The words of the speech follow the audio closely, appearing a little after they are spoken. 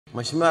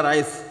Mheshimiwa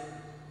Rais,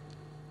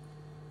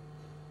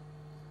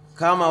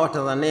 kama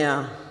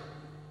Watanzania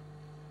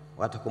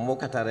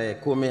watakumbuka tarehe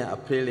 10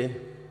 Aprili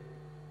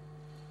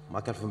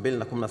mwaka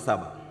 2017,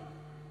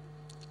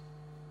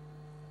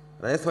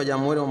 Rais wa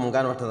Jamhuri ya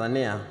Muungano wa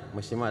Tanzania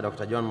Mheshimiwa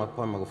Dr. John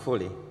Pombe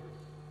Magufuli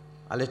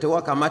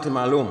aliteua kamati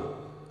maalum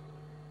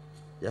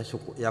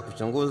ya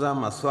kuchunguza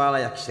masuala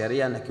ya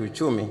kisheria na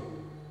kiuchumi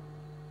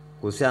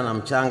kuhusiana na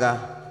mchanga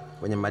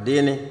wenye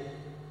madini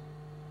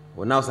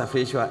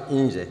unaosafirishwa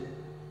nje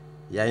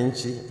ya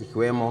nchi,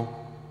 ikiwemo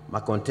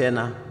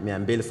makontena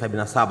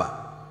 277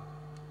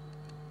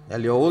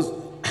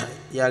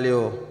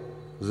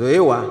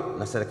 yaliyozuiwa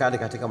na serikali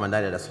katika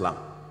bandari ya Dar es Salaam.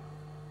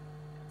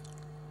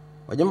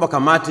 Wajumbe wa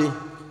kamati,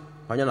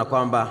 pamoja na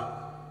kwamba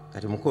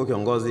katibu mkuu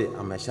kiongozi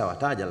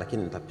ameshawataja,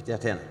 lakini nitapitia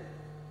tena.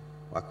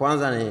 Wa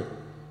kwanza ni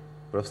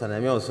Prof.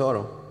 Nehemiah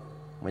Osoro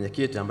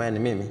Mwenyekiti, ambaye ni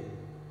mimi,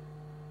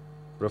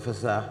 Prof.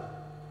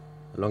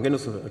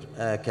 Longinus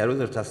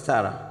Kiaruzi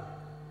Tastara,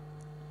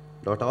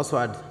 Dr.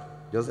 Oswald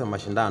Joseph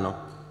Mashindano,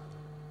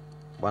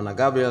 Bwana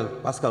Gabriel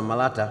Pascal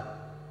Malata,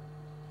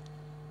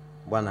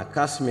 Bwana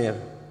Kashmir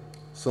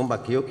Sumba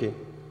Kiyuki,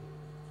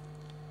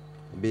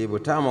 Bi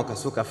Butamo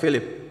Kasuka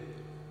Philip,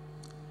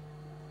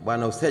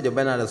 Bwana Usejo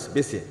Bernard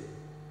Sibisi,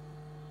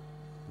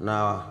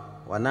 na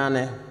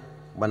wanane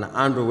Bwana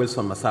Andrew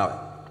Wilson Masawe.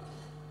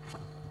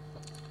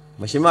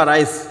 Mheshimiwa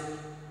Rais,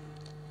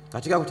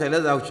 katika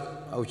kutekeleza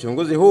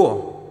uchunguzi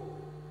huo,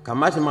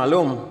 kamati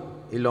maalum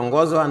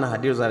iliongozwa na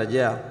hadidu za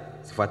rejea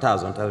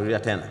zifuatazo. Nitarudia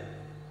tena.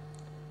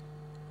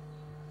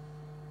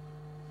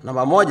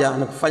 Namba 1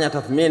 ni kufanya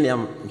tathmini ya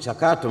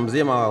mchakato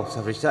mzima wa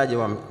usafirishaji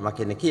wa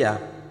makinikia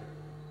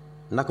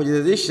na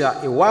kujiridhisha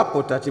iwapo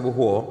utaratibu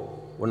huo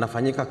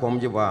unafanyika kwa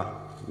mujibu wa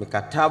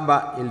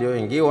mikataba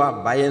iliyoingiwa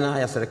baina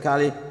ya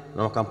serikali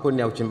na makampuni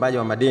ya uchimbaji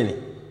wa madini,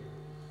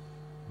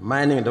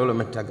 Mining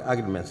Development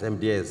Agreements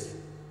MDAs,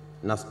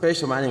 na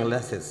Special Mining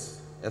Leases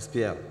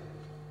SPL,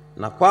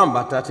 na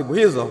kwamba taratibu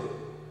hizo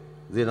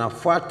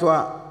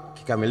zinafuatwa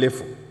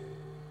kikamilifu,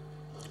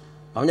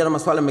 pamoja na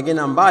masuala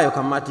mengine ambayo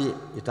kamati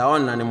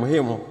itaona ni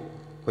muhimu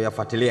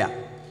kuyafuatilia.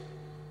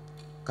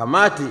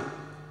 Kamati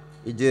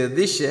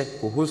ijiridhishe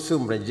kuhusu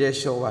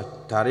mrejesho wa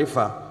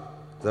taarifa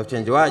za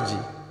uchenjuaji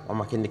wa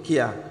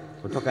makinikia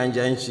kutoka nje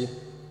ya nchi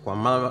kwa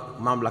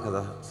mamlaka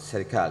za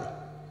serikali.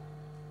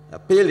 Ya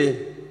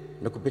pili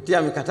ni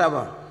kupitia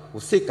mikataba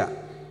husika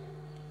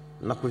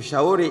na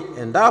kushauri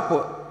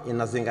endapo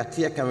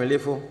inazingatia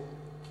kamilifu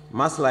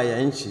maslahi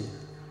ya nchi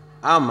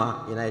ama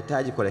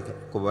inahitaji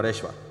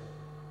kuboreshwa.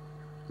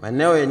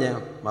 Maeneo yenye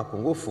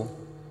mapungufu,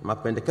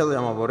 mapendekezo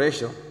ya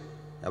maboresho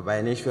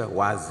yabainishwe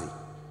wazi.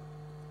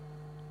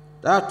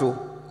 3,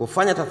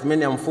 kufanya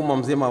tathmini ya mfumo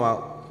mzima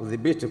wa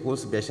udhibiti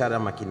kuhusu biashara ya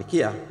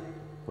makinikia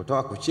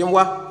kutoka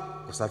kuchimbwa,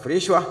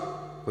 kusafirishwa,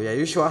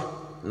 kuyayushwa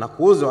na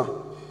kuuzwa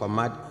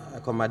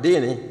kwa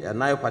madini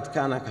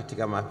yanayopatikana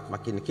katika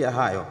makinikia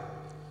hayo,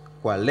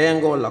 kwa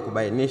lengo la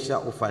kubainisha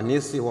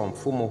ufanisi wa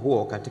mfumo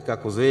huo katika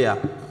kuzuia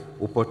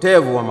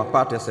upotevu wa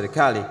mapato ya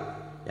serikali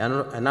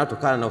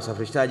yanayotokana na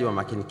usafirishaji wa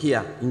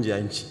makinikia nje ya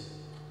nchi.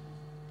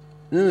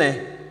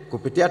 4,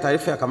 kupitia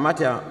taarifa ya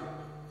kamati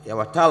ya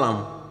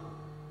wataalamu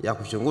ya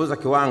kuchunguza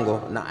kiwango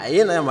na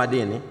aina ya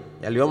madini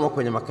yaliyomo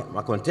kwenye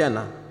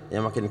makontena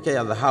ya makinikia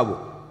ya dhahabu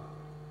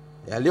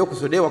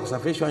yaliyokusudiwa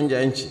kusafirishwa nje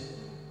ya nchi,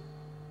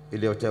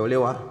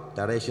 iliyoteuliwa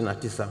tarehe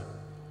 29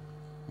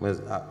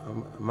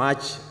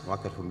 Machi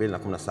mwaka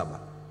 2017,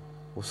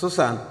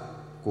 hususan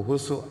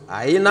kuhusu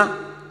aina,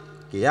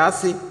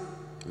 kiasi,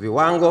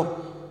 viwango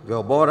vya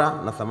ubora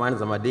na thamani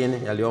za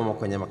madini yaliyomo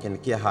kwenye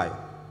makinikia hayo,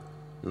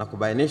 na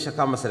kubainisha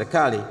kama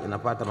serikali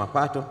inapata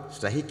mapato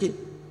stahiki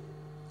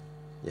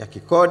ya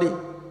kikodi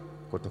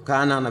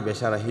kutokana na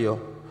biashara hiyo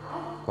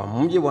kwa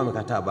mujibu wa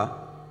mikataba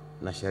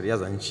na sheria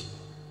za nchi.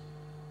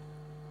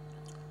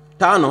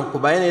 5,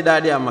 kubaini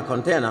idadi ya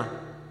makontena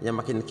ya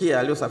makinikia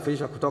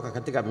yaliyosafirishwa kutoka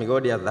katika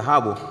migodi ya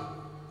dhahabu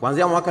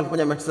kuanzia mwaka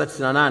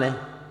 1998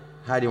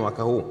 hadi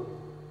mwaka huu,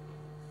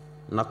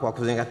 na kwa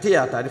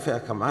kuzingatia taarifa ya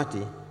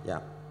kamati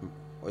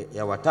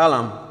ya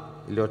wataalamu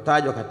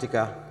iliyotajwa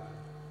katika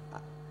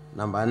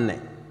namba 4,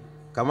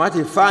 kamati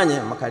ifanye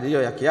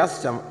makadirio ya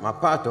kiasi cha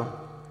mapato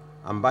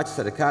ambacho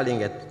serikali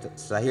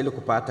ingestahili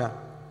kupata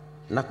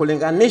na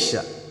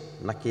kulinganisha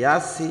na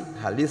kiasi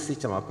halisi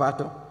cha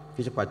mapato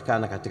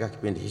kilichopatikana katika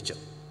kipindi hicho.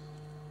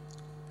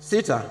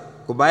 6,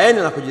 kubaini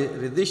na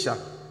kujiridhisha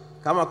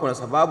kama kuna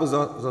sababu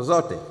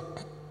zozote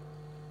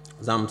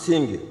za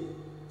msingi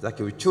za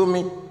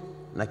kiuchumi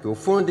na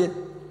kiufundi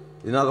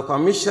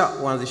zinazokwamisha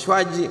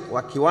uanzishwaji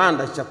wa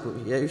kiwanda cha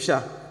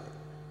kuyeyusha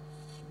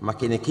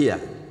makinikia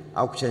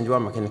au kuchenjua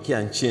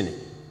makinikia nchini,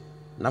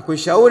 na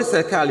kuishauri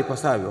serikali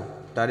ipasavyo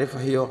taarifa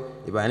hiyo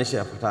ibainishe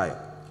yafuatayo.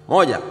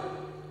 1,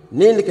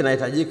 nini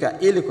kinahitajika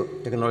ili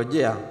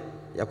teknolojia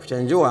ya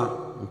kuchenjua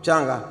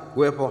mchanga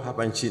kuwepo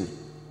hapa nchini?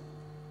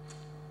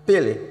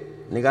 2,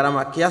 ni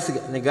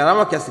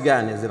gharama kiasi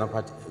gani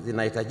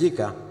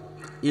zinahitajika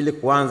ili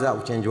kuanza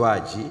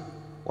uchenjuaji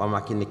wa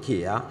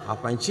makinikia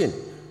hapa nchini?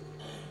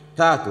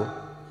 3,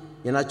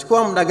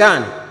 inachukua muda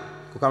gani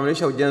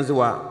kukamilisha ujenzi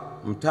wa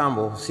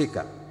mtambo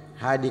husika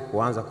hadi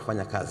kuanza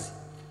kufanya kazi.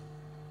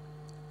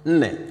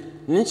 4.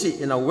 Nchi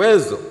ina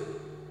uwezo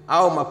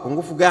au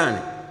mapungufu gani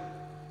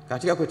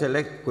katika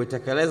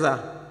kuitekeleza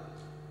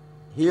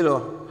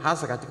hilo,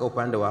 hasa katika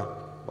upande wa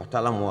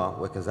wataalamu wa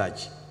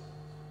uwekezaji.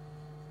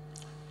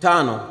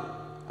 5.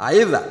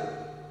 Aidha,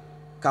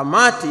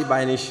 kamati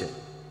ibainishe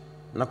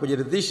na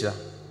kujiridhisha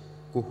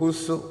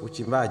kuhusu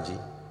uchimbaji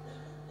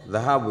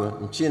dhahabu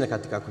nchini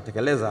katika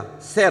kutekeleza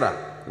sera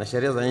na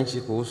sheria za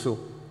nchi kuhusu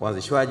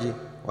uanzishwaji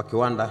wa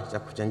kiwanda cha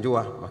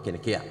kuchenjua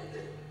makinikia.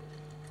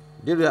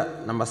 Dira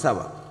namba 7.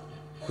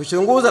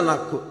 Kuchunguza na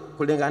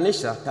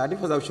kulinganisha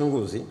taarifa za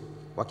uchunguzi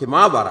wa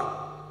kimaabara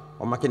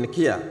wa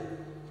makinikia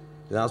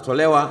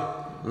zinazotolewa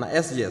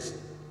na SGS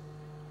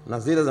na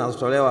zile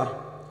zinazotolewa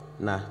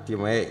na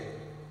TMA.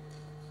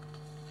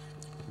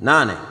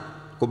 8.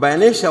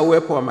 Kubainisha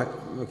uwepo wa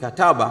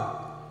mikataba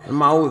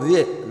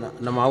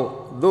na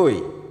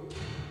maudhui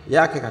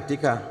yake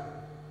katika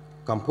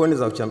kampuni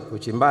za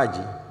uchimbaji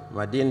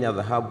madini ya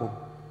dhahabu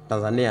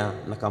Tanzania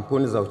na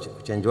kampuni za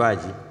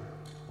uchenjuaji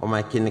wa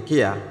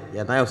makinikia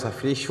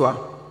yanayosafirishwa,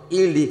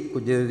 ili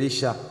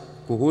kujiridhisha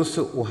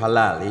kuhusu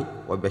uhalali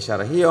wa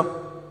biashara hiyo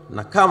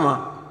na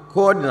kama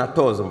kodi na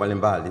tozo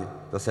mbalimbali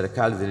za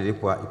serikali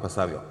zililipwa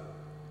ipasavyo.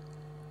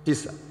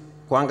 9.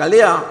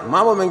 Kuangalia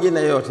mambo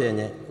mengine yote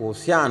yenye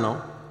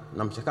uhusiano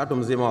na mchakato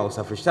mzima wa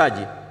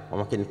usafirishaji wa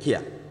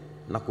makinikia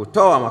na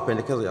kutoa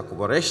mapendekezo ya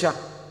kuboresha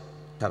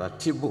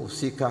taratibu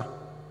husika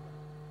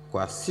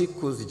kwa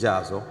siku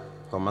zijazo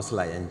kwa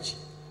maslahi ya nchi.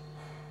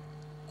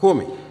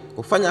 10.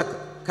 Kufanya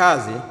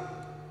kazi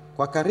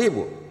kwa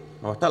karibu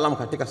na wataalamu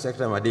katika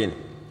sekta ya madini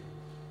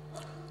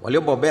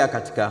waliobobea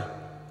katika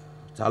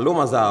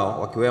taaluma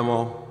zao,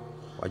 wakiwemo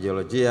wa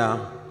jiolojia,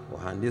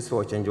 wahandisi wa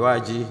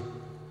uchenjuaji,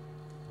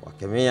 wa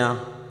kemia,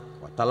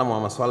 wataalamu wa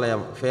masuala ya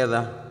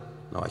fedha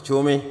na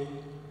wachumi,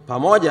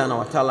 pamoja na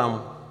wataalamu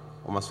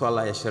wa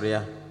masuala ya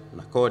sheria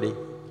na kodi,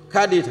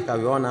 kadri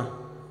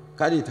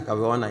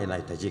itakavyoona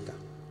inahitajika.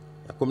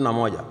 Ya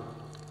 11.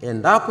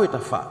 Endapo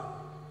itafaa,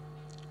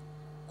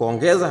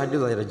 kuongeza hadi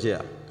za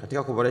rejea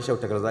katika kuboresha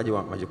utekelezaji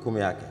wa majukumu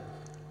yake.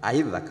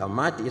 Aidha,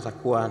 kamati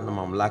itakuwa na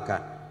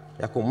mamlaka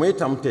ya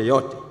kumwita mtu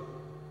yeyote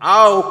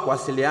au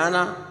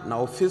kuwasiliana na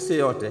ofisi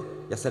yote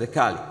ya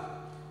serikali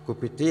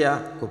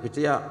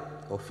kupitia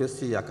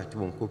ofisi ya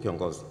Katibu Mkuu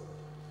Kiongozi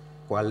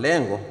kwa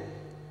lengo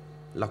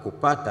la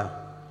kupata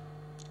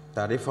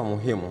taarifa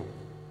muhimu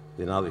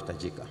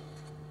zinazohitajika.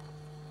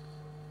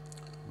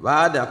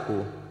 Baada ya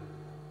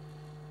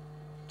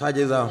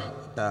kutaja hizo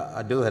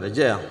hadi za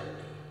rejea,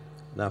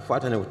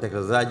 nafuata ni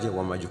utekelezaji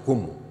wa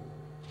majukumu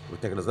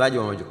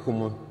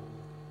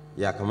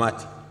ya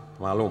kamati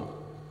maalum.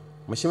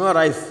 Mheshimiwa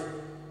Rais,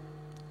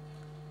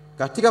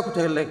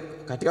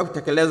 katika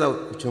kutekeleza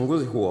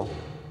uchunguzi huo,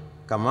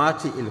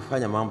 kamati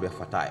ilifanya mambo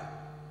yafuatayo.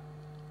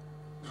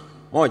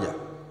 1.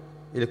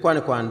 Ilikuwa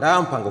ni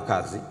kuandaa mpango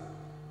kazi,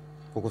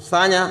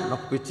 kukusanya na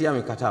kupitia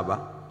mikataba,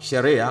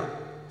 sheria,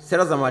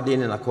 sera za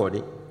madini na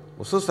kodi,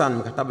 hususan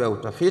mikataba ya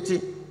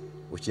utafiti,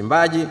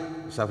 uchimbaji,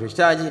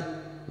 usafirishaji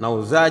na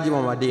uuzaji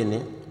wa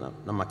madini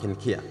na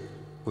makinikia,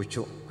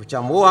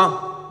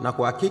 kuchambua na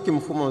kuhakiki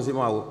mfumo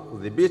mzima wa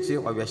udhibiti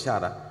wa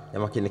biashara ya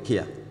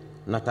makinikia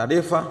na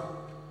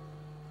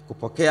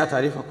kupokea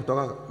taarifa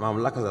kutoka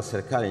mamlaka za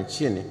serikali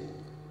nchini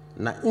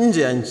na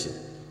nje ya nchi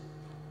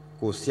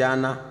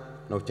kuhusiana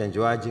na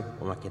uchenjuaji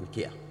wa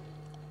makinikia.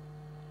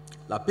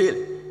 La pili,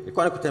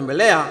 ilikuwa ni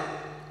kutembelea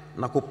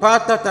na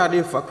kupata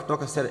taarifa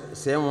kutoka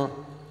sehemu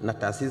na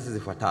taasisi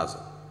zifuatazo: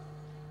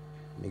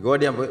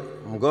 Migodi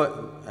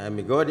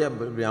ya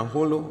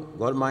Bulyanhulu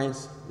Gold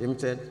Mines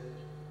Limited,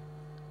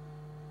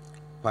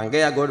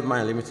 Pangea Gold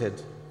Mine Limited,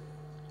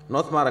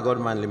 North Mara Gold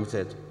Mine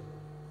Limited,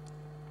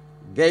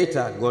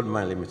 Geita Gold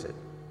Mine Limited.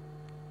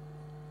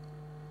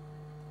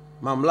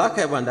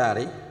 Mamlaka ya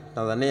bandari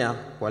Tanzania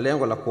kwa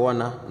lengo la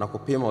kuona na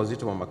kupima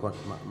uzito wa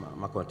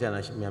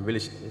makontena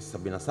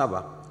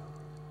 277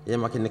 ya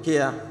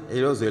makinikia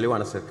iliyozuiliwa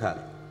na serikali.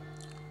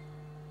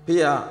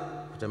 Pia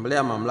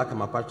kutembelea mamlaka ya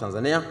mapato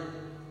Tanzania,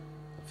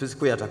 ofisi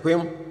kuu ya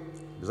takwimu,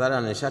 Wizara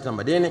ya Nishati na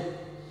Madini,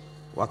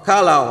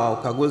 wakala wa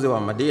ukaguzi wa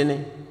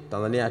madini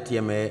Tanzania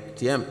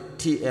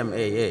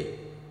TMAA,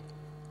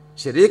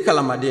 shirika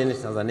la madini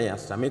Tanzania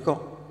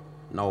STAMICO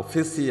na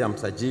ofisi ya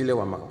msajili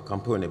wa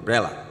kampuni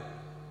BRELA,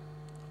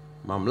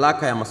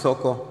 mamlaka ya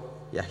masoko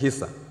ya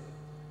hisa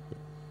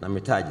na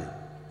mitaji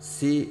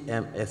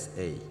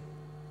CMSA.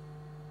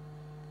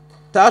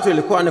 3.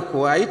 Ilikuwa ni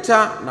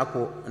kuwaita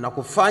na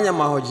kufanya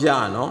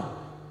mahojiano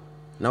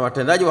na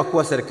watendaji wakuu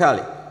wa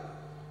serikali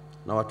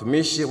na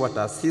watumishi wa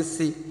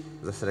taasisi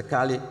za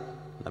serikali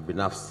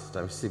na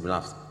taasisi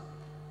binafsi.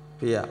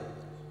 Pia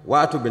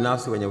watu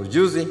binafsi wenye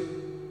ujuzi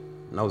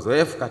na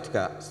uzoefu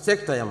katika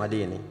sekta ya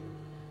madini,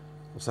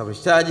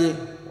 usafirishaji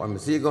wa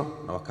mizigo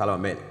na wakala wa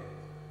meli.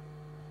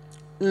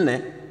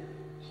 4.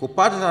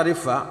 Kupata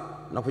taarifa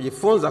na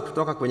kujifunza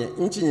kutoka kwenye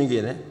nchi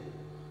nyingine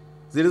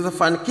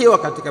zilizofanikiwa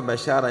katika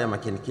biashara ya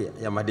makinikia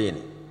ya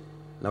madini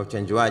na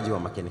uchenjuaji wa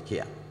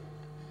makinikia.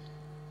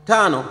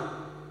 5.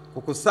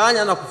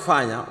 kukusanya na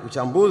kufanya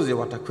uchambuzi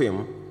wa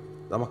takwimu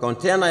za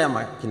makontena ya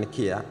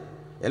makinikia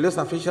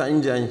yaliyosafirishwa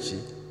nje ya nchi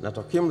na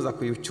takwimu za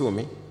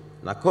kiuchumi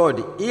na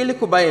kodi ili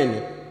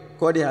kubaini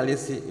kodi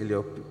halisi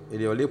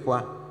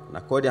iliyolipwa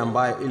na kodi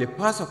ambayo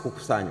ilipaswa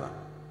kukusanywa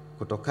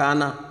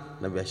kutokana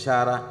na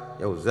biashara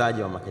ya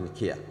uuzaji wa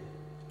makinikia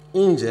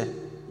nje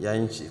ya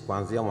nchi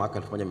kuanzia mwaka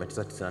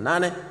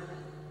 1998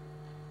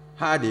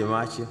 hadi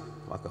Machi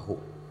mwaka huu.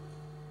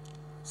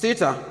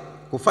 6.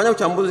 Kufanya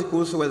uchambuzi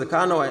kuhusu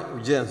uwezekano wa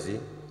ujenzi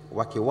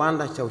wa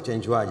kiwanda cha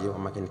uchenjuaji wa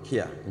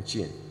makinikia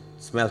nchini,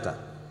 smelter.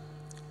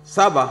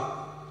 7.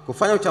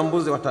 Kufanya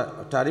uchambuzi wa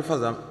taarifa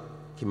za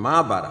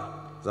kimaabara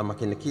za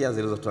makinikia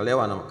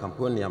zilizotolewa na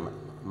kampuni ya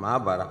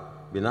maabara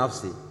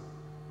binafsi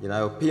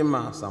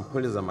inayopima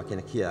sampuli za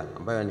makinikia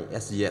ambayo ni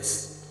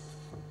SGS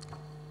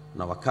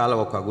na wakala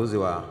wa ukaguzi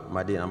wa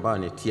madini ambayo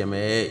ni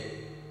TMA.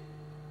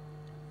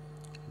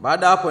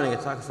 Baada hapo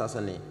ningetaka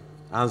sasa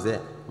nianze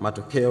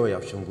matokeo ya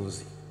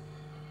uchunguzi.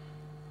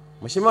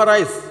 Mheshimiwa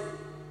Rais,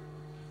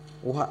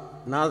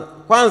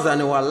 kwanza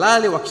ni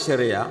uhalali wa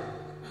kisheria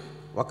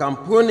wa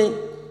kampuni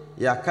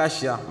ya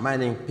Acacia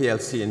Mining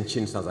PLC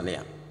nchini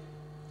Tanzania.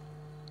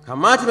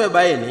 Kamati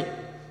imebaini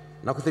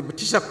na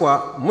kuthibitisha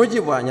kwa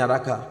mujibu wa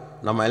nyaraka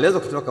na maelezo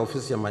kutoka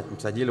ofisi ya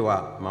msajili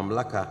wa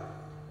mamlaka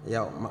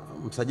ya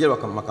msajili wa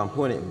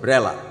makampuni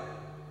BRELA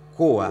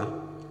kuwa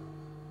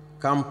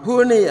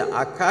kampuni ya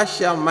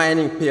Acacia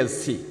Mining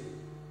PLC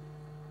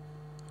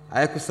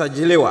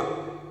haikusajiliwa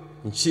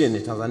nchini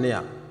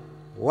Tanzania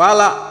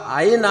wala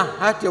haina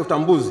hati ya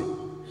utambuzi,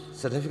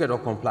 certificate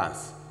of compliance,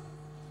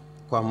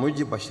 kwa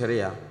mujibu wa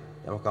sheria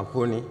ya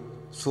makampuni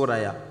sura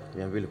ya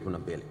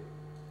 212.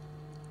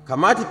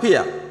 Kamati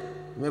pia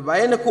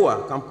imebaini kuwa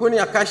kampuni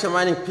ya Acacia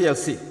Mining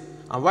PLC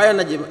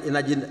ambayo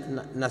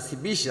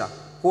inajinasibisha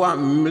kuwa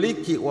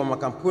mmiliki wa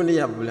makampuni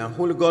ya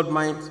Bulyanhulu Gold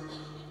Mines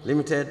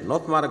Limited,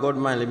 North Mara Gold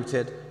Mine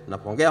Limited na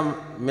Pongea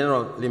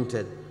Mineral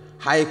Limited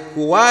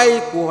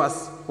haikuwahi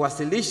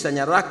kuwasilisha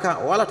nyaraka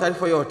wala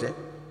taarifa yote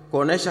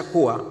kuonesha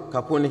kuwa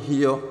kampuni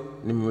hiyo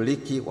ni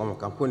mmiliki wa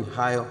makampuni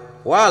hayo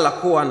wala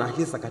kuwa na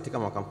hisa katika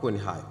makampuni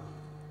hayo.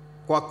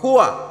 Kwa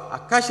kuwa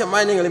Acacia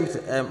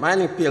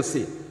Mining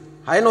PLC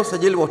haina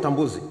usajili wa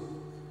utambuzi,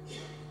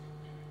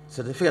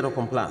 certificate of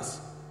compliance,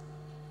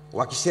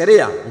 wa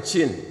kisheria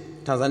nchini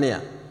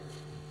Tanzania,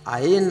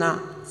 haina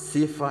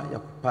sifa ya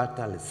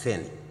kupata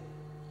leseni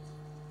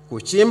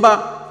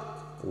kuchimba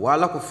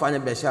wala kufanya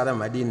biashara ya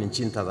madini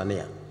nchini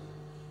Tanzania.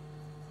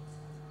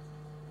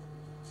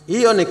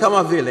 Hiyo ni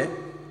kama vile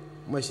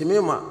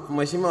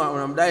mheshimiwa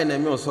unamdai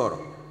Nehemiah Osoro,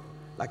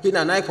 lakini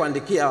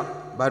anayekuandikia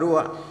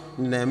barua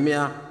ni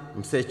Nehemiah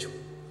Msechu.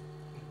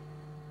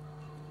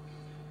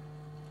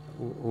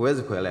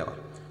 Huwezi kuelewa.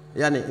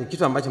 Yaani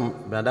kitu ambacho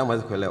binadamu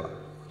hawezi kuelewa.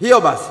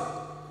 Hiyo basi,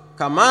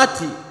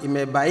 kamati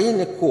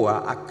imebaini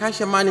kuwa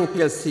Acacia Mining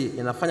PLC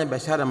inafanya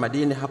biashara ya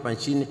madini hapa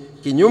nchini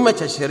kinyume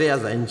cha sheria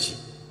za nchi.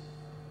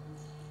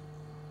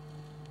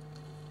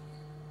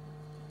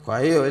 Kwa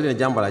hiyo hili ni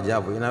jambo la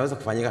ajabu, inaweza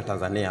kufanyika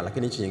Tanzania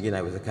lakini nchi nyingine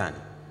haiwezekani.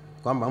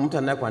 Kwamba mtu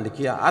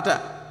anayekuandikia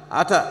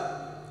hata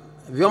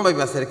vyombo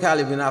vya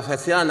serikali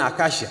vinafasiana na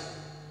Acacia,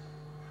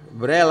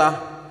 BRELA,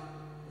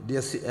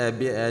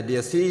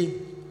 DSC,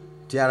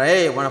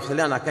 TRA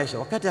wanafasiana na Acacia,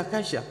 wakati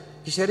Acacia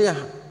kisheria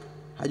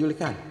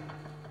hajulikani.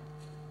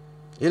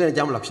 Hili ni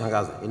jambo la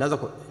kushangaza.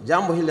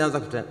 Jambo hili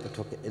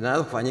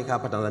linaweza kufanyika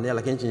hapa Tanzania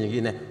lakini nchi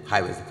nyingine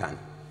haiwezekani.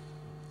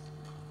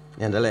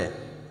 Niendelee.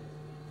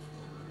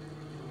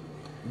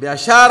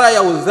 Biashara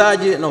ya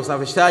uuzaji na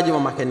usafirishaji wa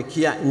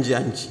makinikia nje ya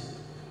nchi.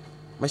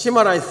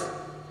 Mheshimiwa Rais,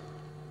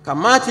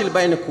 kamati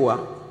ilibaini kuwa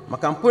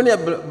makampuni ya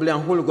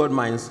Bulyanhulu Gold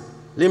Mines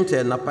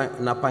Limited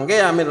na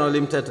Pongea Mineral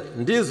Limited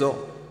ndizo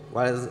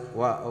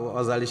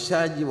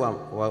wazalishaji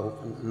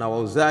na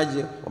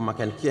wauzaji wa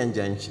makinikia nje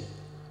ya nchi.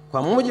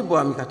 Kwa mujibu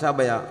wa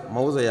mikataba ya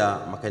mauzo ya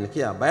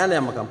makinikia baina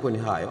ya makampuni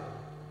hayo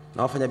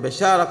na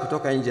wafanyabiashara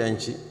kutoka nje ya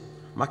nchi,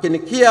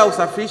 makinikia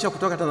husafirishwa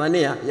kutoka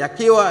Tanzania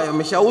yakiwa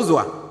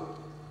yameshauzwa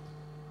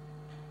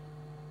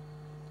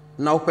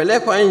na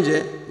upelekwa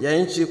nje ya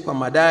nchi kwa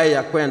madai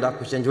ya kwenda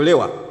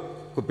kuchenjuliwa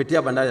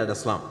kupitia bandari ya Dar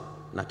es Salaam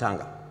na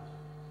Tanga.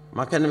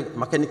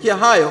 Makinikia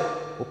hayo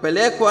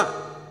upelekwa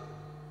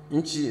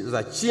nchi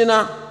za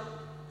China,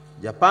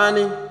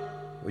 Japani,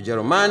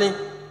 Ujerumani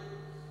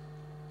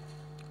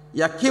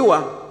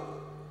yakiwa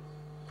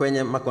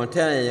kwenye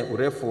makontena yenye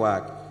urefu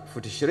wa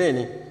futi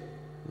 20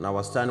 na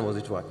wastani wa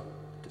uzito wa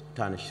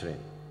tani 20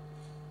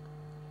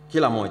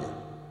 kila moja.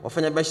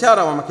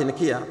 Wafanyabiashara wa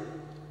makinikia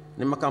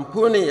ni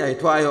makampuni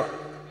yaitwayo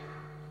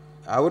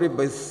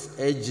Auribis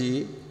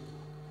AG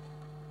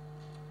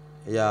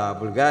ya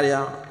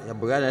Bulgaria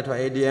inaitwa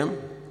ADM,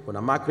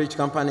 kuna Mark Rich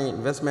Company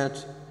Investment,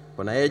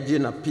 kuna AG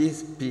na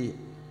PSP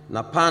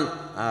na Pan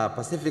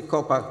Pacific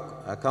Copper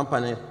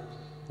Company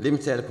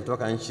Limited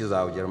kutoka nchi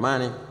za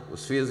Ujerumani,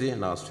 Uswizi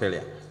na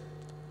Australia.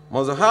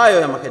 Mauzo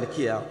hayo ya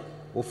makinikia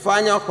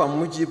hufanywa kwa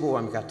mujibu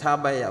wa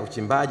mikataba ya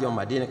uchimbaji wa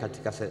madini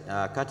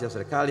kati ya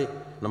serikali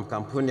na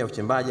makampuni ya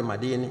uchimbaji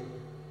madini,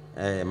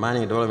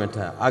 Mining Development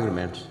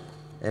Agreement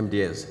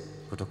MDAs,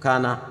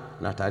 kutokana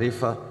na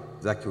taarifa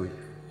za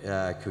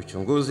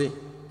kiuchunguzi,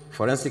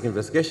 forensic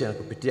investigation,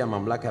 kupitia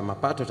mamlaka ya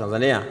mapato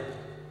Tanzania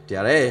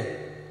TRA,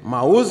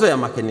 mauzo ya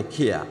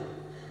makinikia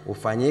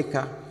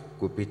hufanyika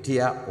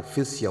kupitia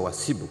ofisi ya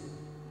wasibu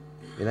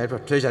inaitwa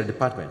Treasury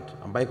Department,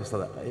 ambayo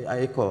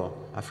iko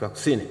Afrika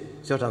Kusini,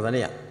 sio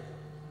Tanzania,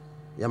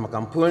 ya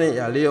makampuni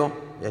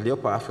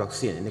yaliyopo Afrika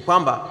Kusini. Ni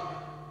kwamba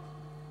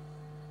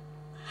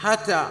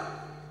hata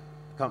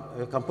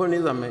kampuni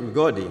hizo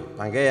migodi,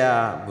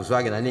 Pangea,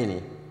 Buzwagi na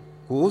nini,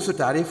 kuhusu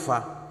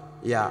taarifa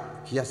ya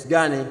kiasi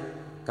gani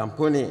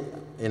kampuni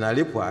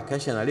inalipwa,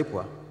 kesha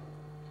inalipwa,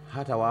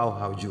 hata wao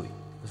hawajui,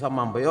 kwa sababu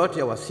mambo yote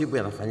ya wasibu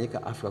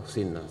yanafanyika Afrika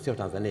Kusini na sio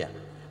Tanzania.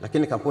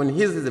 Lakini kampuni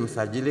hizi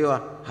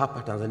zimesajiliwa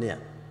hapa Tanzania,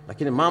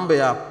 lakini mambo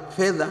ya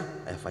fedha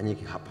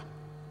hayafanyiki hapa.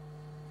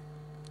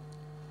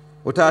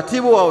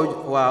 Utaratibu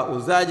wa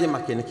uzaji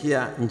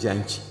makinikia nje ya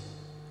nchi.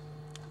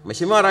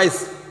 Mheshimiwa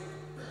Rais,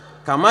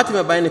 kamati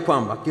imebaini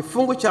kwamba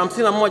kifungu cha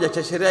 51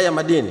 cha sheria ya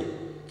madini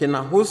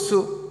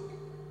kinahusu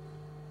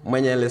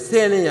mwenye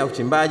leseni ya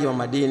uchimbaji wa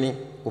madini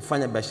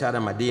kufanya biashara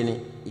ya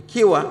madini,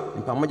 ikiwa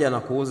ni pamoja na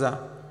kuuza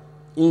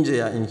nje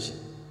ya nchi.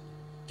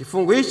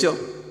 Kifungu hicho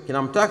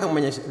kinamtaka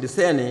mwenye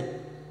leseni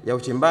ya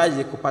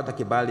uchimbaji kupata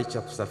kibali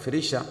cha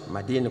kusafirisha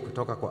madini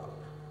kutoka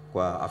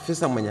kwa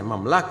afisa mwenye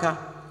mamlaka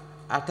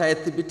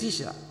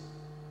anayethibitisha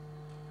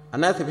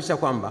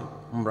kwamba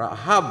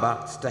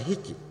mrahaba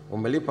stahiki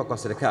umelipa kwa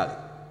serikali,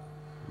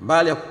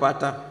 mbali ya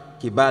kupata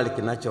kibali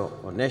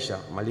kinachoonesha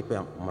malipo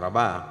ya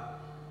mrabaa.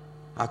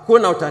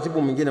 Hakuna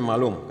utaratibu mwingine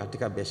maalum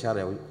katika biashara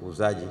ya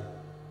uuzaji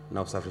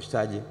na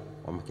usafirishaji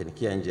wa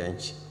makinikia nje ya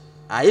nchi.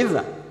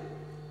 Aidha,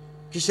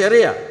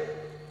 kisheria,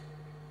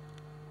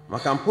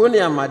 makampuni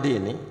ya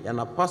madini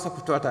yanapaswa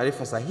kutoa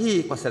taarifa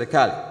sahihi kwa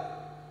serikali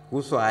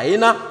kuhusu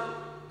aina,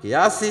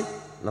 kiasi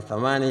na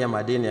thamani ya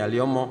madini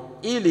yaliyomo,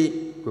 ili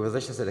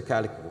kuwezesha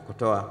serikali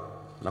kutoa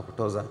na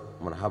kutoza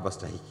mrahaba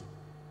stahiki,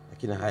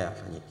 lakini haya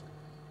hayafanyiki.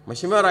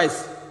 Mheshimiwa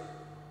Rais,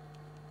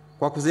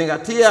 kwa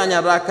kuzingatia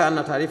nyaraka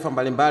na taarifa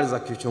mbalimbali za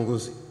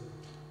kiuchunguzi,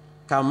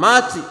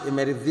 kamati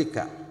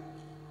imeridhika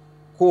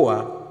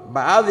kuwa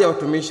baadhi ya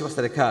watumishi wa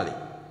serikali,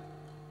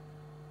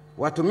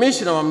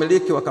 watumishi na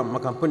wamiliki wa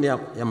makampuni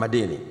ya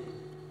madini,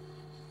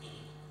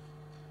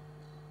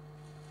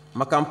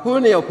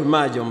 makampuni ya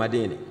upimaji wa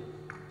madini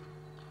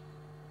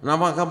na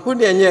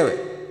makampuni yenyewe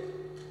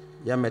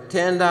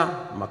yametenda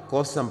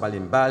makosa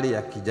mbalimbali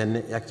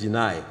ya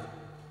kijinai,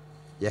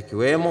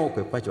 yakiwemo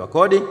ukwepaji wa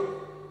kodi,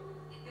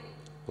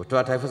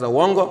 kutoa taarifa za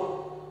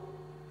uongo,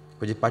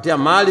 kujipatia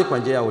mali kwa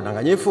njia ya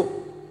udanganyifu,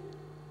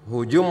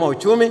 hujumu wa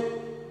uchumi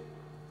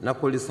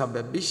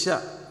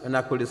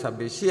na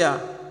kulisababishia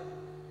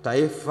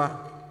taifa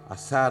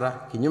hasara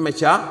kinyume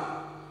cha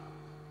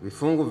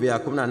vifungu vya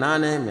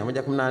 18,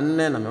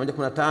 114 na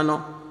 115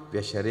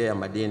 vya sheria ya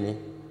madini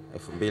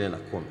 2010,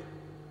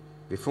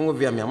 vifungu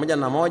vya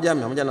 101,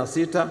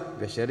 106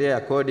 vya sheria ya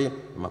kodi ya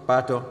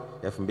mapato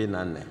ya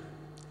 2004,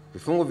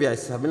 vifungu vya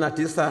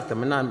 79,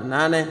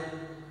 88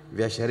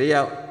 vya sheria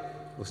ya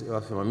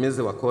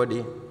usimamizi wa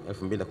kodi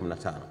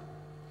 2015,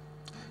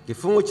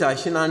 kifungu cha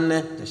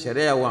 24 cha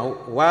sheria ya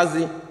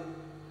uwazi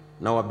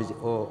na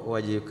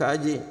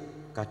uwajibikaji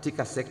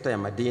katika sekta ya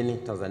madini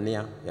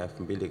Tanzania ya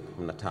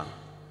 2015,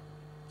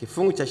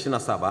 kifungu cha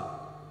 27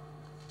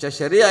 cha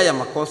sheria ya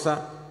makosa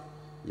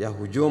ya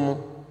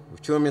hujumu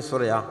uchumi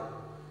sura ya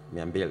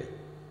 200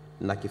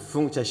 na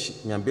kifungu cha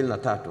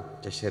 203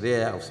 cha sheria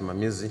ya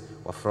usimamizi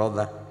wa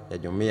forodha ya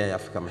Jumuiya ya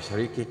Afrika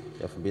Mashariki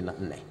ya 2004.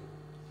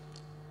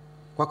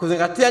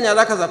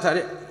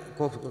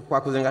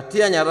 Kwa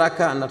kuzingatia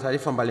nyaraka na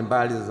taarifa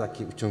mbalimbali za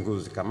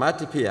kiuchunguzi,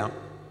 kamati pia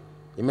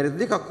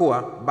imeridhika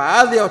kuwa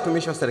baadhi ya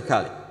watumishi wa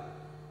serikali,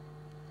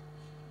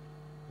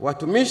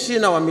 watumishi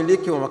na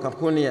wamiliki wa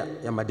makampuni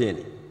ya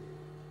madini,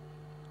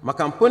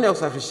 makampuni ya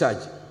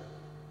usafirishaji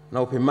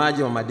na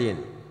upimaji wa madini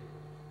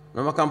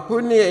na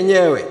makampuni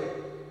yenyewe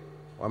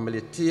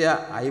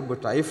wamelitia aibu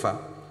taifa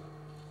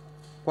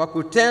kwa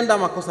kutenda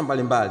makosa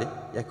mbalimbali,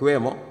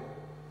 yakiwemo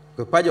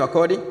ukwepaji wa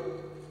kodi,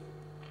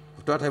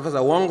 kutoa taarifa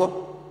za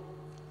uongo,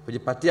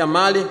 kujipatia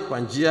mali kwa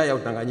njia ya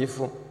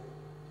udanganyifu,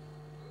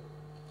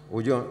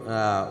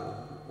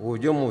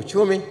 hujumu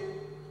uchumi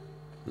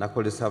na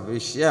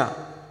kulisababishia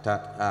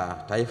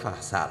taifa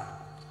hasara.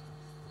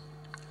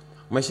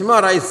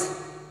 Mheshimiwa Rais,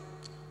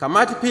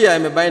 kamati pia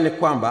imebaini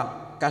kwamba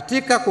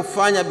katika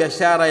kufanya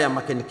biashara ya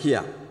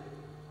makinikia,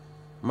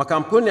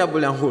 makampuni ya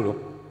Bulyanhulu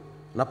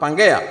na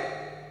Pangea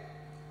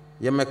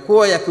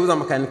yamekuwa yakiuza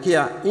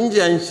makinikia nje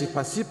ya nchi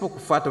pasipo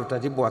kufuata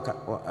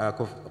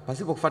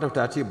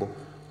utaratibu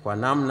kwa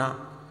namna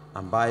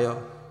ambayo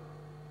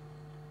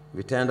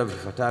vitendo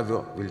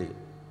vifuatavyo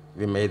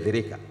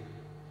vimeidhirika.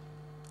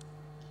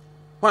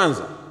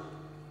 Kwanza,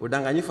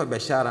 udanganyifu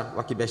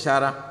wa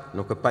kibiashara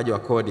na ukwepaji wa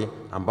kodi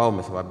ambao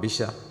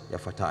umesababisha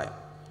yafuatayo: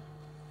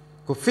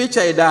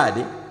 kuficha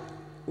idadi,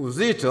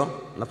 uzito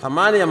na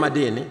thamani ya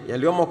madini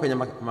yaliyomo kwenye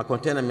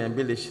makontena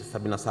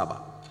 277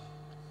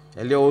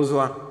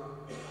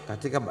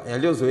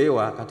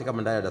 yaliyozuiwa katika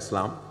bandari ya Dar es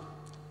Salaam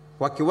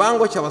kwa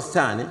kiwango cha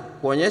wastani,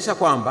 kuonyesha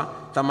kwamba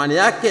thamani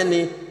yake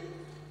ni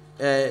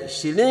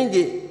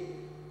shilingi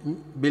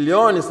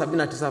bilioni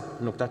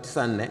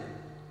 79.94,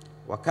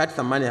 wakati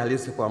thamani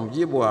halisi kwa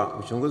mujibu wa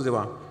uchunguzi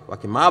wa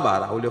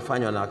kimaabara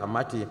uliofanywa na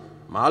kamati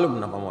maalum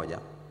namba 1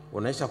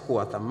 unaonyesha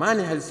kuwa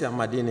thamani halisi ya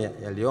madini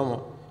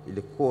yaliyomo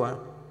ilikuwa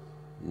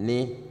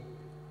ni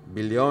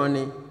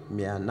bilioni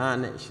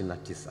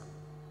 829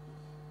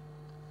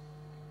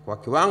 kwa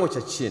kiwango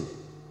cha chini,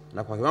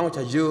 na kwa kiwango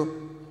cha juu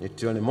ni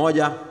trilioni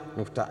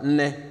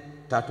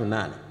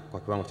 1.438 kwa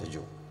kiwango cha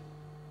juu.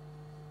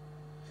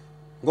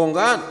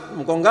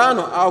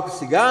 Mgongano au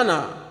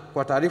kusigana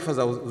kwa taarifa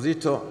za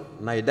uzito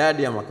na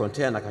idadi ya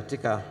makontena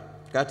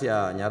kati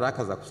ya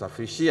nyaraka za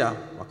kusafirishia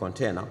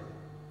makontena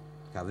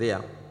kadhia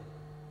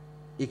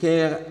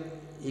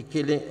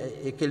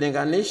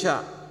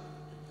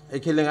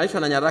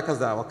ikilinganishwa na nyaraka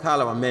za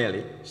wakala wa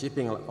meli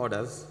shipping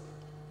orders,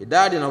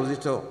 idadi na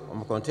uzito wa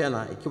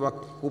makontena ikiwa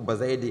kubwa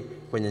zaidi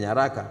kwenye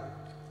nyaraka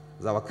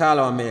za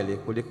wakala wa meli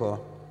kuliko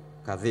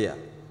kadhia.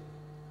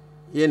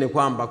 Hii ni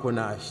kwamba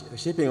kuna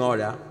shipping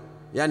order,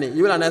 yani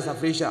yule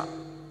anayesafirisha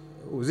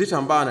uzito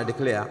ambao ana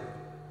declare,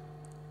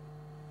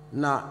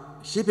 na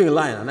shipping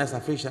line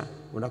anayesafirisha,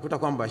 unakuta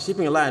kwamba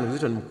shipping line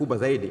uzito ni mkubwa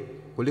zaidi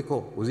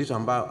kuliko uzito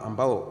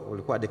ambao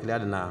ulikuwa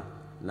declared na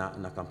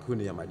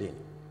kampuni ya madini.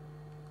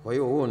 Kwa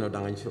hiyo huo ni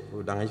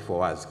udanganyifu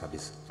wazi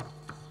kabisa.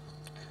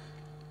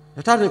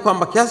 Na tatu ni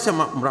kwamba kiasi cha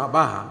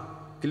mrabaha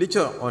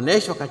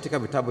kilichoonyeshwa katika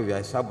vitabu vya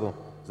hesabu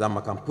za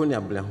makampuni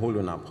ya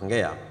Bulyanhulu na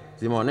Pangea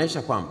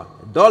zimeonyesha kwamba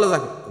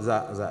dola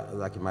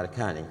za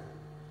Kimarekani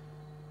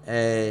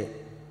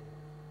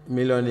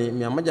milioni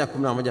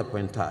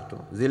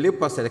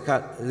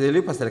 111.3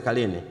 zilipwa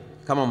serikalini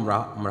kama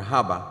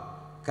mrahaba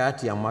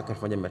kati ya mwaka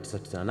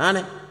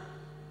 1998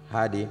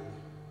 hadi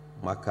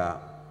mwaka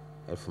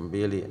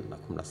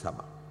 2017.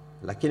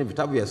 Lakini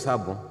vitabu vya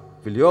hesabu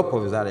viliopo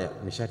Wizara ya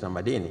Nishati na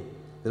Madini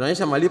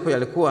zinaonyesha malipo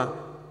yalikuwa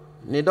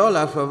ni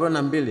dola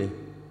 42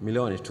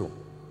 milioni tu.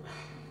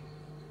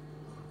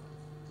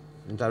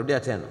 Nitarudia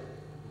tena.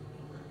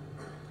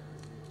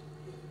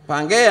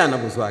 Pangea na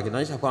Buzwagi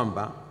inaonyesha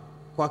kwamba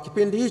kwa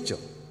kipindi hicho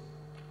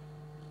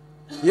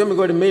hiyo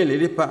migodi miili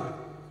ilipa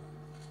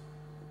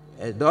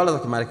dola za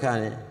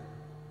Kimarekani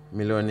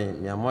milioni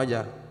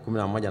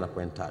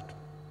 111.3.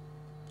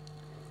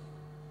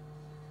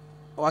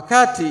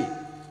 Wakati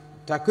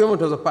takwimu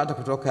tunazopata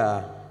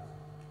kutoka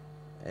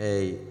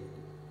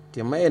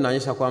TMA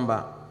inaonyesha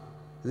kwamba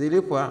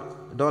zilipwa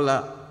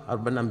dola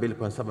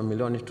 42.7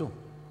 milioni tu.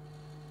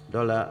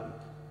 Dola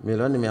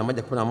milioni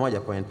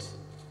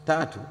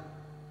 111.3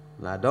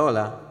 na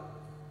dola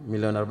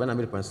milioni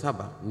 42.7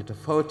 ni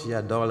tofauti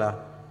ya dola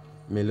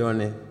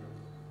milioni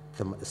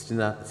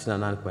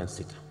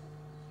 68.6.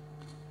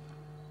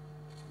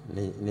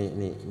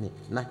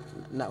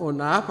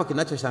 Na hapo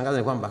kinachoshangaza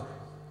ni kwamba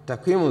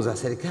takwimu za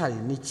serikali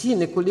ni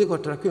chini kuliko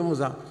takwimu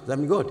za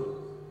migodi.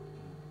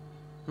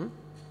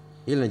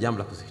 Hili ni jambo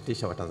la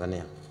kusikitisha wa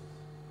Tanzania.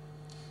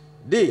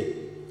 D.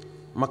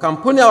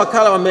 Makampuni ya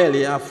wakala wa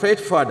meli ya Freight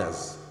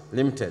Forwarders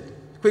Limited,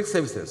 Quick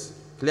Services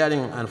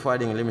Clearing and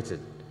Forwarding Limited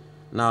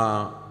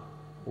na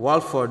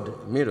Walford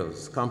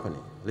Meadows Company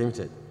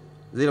Limited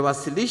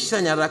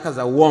ziliwasilisha nyaraka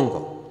za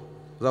uongo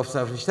za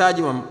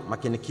usafirishaji wa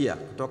makinikia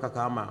kutoka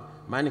kama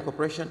Mining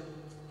Corporation,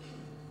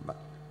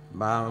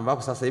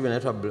 ambapo sasa hivi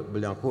inaitwa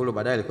Bulyanhulu,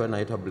 baadaye ilikuwa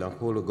inaitwa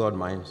Bulyanhulu Gold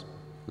Mines,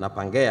 na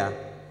Pangea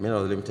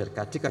Minerals Limited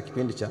katika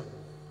kipindi cha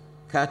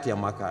kati ya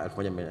mwaka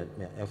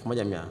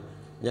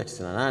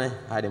 1998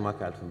 hadi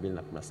mwaka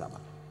 2017.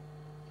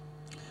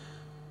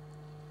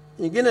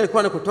 Nyingine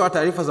ilikuwa ni kutoa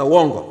taarifa za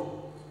uongo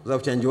za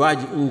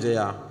uchanjuaji nje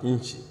ya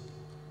nchi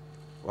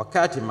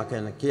wakati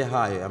makinikia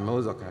hayo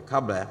yameuzwa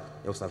kabla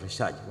ya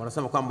usafirishaji.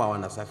 Wanasema kwamba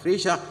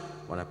wanasafirisha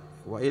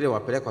ili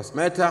wapelekwa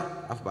smeta,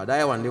 afu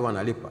baadaye ndio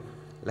wanalipa.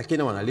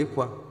 Lakini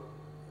wanalipwa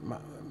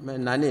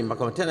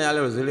makontena yale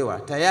yaliyozuiliwa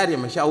tayari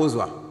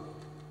yameshauzwa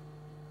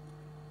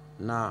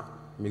na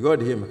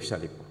migodi hiyo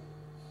imekwishalipwa.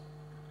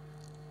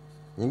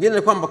 Nyingine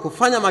ni kwamba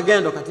kufanya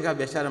magendo katika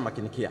biashara ya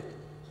makinikia.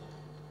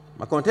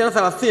 Makontena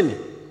 30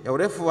 ya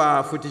urefu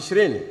wa futi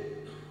 20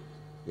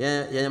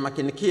 yenye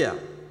makinikia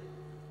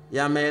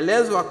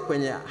yameelezwa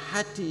kwenye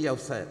hati ya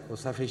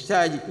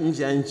usafirishaji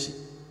nje ya nchi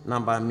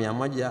namba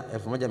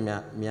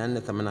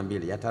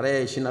 1482 ya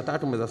tarehe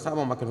 23 mwezi wa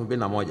 7 mwaka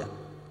 2001.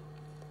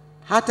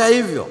 Hata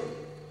hivyo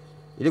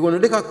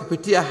iligundulika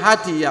kupitia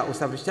hati ya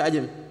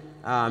usafirishaji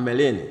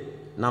melini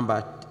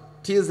namba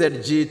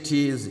TZGT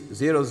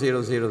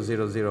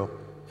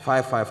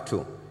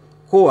 0000552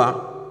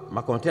 kuwa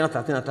makontena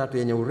 33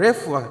 yenye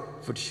urefu wa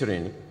futi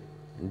 20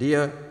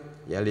 ndiyo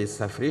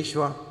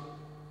yalisafirishwa,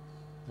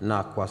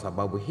 na kwa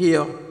sababu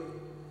hiyo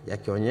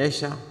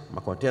yakionyesha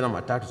makontena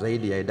matatu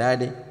zaidi ya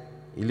idadi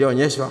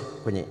iliyoonyeshwa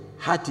kwenye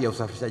hati ya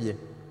usafirishaji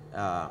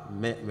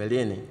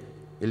melini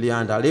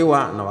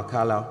iliyoandaliwa na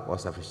wakala wa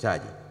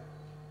usafirishaji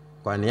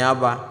kwa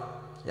niaba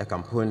ya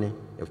kampuni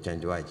ya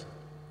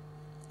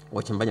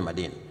uchimbaji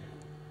madini.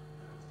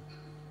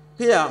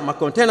 Pia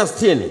makontena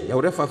 60 ya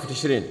urefu wa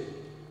futi 20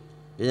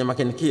 yenye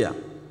makinikia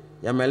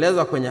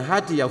yameelezwa kwenye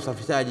hati ya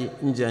usafirishaji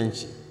nje ya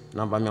nchi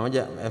namba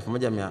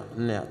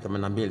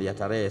 1482 ya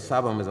tarehe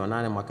 7 mwezi wa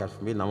 8 mwaka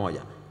 2001.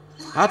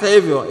 Hata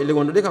hivyo,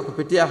 iligundulika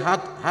kupitia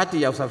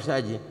hati ya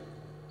usafirishaji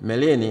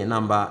melini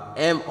namba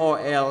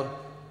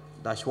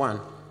MOL-1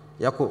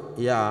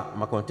 ya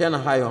makontena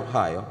hayo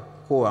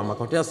kuwa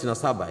makontena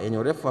 67 yenye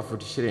urefu wa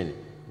futi 20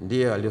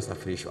 ndiyo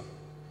yaliyosafirishwa.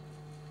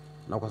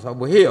 Na kwa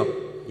sababu hiyo,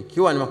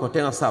 ikiwa ni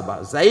makontena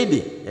 7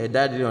 zaidi ya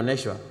idadi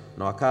iliyoonyeshwa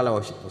na wakala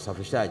wa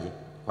usafirishaji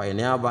kwa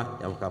niaba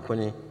ya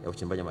kampuni ya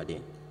uchimbaji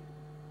madini.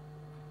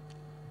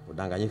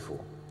 Udanganyifu.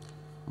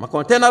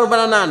 Makontena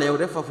 48 ya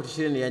urefu wa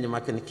futi 20 yenye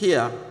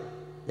makinikia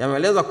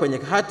yameelezwa kwenye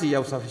hati ya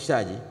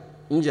usafirishaji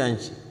nje ya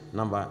nchi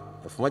namba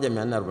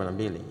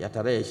 1442 ya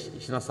tarehe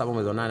 27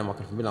 mwezi wa 8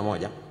 mwaka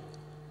 2001.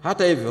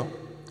 Hata hivyo,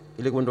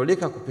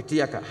 iligundulika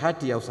kupitia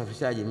hati ya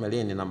usafirishaji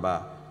melini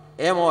namba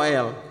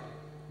MOL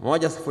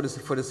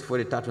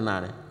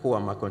 100038 kuwa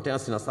makontena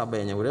 67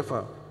 yenye urefu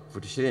wa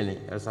futi 20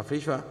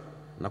 yalisafirishwa,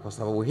 na kwa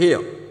sababu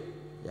hiyo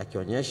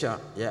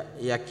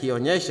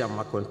yakionyesha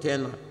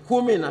makontena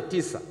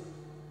 19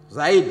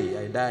 zaidi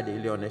ya idadi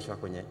iliyoonyeshwa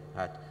kwenye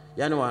hati.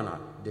 Yaani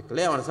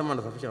wanasema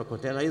wanasafirisha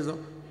kontena hizo,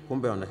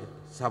 kumbe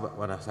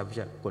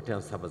wanasafirisha kontena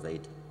 7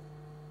 zaidi.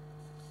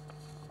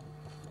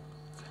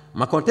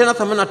 Makontena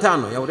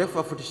 85 ya urefu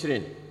wa futi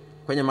 20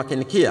 kwenye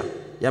makinikia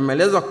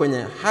yameelezwa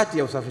kwenye hati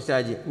ya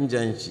usafirishaji nje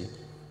ya nchi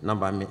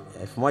namba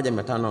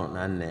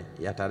 1504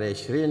 ya tarehe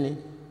 20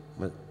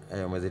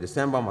 mwezi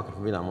Desemba mwaka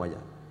 2001.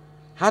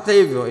 Hata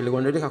hivyo,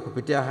 iligundulika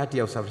kupitia hati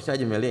ya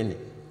usafirishaji melini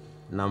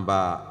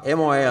namba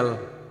MOL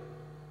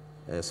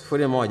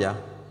 01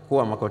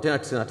 kuwa makontena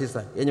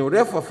 99 yenye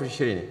urefu wa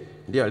futi 20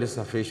 ndio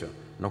yalisafirishwa,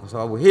 na kwa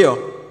sababu hiyo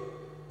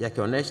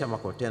yakionyesha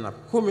makontena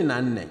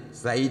 14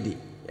 zaidi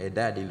ya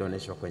idadi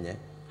iliyoonyeshwa kwenye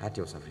hati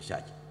ya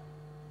usafirishaji.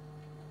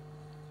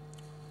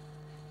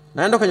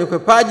 Naenda kwenye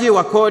ukwepaji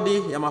wa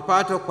kodi ya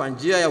mapato kwa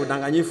njia ya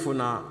udanganyifu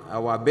na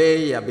wa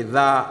bei ya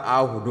bidhaa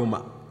au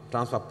huduma,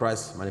 transfer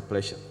price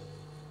manipulation.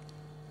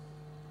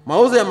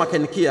 Mauzo ya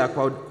makinikia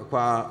kwa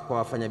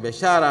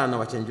wafanyabiashara na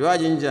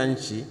wachenjuaji nje ya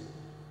nchi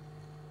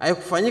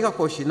haikufanyika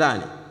kwa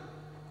ushindani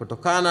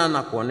kutokana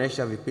na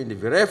kuonesha vipindi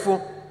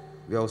virefu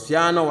vya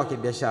uhusiano wa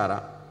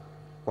kibiashara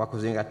kwa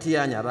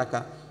kuzingatia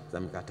nyaraka za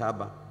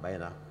mikataba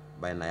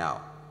baina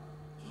yao.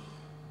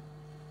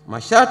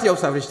 Masharti ya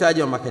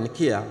usafirishaji wa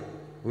makinikia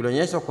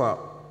ulionyeshwa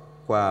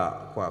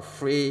kwa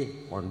free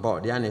on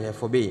board, yani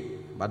FOB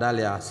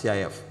badala ya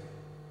CIF.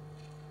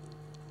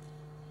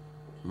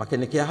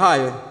 Makinikia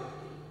hayo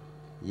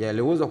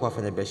yaliuzwa kwa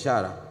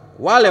wafanyabiashara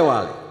wale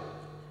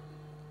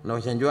na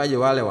wachanjuaji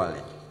wale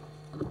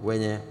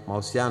wenye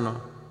mahusiano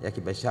ya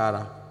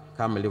kibiashara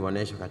kama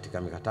ilivyoonyeshwa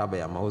katika mikataba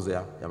ya mauzo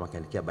ya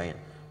makinikia baina.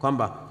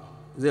 Kwamba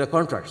zile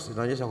contracts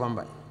zinaonyesha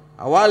kwamba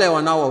wale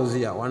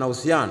wanaowauzia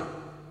wanahusiana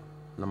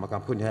na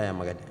makampuni haya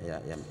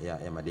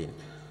ya madini.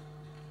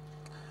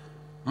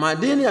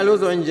 Madini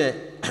yaliyouzwa nje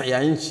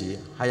ya nchi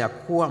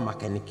hayakuwa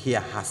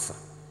makinikia hasa.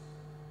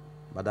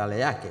 Badala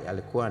yake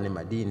yalikuwa ni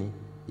madini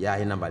ya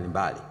aina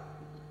mbalimbali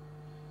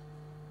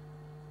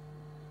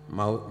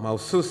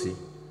mahususi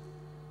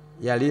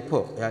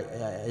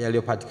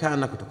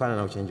yaliyopatikana kutokana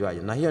na uchenjuaji.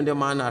 Na hiyo ndio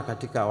maana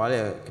katika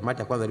wale kamati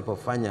ya kwanza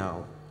ilipofanya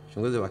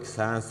uchunguzi wa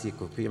kisayansi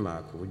kupima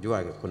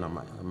kujua kuna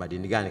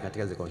madini gani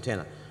katika zile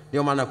container,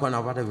 ndio maana kwa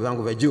napata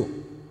viwango vya juu.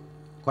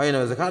 Kwa hiyo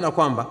inawezekana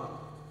kwamba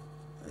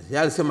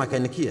yale sio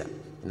makinikia,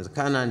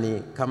 inawezekana ni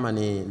kama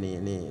ni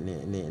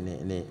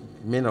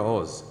mineral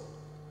ores.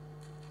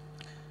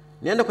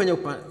 Nienda kwenye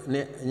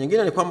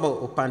nyingine ni kwamba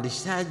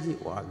upandishaji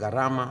wa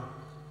gharama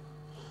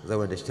za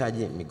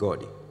uendeshaji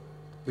migodi.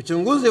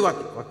 Uchunguzi wa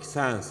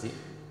kisayansi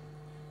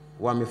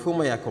wa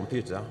mifumo ya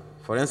kompyuta,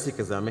 forensic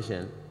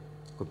examination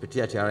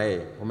kupitia TRA,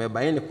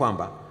 umebaini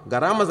kwamba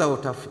gharama za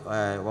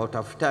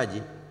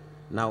utafutaji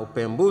na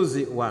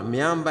upembuzi wa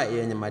miamba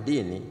yenye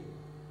madini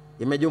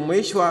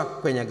imejumuishwa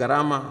kwenye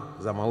gharama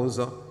za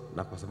mauzo,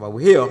 na kwa sababu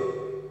hiyo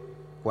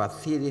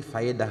kuathiri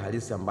faida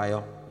halisi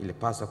ambayo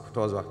ilipaswa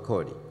kutozwa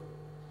kodi.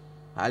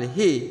 Hali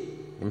hii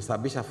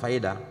imesababisha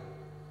faida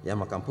ya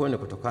makampuni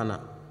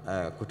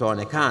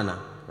kutoonekana,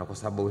 na kwa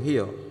sababu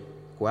hiyo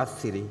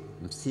kuathiri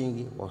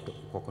msingi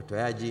wa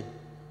kutoaji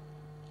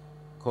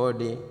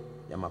kodi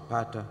ya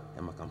mapato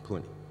ya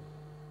makampuni.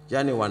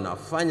 Yaani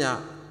wanafanya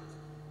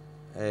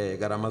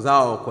gharama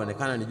zao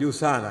kuonekana ni juu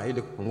sana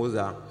ili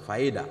kupunguza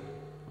faida.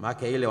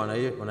 Maana ile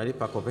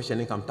wanalipa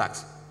corporation income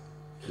tax,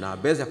 na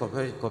base ya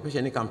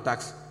corporation income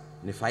tax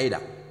ni faida.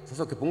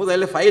 Sasa ukipunguza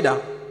ile faida,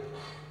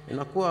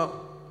 inakuwa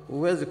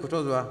uwezi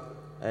kutozwa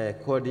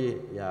kodi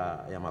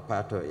ya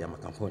mapato ya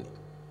makampuni.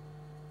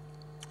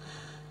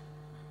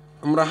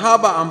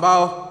 Mrahaba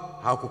ambao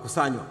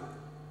haukukusanywa.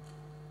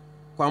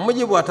 Kwa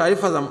mujibu wa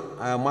taarifa za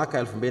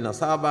mwaka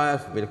 2007,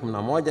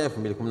 2011,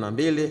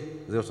 2012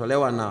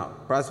 zilizotolewa na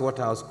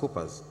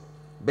PricewaterhouseCoopers,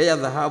 bei ya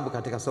dhahabu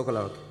katika soko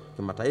la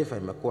kimataifa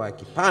imekuwa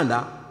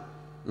ikipanda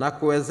na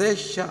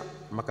kuwezesha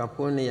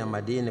makampuni ya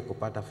madini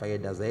kupata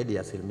faida zaidi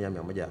ya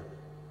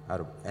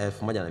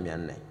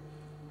 1,400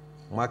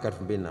 mwaka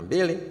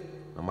 2002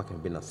 na mwaka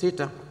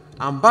 2006,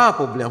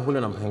 ambapo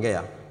Bulyanhulu na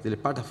Mhengea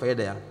zilipata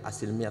faida ya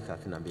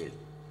 32%.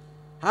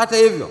 Hata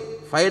hivyo,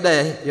 faida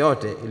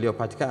yote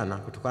iliyopatikana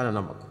kutokana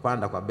na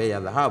kupanda kwa bei ya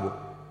dhahabu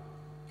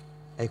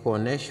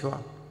haikuoneshwa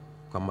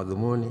kwa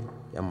madhumuni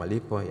ya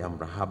malipo ya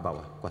mrahaba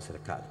kwa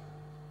serikali.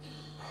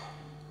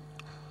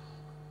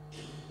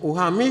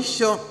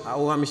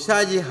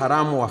 Uhamishaji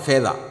haramu wa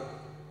fedha.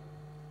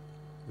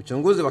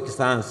 Uchunguzi wa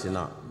kisayansi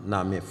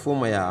na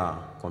mifumo ya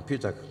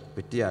kompyuta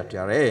kupitia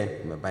TRA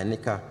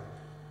umebainika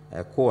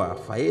kuwa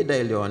faida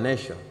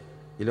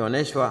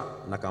iliyooneshwa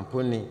na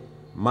kampuni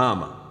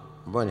mama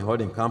ambayo ni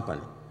holding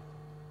company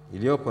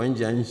iliyopo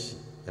nje ya nchi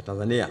ya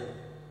Tanzania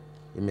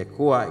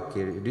imekuwa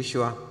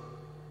ikirudishwa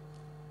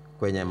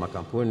kwenye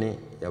makampuni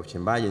ya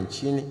uchimbaji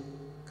nchini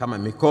kama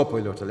mikopo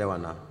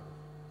iliyotolewa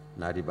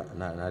na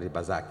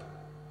riba zake.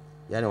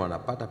 Yaani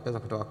wanapata pesa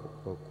kutoka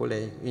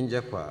kule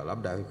nje kwa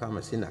labda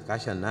kama sina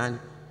kasha nani,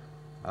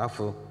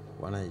 alafu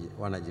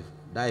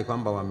wanajidai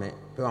kwamba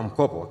wamepewa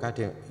mkopo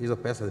wakati hizo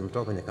pesa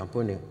zimetoka kwenye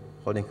kampuni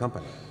holding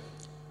company.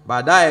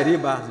 Baadaye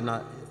riba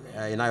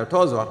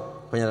inayotozwa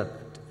kwenye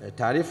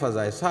taarifa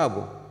za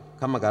hesabu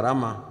kama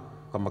gharama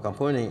kwa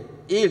makampuni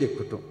ili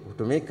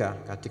kutumika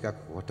katika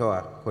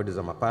kutoa kodi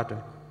za mapato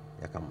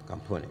ya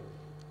kampuni.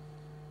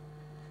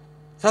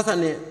 Sasa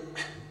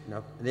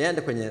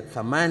niende kwenye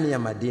thamani ya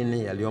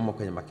madini yaliyomo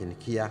kwenye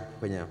makinikia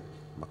kwenye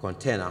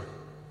makontena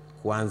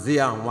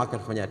kuanzia mwaka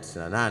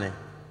 1998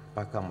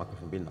 mpaka mwaka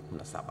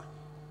 2017.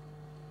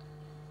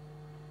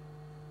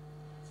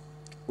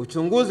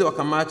 Uchunguzi wa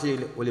kamati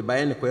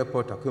ulibaini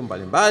kuwepo takwimu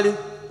mbalimbali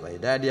za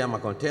idadi ya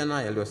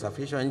makontena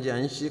yaliyosafirishwa nje ya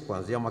nchi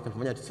kuanzia mwaka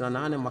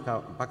 1998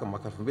 mpaka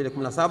mwaka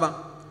 2017.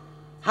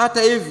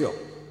 Hata hivyo,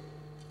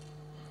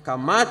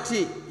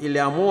 kamati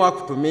iliamua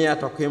kutumia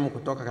takwimu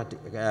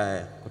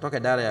kutoka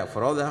idara ya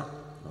forodha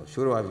na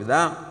ushuru wa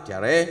bidhaa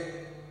TRA,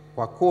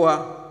 kwa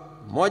kuwa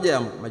moja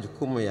ya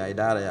majukumu ya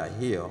idara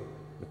hiyo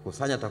ni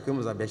kukusanya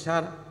takwimu za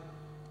biashara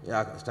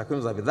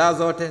takwimu za bidhaa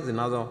zote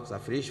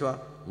zinazosafirishwa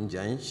nje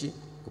ya nchi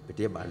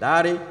kupitia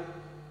bandari,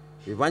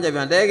 viwanja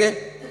vya ndege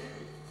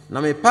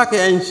na mipaka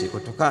ya nchi.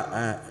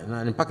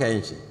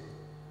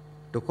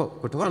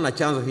 Kutokana na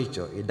chanzo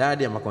hicho,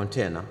 idadi ya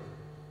makontena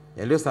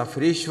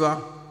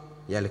yaliyosafirishwa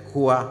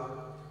yalikuwa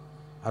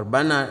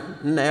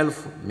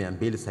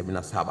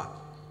 44,277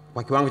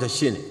 kwa kiwango cha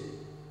chini,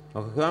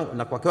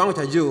 na kwa kiwango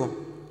cha juu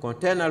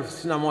kontena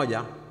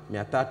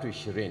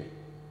 61,320.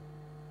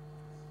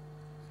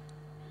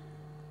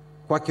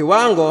 Kwa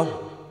kiwango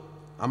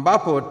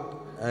ambapo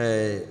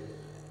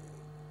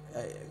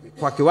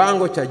kwa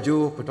kiwango cha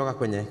juu kutoka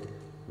kwenye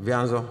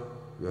vyanzo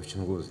vya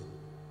uchunguzi.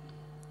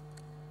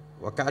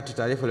 Wakati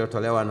taarifa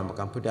iliyotolewa na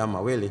makampuni haya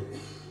mawili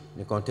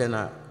ni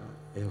kontena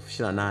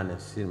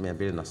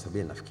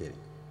 28,270 nafikiri.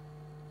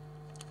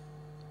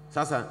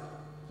 Sasa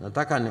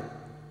nataka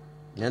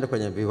niende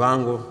kwenye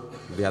viwango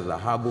vya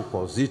dhahabu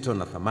kwa uzito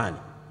na thamani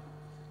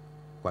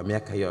kwa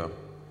miaka hiyo,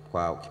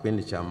 kwa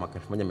kipindi cha mwaka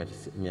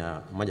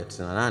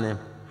 1998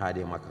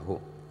 hadi mwaka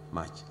huu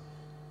Machi.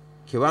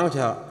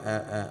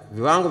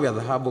 Viwango vya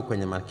dhahabu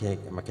kwenye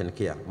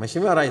makinikia.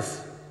 Mheshimiwa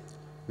Rais,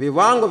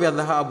 viwango vya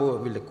dhahabu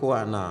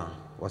vilikuwa na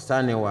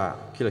wastani wa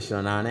kilo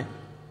 28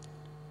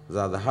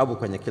 za dhahabu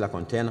kwenye kila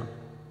kontena.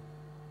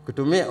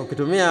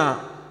 Ukitumia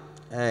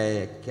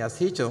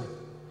kiasi hicho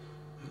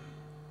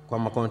kwa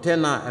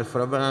makontena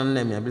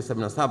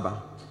 44,277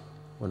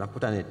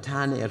 unakuta ni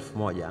tani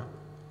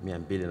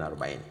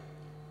 1,240.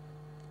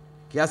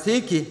 Kiasi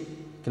hiki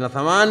kina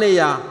thamani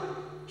ya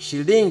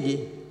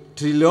shilingi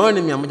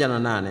trilioni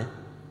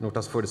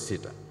 108.06,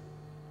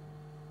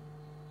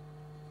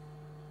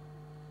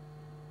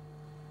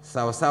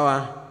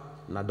 sawa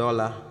na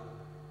dola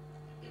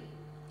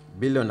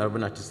bilioni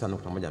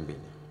 49.12.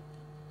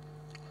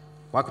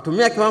 Kwa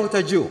kutumia kiwango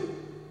cha juu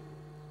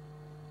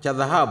cha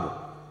dhahabu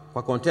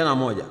kwa kontena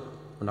moja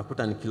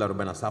unakuta ni kilo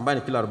 47, ambayo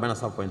ni kilo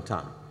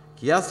 47.5.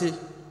 Kiasi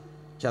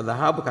cha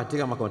dhahabu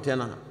katika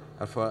makontena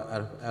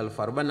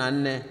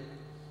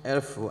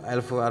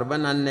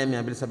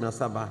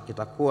 44,277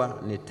 kitakuwa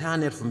ni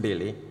tani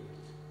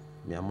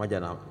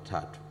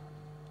 2,103,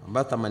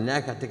 ambayo thamani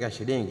yake katika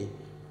shilingi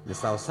ni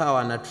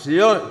sawa na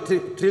trilioni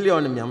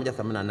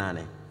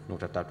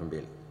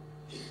 188.32.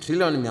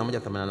 Trilioni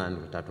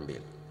 188.32.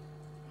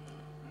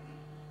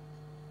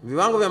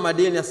 Viwango vya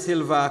madini ya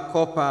silver,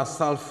 copper,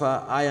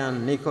 sulfur, iron,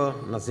 nickel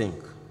na zinc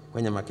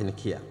kwenye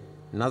makinikia.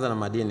 Ninaanza na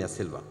madini ya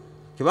silver.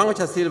 Kiwango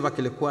cha silver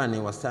kilikuwa ni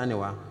wastani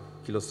wa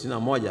kilo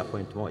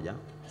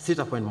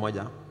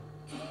 6.1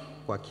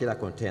 kwa kila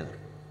kontena.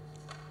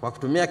 Kwa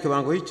kutumia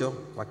kiwango hicho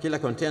kwa kila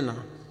kontena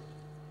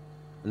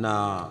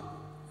na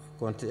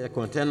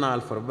kontena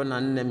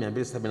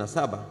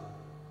 44,277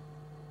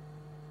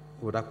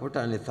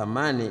 utakuta ni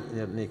thamani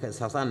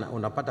sasa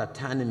unapata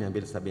tani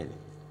 270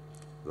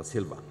 za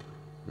silver,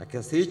 na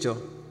kiasi hicho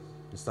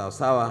ni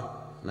sawa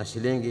na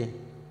shilingi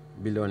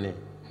bilioni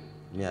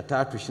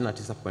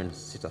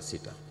 329.66.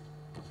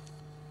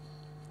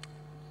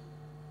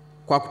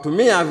 Kwa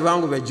kutumia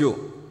viwango vya juu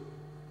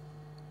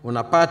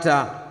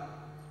unapata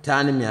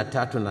tani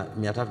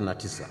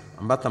 309,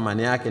 ambapo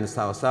thamani yake ni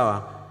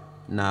sawa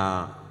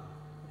na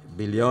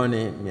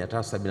bilioni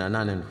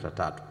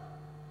 378.3.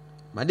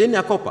 Madini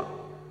ya kopa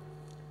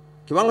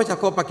Kiwango cha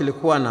kopa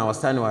kilikuwa na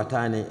wastani wa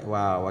tani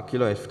wa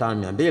kilo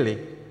 5200,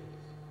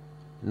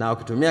 na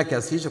ukitumia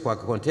kiasi hicho kwa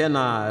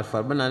kontena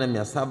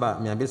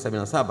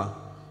 44277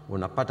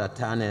 unapata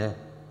tani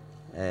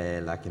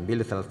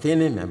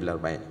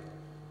 230,240.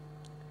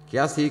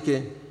 Kiasi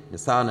hiki ni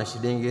sawa na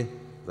shilingi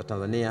za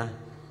Tanzania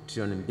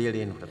trilioni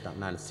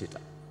 2.86.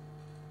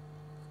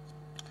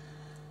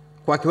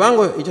 Kwa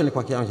kiwango hicho ni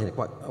kwa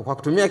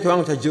kutumia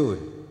kiwango cha juu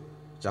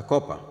cha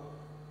kopa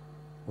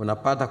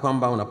unapata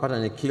kwamba unapata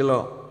ni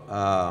kilo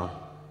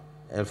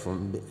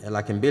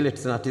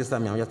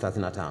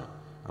 299,135,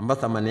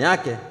 ambayo thamani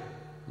yake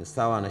ni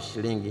sawa na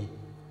shilingi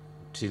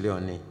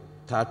trilioni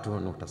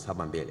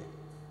 3.72.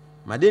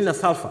 Madini na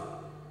sulfa.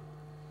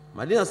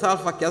 Madini na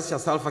sulfa, kiasi cha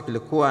sulfa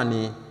kilikuwa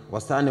ni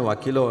wastani wa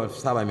kilo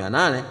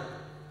 7,800.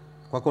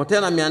 Kwa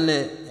kontena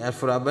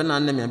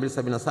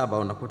 44,277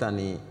 unakuta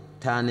ni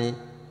tani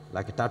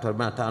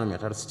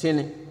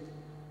 345,360,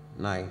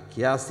 na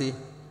kiasi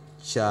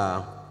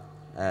cha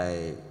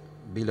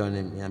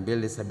bilioni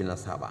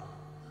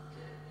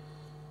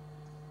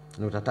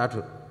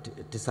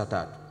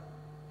 277.393.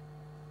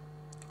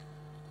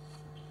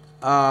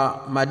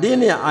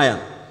 Madini ya iron.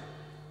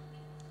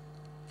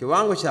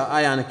 Kiwango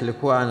cha iron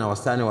kilikuwa na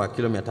wastani wa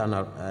kilo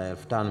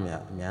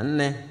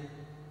 5,400,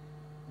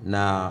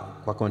 na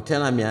kwa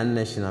kontena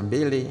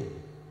 422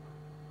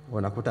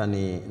 unakuta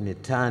ni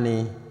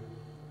tani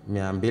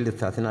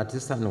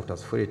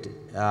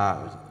 239.0,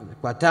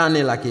 kwa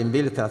tani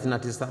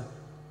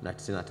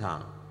 239,095.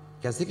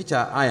 Kiasi hiki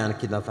cha iron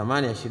kina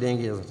thamani ya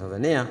shilingi za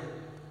Tanzania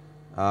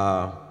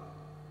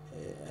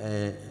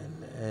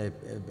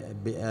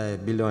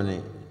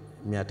bilioni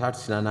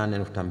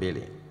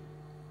 328.2.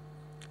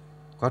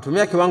 Kwa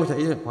kutumia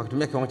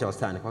kiwango cha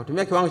wastani. Kwa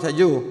kutumia kiwango cha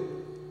juu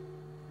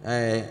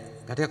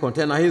katika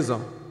kontena hizo,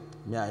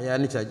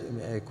 yani cha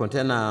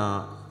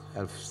kontena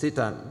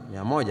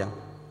 6,100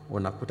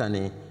 unakuta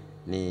ni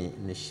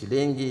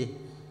shilingi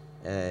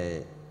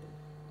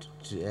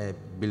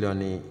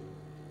bilioni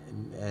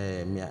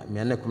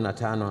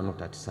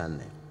 415.94.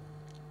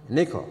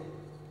 Nickel.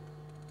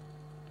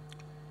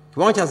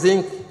 Kiwango cha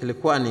zinc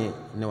kilikuwa ni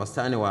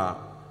wastani wa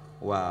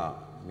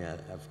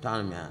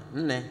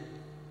 5,400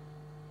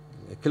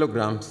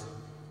 kilograms,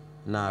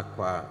 na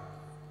kwa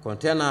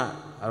kontena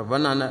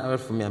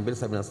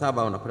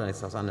 44,277 unakuta ni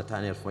sawa na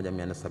tani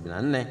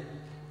 1,474,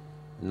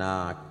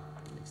 na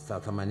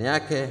thamani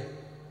yake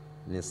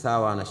ni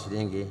sawa na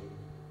shilingi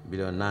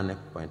bilioni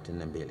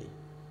 8.42.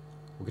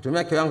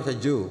 Ukitumia kiwango cha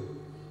juu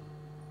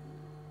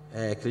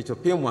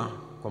kilichopimwa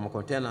kwa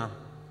makontena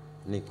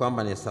ni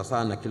kwamba ni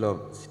sawa na kilo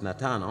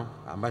 65,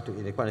 ambayo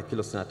ilikuwa ni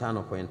kilo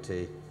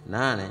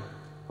 65.8.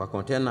 Kwa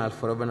kontena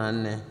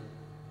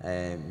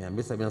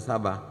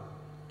 44,277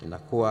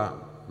 inakuwa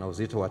na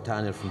uzito wa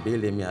tani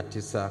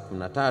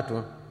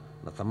 2,913,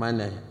 na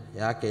thamani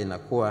yake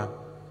inakuwa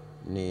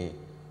ni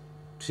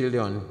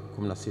trilioni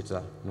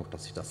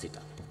 16.66.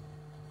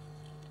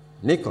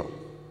 Nickel.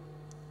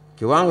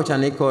 Kiwango cha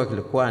nickel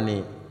kilikuwa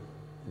ni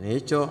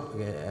hicho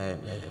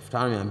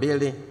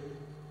 5,200,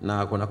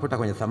 na unakuta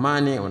kwenye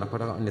thamani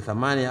ni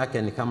thamani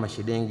yake ni kama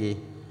shilingi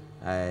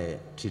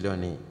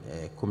trilioni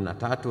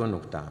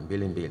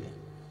 13.22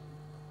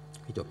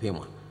 hicho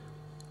pimwa,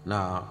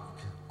 na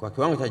kwa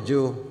kiwango cha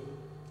juu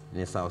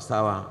ni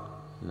sawa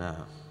na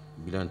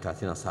bilioni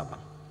 37.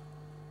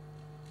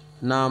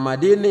 Na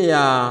madini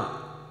ya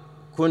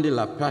kundi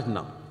la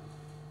platinum,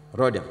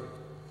 rhodium.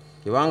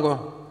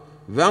 Viwango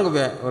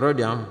vya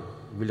rhodium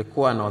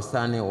vilikuwa na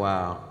wastani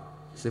wa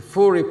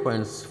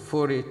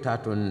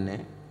 0.034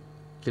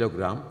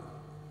 kilogram.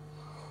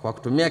 Kwa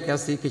kutumia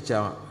kiasi hiki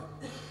cha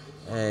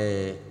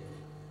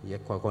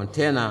kwa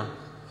kontena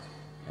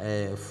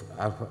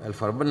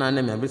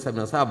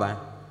 44,277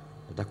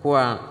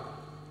 itakuwa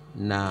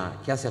na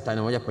kiasi cha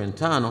tani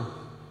 1.5,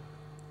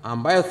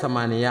 ambayo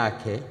thamani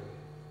yake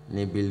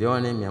ni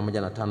bilioni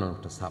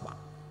 105.7.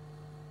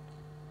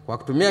 Kwa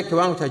kutumia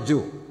kiwango cha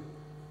juu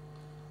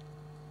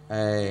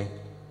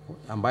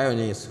ambayo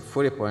ni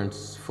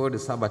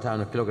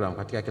 0.075 kilogram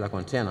katika kila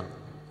kontena,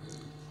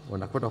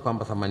 unakuta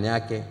kwamba thamani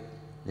yake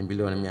ni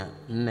bilioni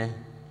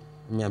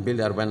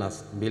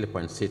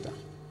 242.6.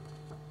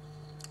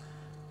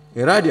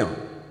 Iridium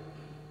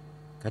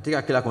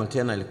katika kila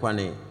kontena ilikuwa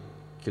ni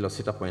kilo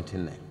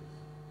 6.4.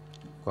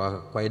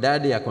 Kwa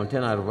idadi ya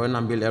kontena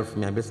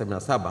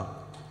 42,277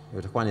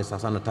 itakuwa ni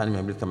sawa na tani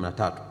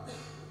 283,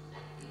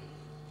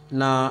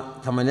 na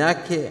thamani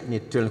yake ni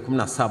trilioni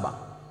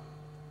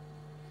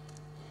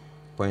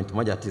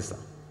 17.19.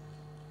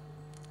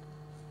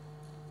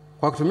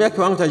 Kwa kutumia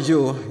kiwango cha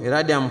juu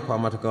iridium kwa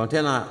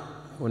makontena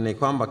ni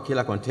kwamba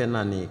kila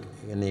kontena ni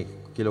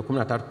kilo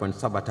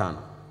 13.75.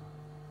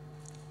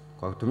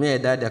 Kwa kutumia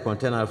idadi ya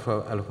kontena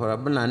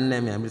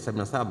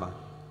 44,277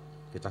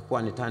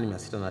 itakuwa ni tani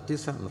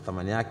 609, na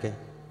thamani yake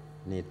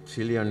ni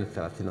trilioni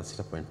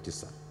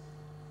 36.9.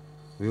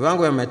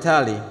 Viwango vya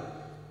metali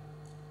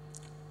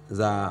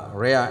za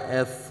rare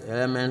earth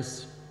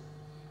elements,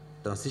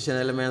 transition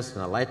elements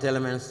na light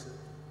elements.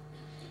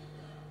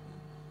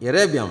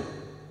 Iridium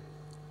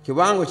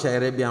Kiwango cha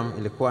erbium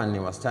ilikuwa ni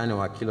wastani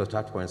wa kilo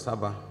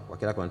 3.7 kwa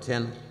kila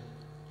container.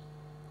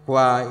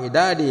 Kwa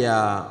idadi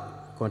ya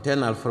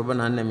container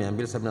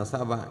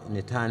 44,277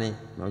 ni tani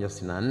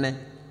 164.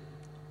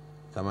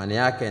 Thamani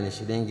yake ni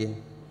shilingi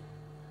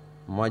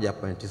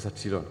 1.9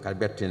 trilioni,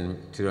 karibia trilioni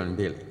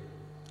 2.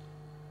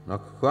 Na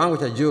kiwango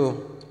cha juu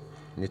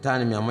ni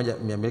tani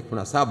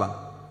 217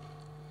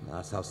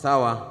 na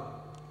sawasawa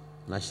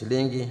na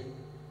shilingi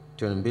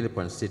trilioni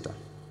 2.6.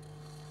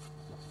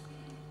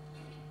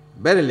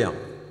 Beryllium.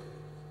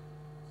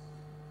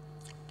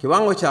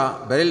 Kiwango cha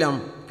beryllium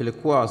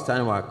kilikuwa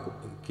wastani wa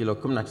kilo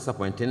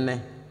 19.4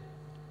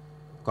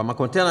 kwa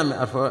makontena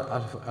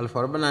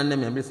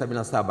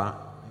 44,277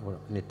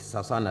 ni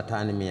sawa na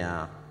tani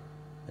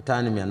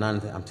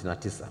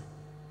 859.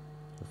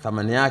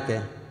 Thamani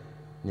yake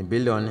ni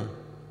bilioni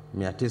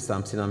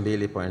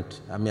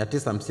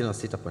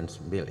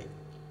 956.2.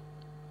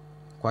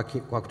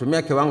 Kwa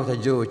kutumia kiwango cha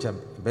juu cha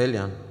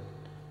beryllium,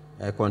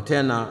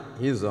 container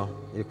hizo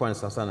ilikuwa ni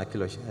sawa na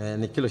kilo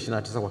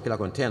 29 kwa kila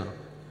container.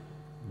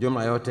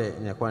 Jumla yote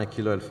inakuwa ni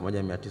kilo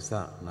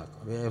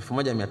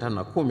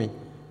 1510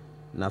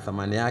 na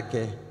thamani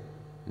yake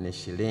ni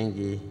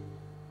shilingi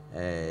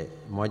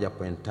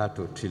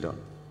 1.3 trilioni.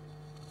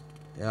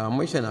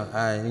 Mwisho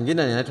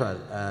nyingine inaitwa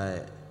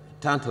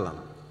tantalum.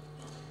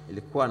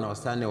 Ilikuwa na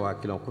wastani wa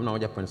kilo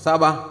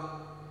 11.7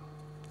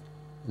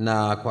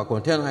 na kwa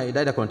container,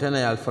 idadi ya container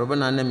ya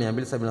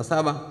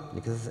 44,277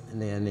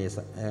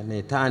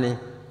 ni tani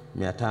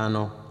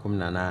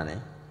 518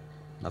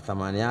 na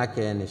thamani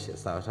yake ni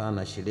sawa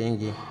na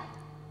shilingi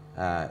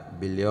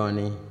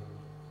bilioni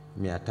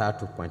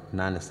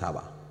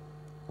 300.87.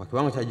 Kwa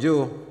kiwango cha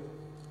juu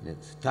ni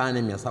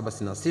tani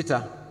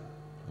 766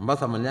 ambayo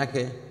thamani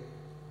yake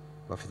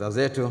kwa fedha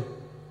zetu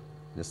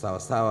ni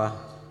sawa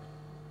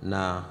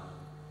na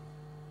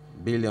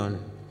bilioni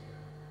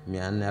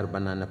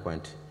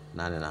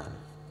 448.88.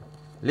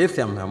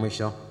 Lithium ya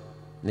mwisho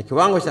ni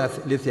kiwango cha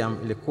lithium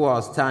ilikuwa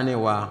wastani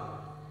wa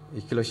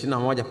kilo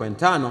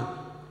 21.5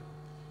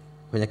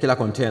 kwenye kila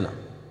container.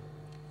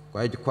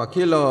 Kwa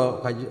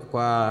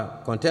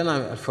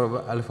container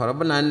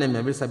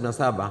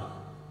 44,277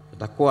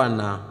 itakuwa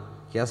na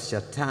kiasi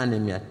cha tani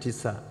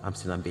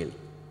 952.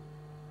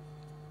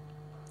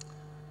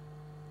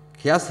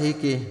 Kiasi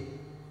hiki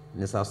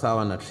ni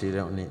sawa na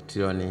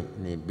trilioni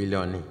ni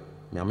bilioni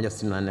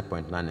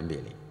 164.82.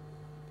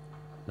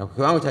 Na kwa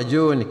kiwango cha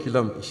juu ni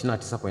kilo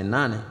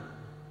 29.8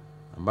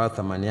 ambayo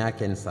thamani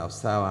yake ni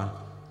sawa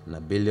na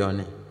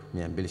bilioni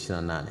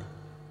 228.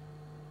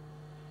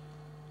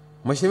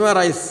 Mheshimiwa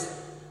Rais,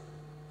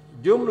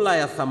 jumla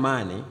ya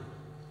thamani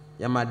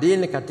ya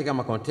madini katika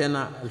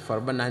makontena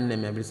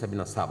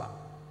 44,277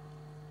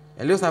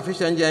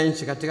 yaliyosafirishwa nje ya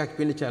nchi katika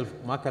kipindi cha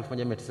mwaka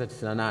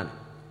 1998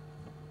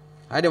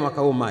 hadi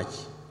mwaka huu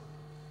Machi,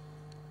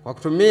 kwa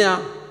kutumia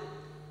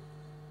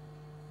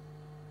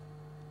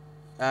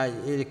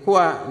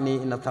ilikuwa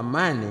ina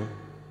thamani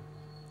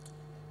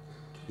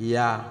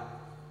ya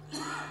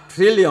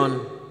trilioni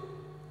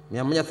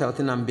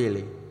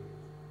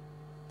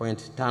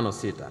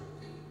 132.56.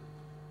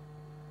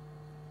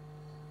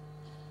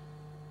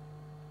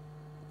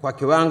 Kwa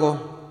kiwango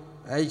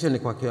hicho ni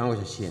kwa kiwango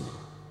cha chini,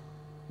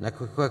 na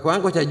kwa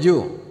kiwango cha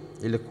juu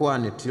ilikuwa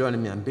ni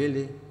trilioni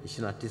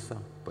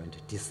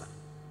 229.9.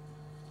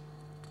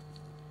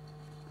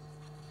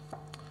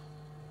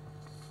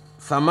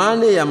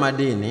 Thamani ya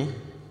madini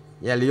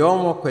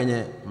yaliyomo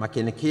kwenye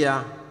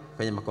makinikia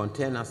kwenye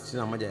makontena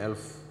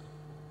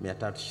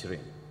 61,320.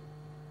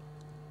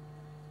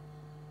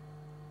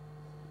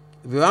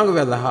 Viwango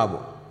vya dhahabu.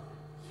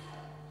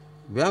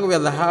 Viwango vya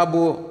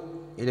dhahabu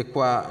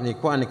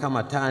ilikuwa ni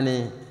kama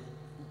tani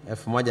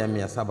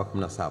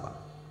 1,717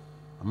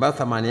 ambayo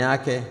thamani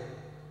yake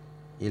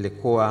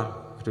ilikuwa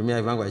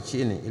kutumia viwango vya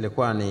chini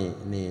ilikuwa ni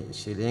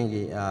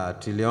shilingi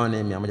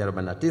trilioni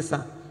 149,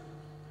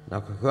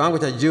 na kwa kiwango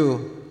cha juu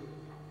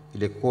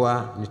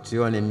ilikuwa ni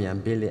trilioni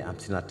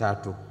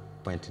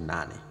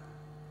 253.8.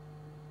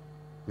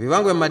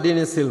 Viwango vya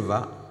madini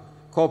silver,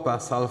 copper,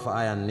 sulfur,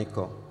 iron,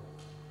 nickel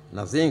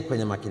na zinc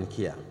kwenye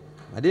makinikia.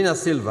 Madini ya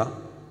silver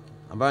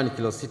ambayo ni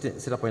kilo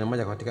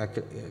 6.1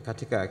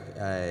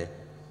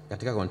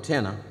 katika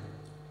container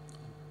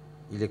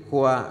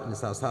ilikuwa ni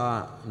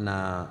sawa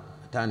na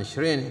tani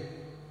 20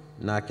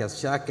 na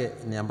kiasi chake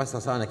ni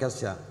ambacho sawa na kiasi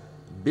cha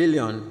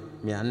bilioni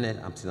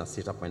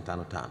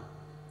 456.55.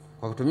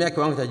 Kwa kutumia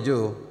kiwango cha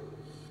juu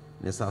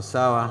ni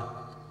sawa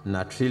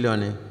na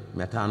trilioni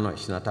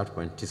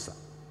 523.9.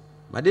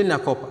 Madini ya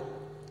kopa.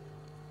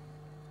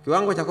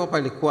 Kiwango cha kopa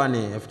ilikuwa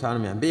ni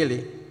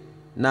 5,200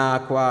 na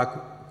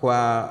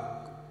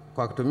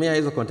kwa kutumia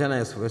hizo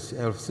container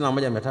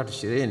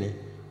 61,320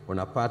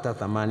 unapata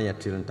thamani ya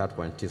trilioni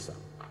 3.9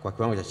 kwa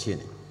kiwango cha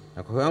chini,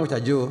 na kwa kiwango cha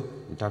juu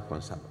ni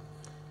 3.7.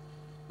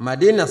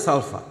 Madini ya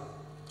sulfur.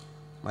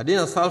 Madini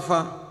ya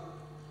sulfur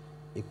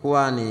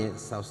ilikuwa ni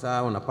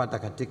sawa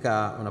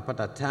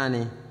unapata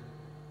tani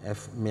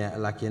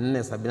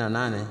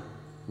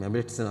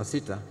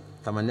 478,296.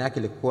 Thamani yake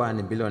ilikuwa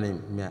ni bilioni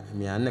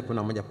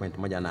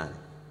 411.18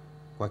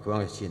 kwa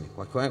kiwango cha chini.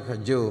 Kwa kiwango cha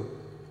juu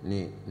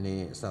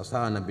ni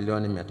sawasawa na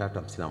bilioni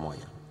 351.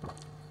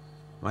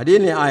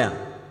 Madini iron.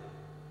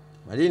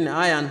 Madini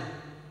iron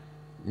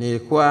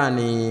ilikuwa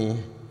ni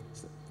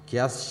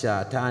kiasi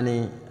cha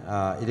tani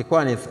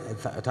ilikuwa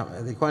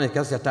ni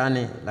kiasi cha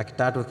tani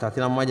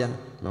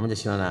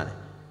 331,128.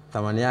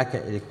 Thamani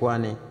yake ilikuwa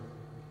ni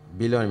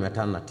bilioni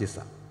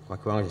 509 kwa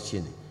kiwango cha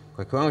chini.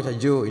 Kwa kiwango cha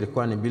juu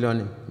ilikuwa ni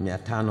bilioni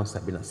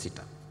 576.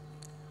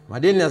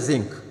 Madini ya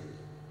zinc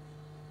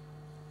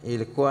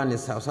ilikuwa ni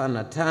sawasawa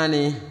na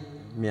tani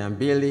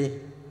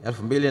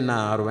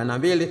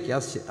 2,242,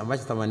 kiasi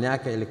ambacho thamani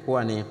yake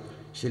ilikuwa ni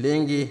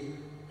shilingi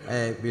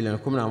bilioni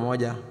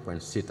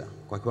 11.6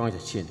 kwa kiwango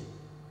cha chini.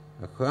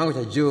 Kwa kiwango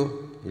cha juu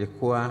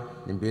ilikuwa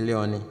ni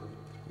bilioni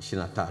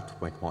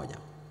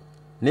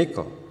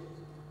 23.1.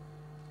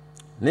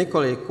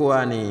 Nickel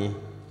ilikuwa ni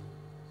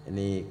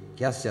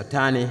kiasi cha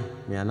tani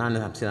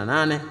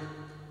 858,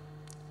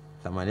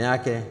 thamani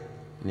yake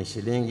ni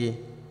shilingi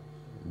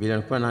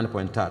bilioni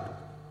 18.3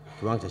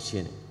 kiwango cha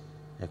chini.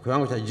 Ya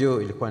kiwango cha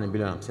juu ilikuwa ni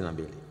bilioni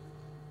 52.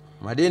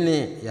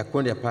 Madini ya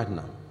kundi ya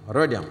platinum,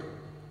 rhodium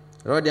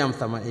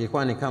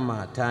ilikuwa ni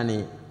kama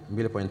tani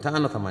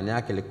 2.5, thamani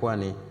yake ilikuwa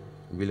ni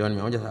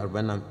bilioni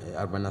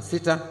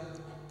 146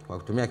 kwa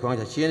kutumia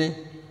kiwango cha chini,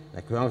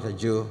 na kiwango cha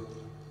juu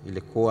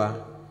ilikuwa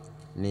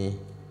ni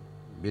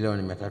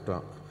bilioni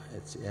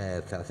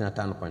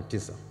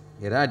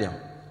 335.9.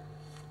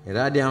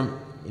 Iridium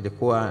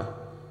ilikuwa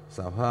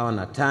sawa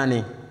na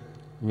tani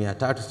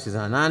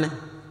 368,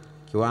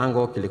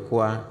 kiwango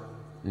kilikuwa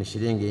ni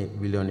shilingi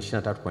bilioni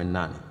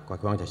 23.8 kwa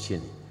kiwango cha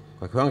chini.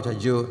 Kwa kiwango cha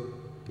juu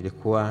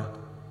ilikuwa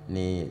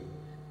ni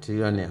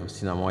trilioni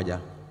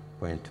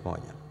 51.1.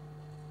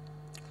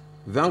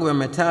 Viwango vya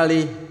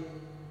metali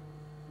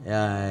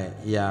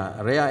ya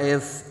rare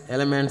earth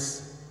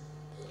elements,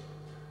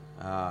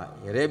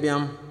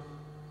 iridium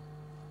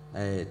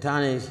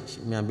tani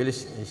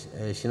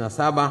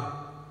 227,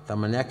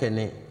 thamani yake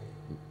ni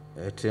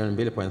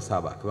trilioni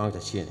 2.7 kiwango cha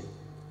chini,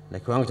 na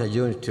kiwango cha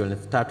juu ni trilioni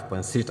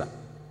 3.6.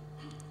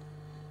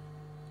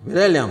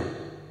 Beryllium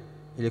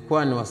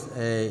ilikuwa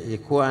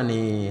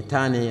ni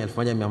tani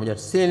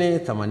 1190,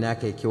 thamani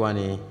yake ikiwa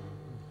ni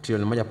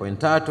trilioni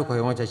 1.3 kwa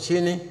kiwango cha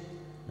chini,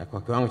 na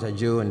kwa kiwango cha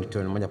juu ni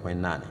trilioni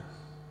 1.8.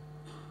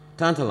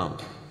 Tantalum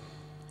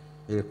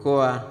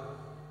ilikuwa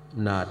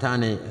na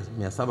tani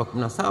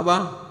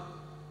 717,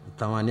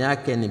 thamani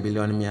yake ni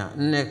bilioni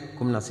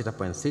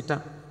 416.6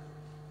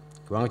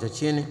 kiwango cha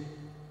chini,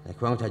 na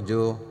kiwango cha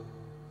juu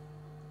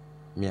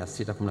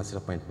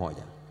 616.1.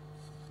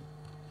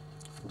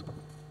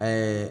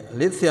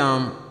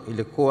 Lithium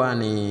ilikuwa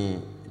ni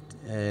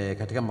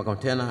katika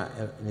makontena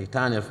ni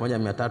tani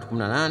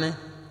 1318,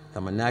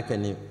 thamani yake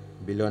ni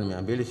bilioni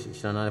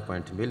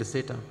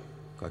 228.26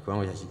 kwa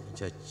kiwango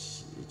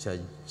cha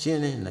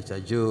chini, na cha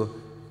juu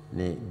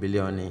ni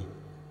bilioni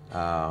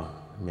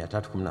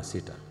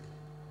 316.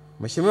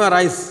 Mheshimiwa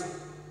Rais,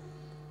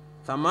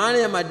 thamani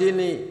ya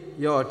madini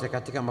yote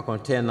katika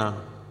makontena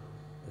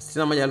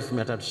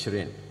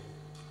 61,320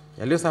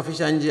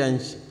 yaliyosafisha nje ya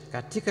nchi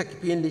katika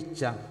kipindi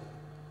cha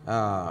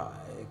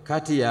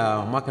kati ya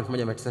mwaka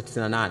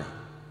 1998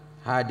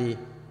 hadi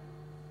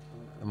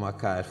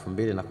mwaka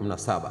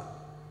 2017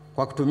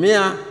 kwa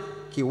kutumia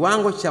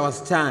kiwango cha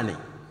wastani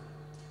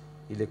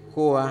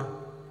ilikuwa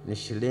ni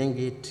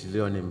shilingi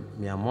trilioni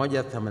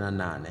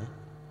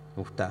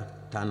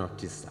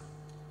 188.59.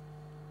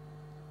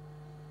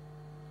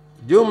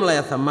 Jumla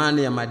ya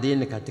thamani ya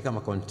madini katika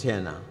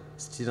makontena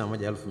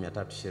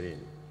 61,320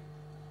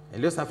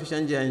 yaliyosafisha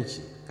nje ya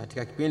nchi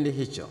katika kipindi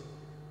hicho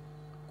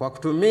kwa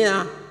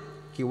kutumia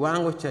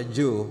kiwango cha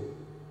juu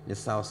ni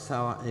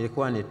sawa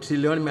ilikuwa ni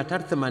trilioni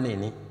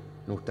 380.499.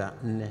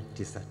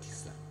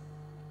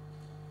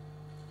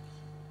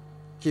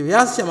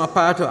 Kiasi cha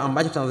mapato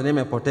ambacho Tanzania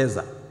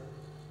imepoteza,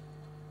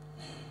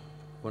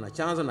 kuna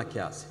chanzo na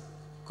kiasi.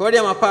 Kodi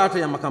ya mapato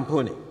ya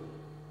makampuni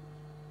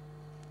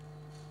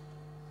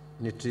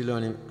ni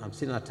trilioni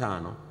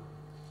 55,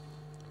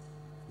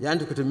 yaani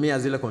tukitumia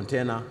zile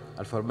kontena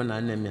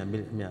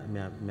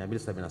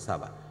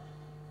 44,277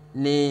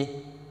 ni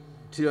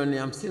trilioni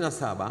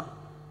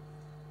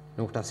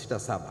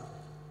 57.67.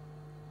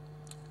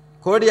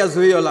 Kodi ya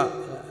zuio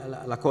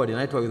la kodi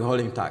inaitwa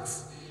withholding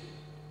tax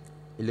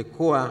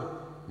ilikuwa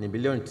ni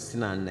bilioni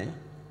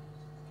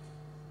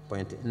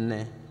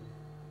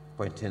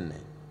 94.4.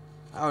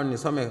 Au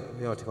nisome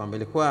yote kwamba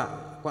ilikuwa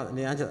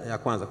nianze ya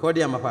kwanza. Kodi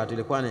ya mapato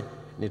ilikuwa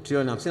ni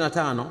trilioni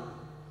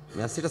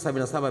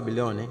 55,677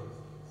 bilioni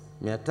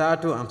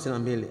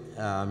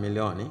 352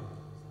 milioni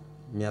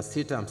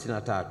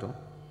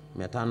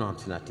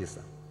 653,559.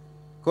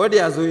 Kodi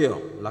ya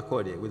zuio la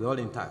kodi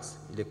withholding tax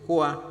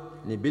ilikuwa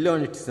ni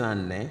bilioni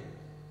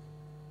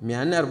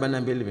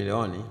 94,442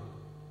 milioni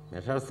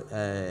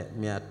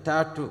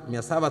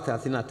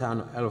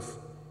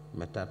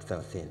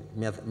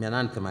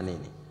 735,830.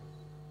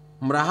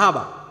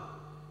 Mrahaba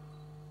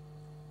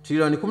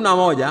trilioni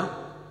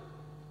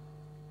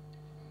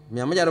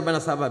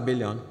 11,147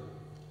 bilioni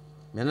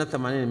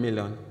 480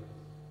 milioni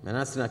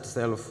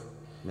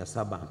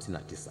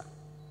 869,759.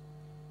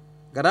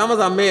 Gharama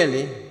za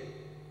meli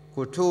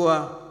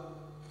kutua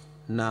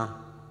na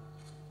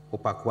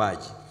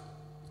upakwaji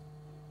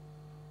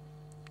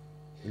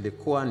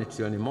ilikuwa ni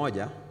trilioni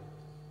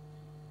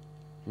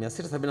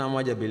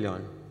 1,671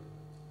 bilioni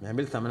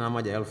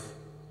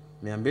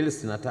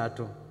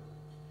 281,263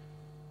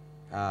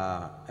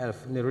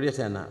 elfu. Nirudie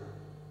tena,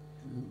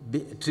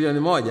 trilioni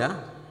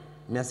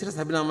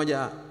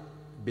 1,671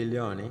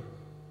 bilioni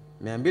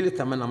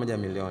 281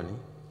 milioni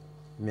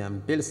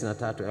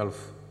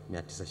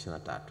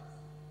 263,923.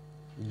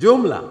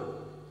 Jumla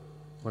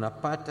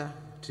unapata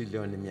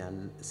trilioni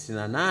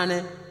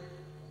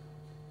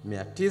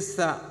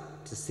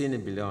 68,990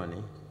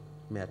 bilioni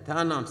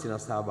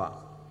 557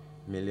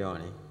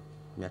 milioni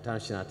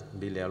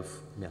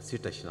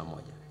 522,621.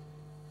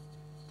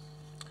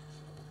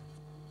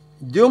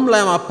 Jumla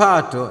ya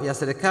mapato ya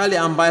serikali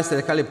ambayo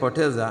serikali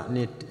ipoteza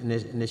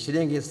ni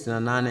shilingi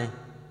 68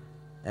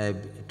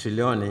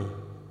 trilioni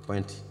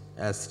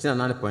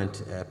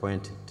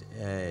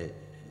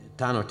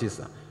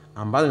 68.59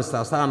 ambazo ni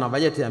sawasawa na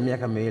bajeti ya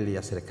miaka miwili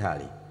ya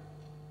serikali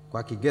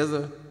kwa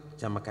kigezo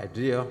cha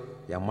makadirio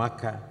ya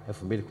mwaka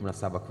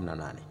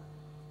 2017-18.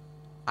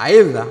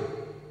 Aidha,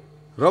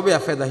 robo ya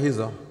fedha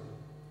hizo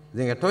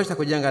zingetosha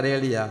kujenga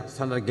reli ya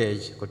standard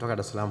gauge kutoka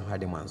Dar es Salaam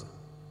hadi Mwanza.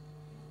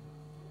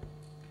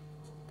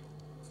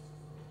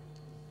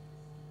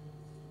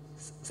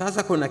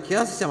 Sasa kuna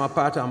kiasi cha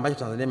mapato ambacho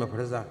Tanzania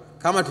imepoteza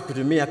kama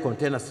tukitumia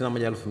container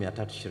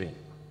 61,320.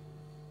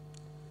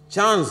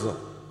 Chanzo,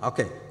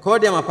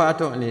 kodi ya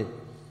mapato ni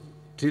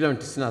trilioni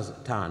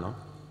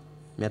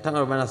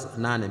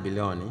 95,548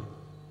 bilioni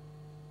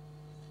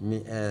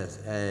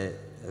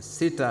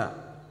 6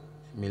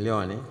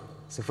 milioni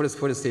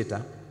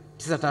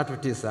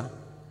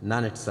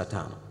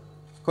 006,939,895.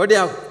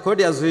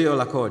 Kodi ya zuio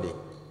la kodi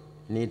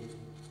ni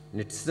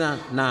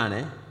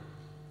 94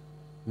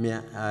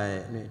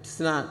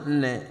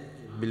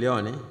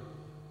 bilioni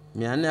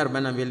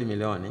 442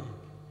 milioni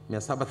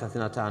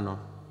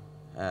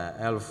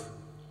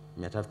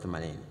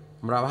 735,380.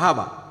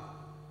 Mrahaba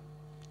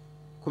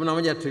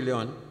 11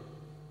 trilioni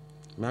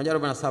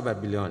 147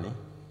 bilioni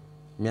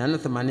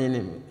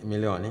 480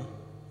 milioni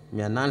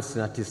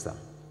 869,759.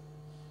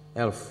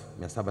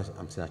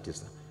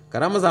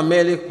 Gharama za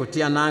meli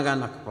kutia nanga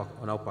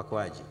na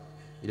upakwaji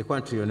ilikuwa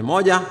ni trilioni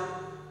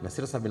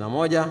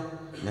 1,671,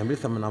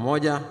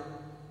 281,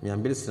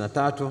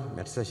 263,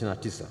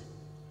 929.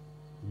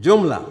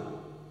 Jumla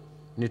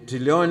ni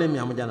trilioni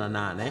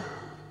 108,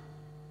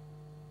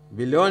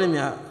 bilioni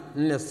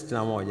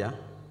 461,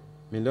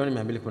 milioni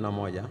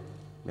 211,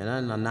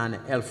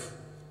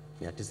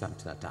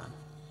 808,955.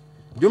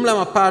 Jumla ya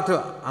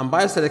mapato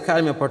ambayo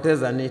serikali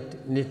imepoteza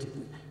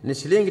ni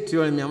shilingi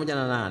trilioni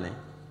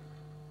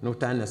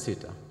 108.46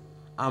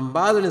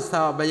 ambazo ni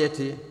sawa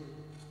bajeti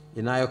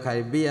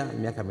inayokaribia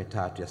miaka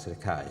mitatu ya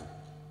serikali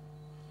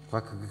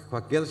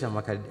kwa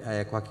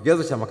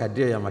kigezo cha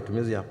makadirio ya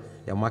matumizi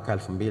ya mwaka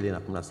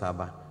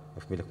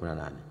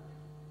 2017-2018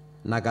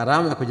 na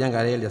gharama ya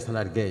kujenga reli ya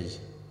standard gauge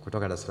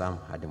kutoka Dar es Salaam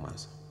hadi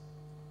Mwanza.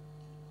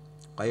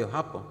 Kwa hiyo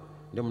hapo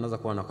ndio mnaweza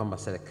kuona kwamba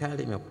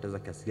serikali imepoteza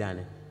kiasi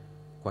gani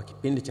kwa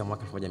kipindi cha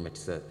mwaka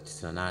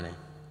 1998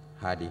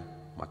 hadi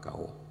mwaka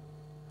huu.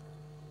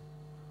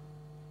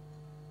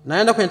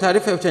 Naenda kwenye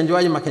taarifa ya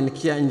uchenjuaji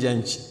makinikia nje ya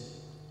nchi.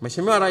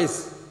 Mheshimiwa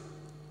Rais,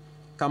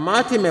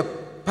 kamati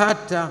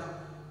imepata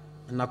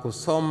na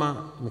kusoma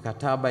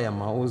mikataba ya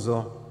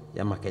mauzo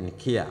ya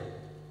makinikia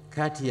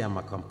kati ya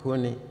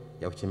makampuni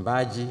ya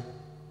uchimbaji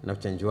na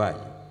uchenjuaji.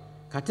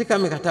 Katika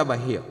mikataba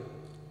hiyo,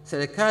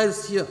 serikali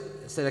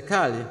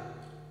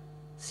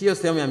sio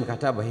sehemu ya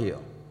mikataba hiyo,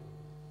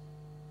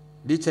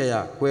 licha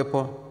ya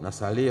kuwepo na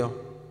salio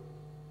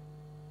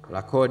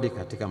la kodi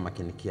katika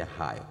makinikia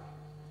hayo.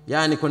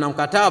 Yaani kuna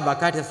mkataba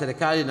kati ya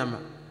serikali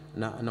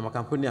na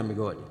makampuni ya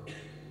migodi,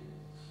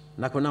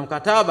 na kuna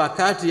mkataba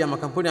kati ya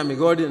makampuni ya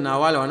migodi na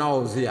wale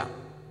wanaouzia,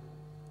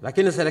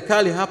 lakini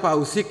serikali hapa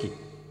hahusiki.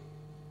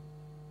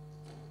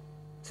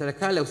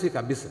 Serikali hahusiki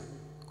kabisa.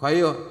 Kwa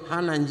hiyo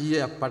hana njia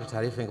ya kupata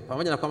taarifa,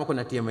 pamoja na kwamba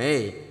kuna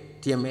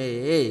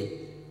TMAA,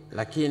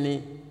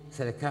 lakini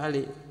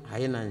serikali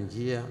haina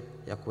njia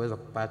ya kuweza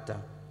kupata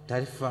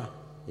taarifa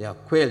ya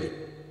kweli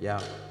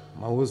ya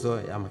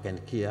mauzo ya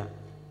makinikia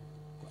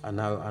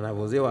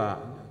anauziwa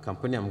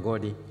kampuni ya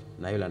mgodi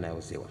na yule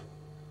anayeuziwa.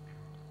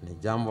 Ni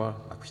jambo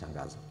la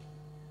kushangaza.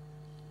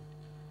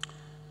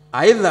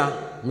 Aidha,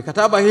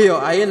 mikataba hiyo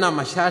haina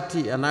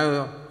masharti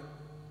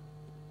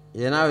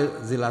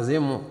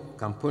yanayozilazimu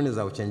kampuni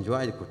za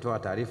uchenjuaji kutoa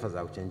taarifa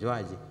za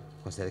uchenjuaji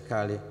kwa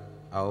serikali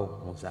au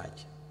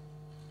muuzaji.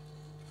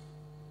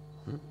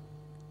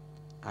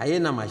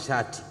 Haina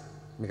masharti.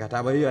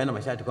 Mikataba hiyo haina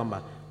masharti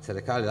kwamba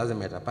serikali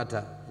lazima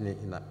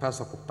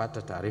inapaswa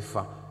kupata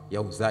taarifa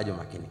ya uuzaji wa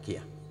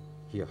makinikia.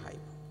 Hiyo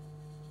haipo.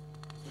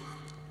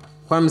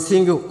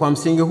 Kwa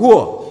msingi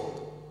huo,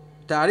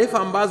 taarifa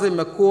ambazo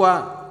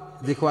imekuwa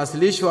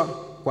zikiwasilishwa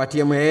kwa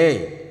TMAA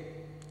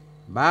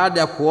baada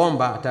ya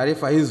kuomba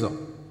taarifa hizo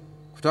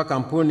kutoka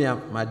kampuni ya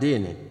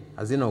Madini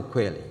hazina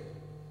ukweli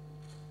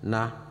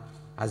na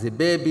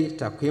hazibebi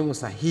takwimu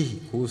sahihi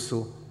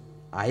kuhusu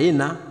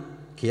aina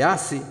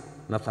kiasi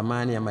na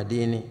thamani ya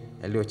madini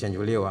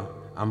yaliyochanjuliwa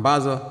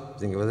ambazo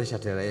zingewezesha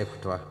TRA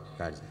kutoa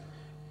kazi.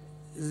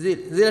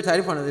 Zile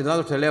taarifa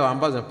zinazotolewa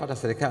ambazo zinapata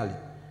serikali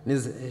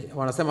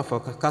wanasema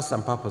for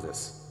custom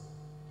purposes,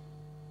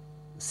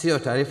 sio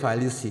taarifa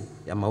halisi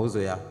ya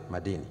mauzo ya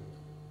madini.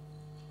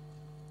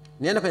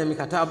 Nienda kwenye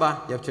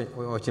mikataba ya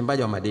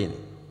uchimbaji wa madini,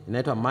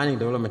 inaitwa Mining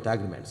Development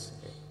Agreements,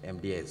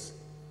 MDAs.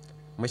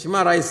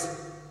 Mheshimiwa Rais,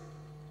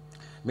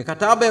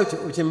 mikataba ya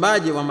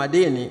uchimbaji wa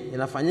madini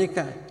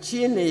inafanyika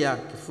chini ya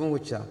kifungu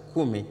cha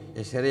 10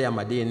 ya sheria ya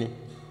madini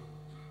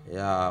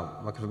ya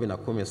mwaka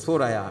 2010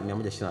 sura ya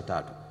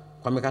 123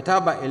 kwa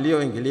mikataba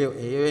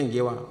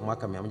iliyoingiwa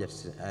mwaka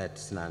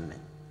 1994.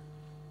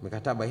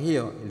 Mikataba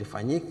hiyo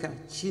ilifanyika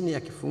chini ya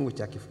kifungu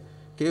cha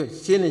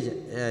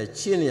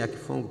chini ya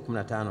kifungu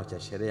 15 cha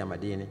sheria ya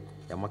madini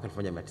ya mwaka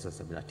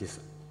 1979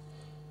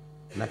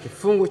 na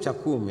kifungu cha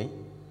 10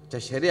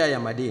 cha sheria ya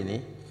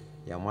madini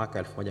ya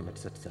mwaka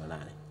 1998.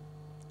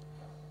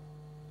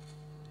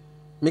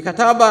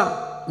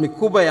 Mikataba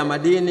mikubwa ya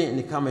madini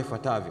ni kama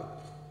ifuatavyo: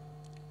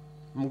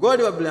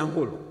 mgodi wa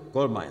Bulyanhulu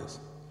Gold Mines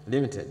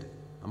Limited,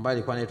 ambayo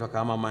ilikuwa inaitwa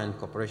kama Mine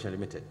Corporation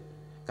Limited.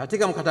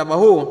 Katika mkataba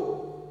huu,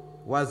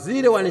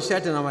 waziri wa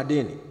nishati na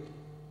madini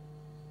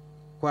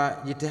kwa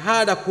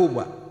jitihada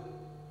kubwa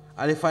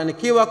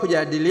alifanikiwa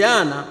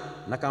kujadiliana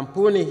na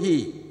kampuni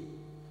hii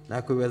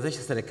na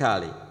kuiwezesha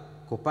serikali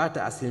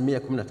kupata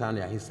 15%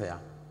 ya hisa ya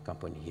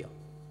kampuni hiyo.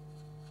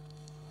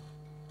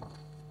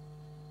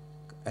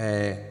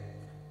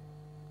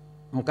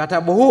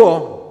 Mkataba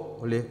huo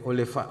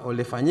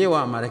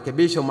ulifanyiwa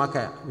marekebisho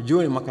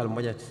Juni mwaka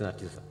 1999,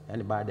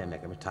 yani baada ya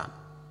miaka 5,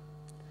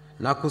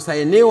 na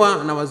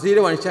kusainiwa na waziri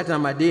wa nishati na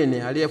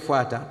madini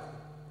aliyefuata,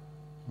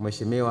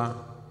 Mheshimiwa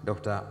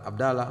Dr.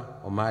 Abdalla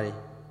Omari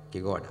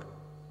Kigoda.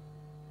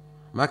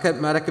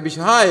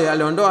 Marekebisho hayo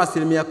yaliondoa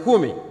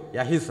 10%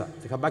 ya hisa,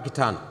 zikabaki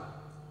 5,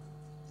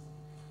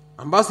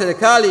 ambayo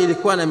serikali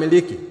ilikuwa na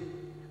miliki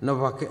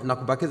na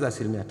kubakiza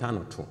 5%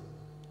 tu.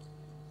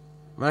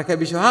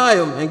 Marekebisho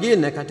hayo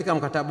mengine katika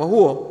mkataba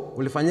huo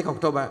ulifanyika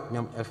Oktoba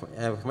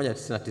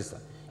 1999,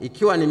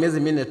 ikiwa ni miezi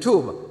 4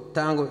 tu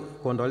tangu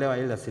kuondolewa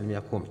ile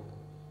 10%.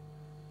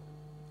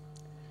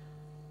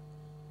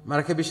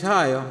 Marekebisho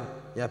hayo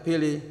ya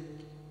pili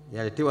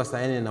yalitiwa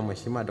saini na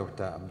Mheshimiwa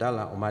Dr.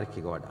 Abdalla Omar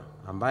Kigoda,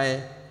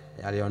 ambaye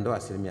aliondoa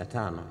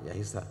 5% ya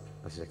hisa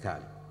za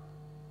serikali.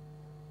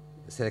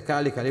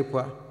 Serikali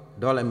ikalipwa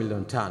 $5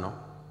 milioni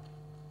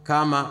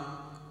kama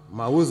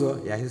mauzo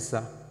ya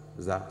hisa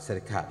za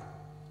serikali,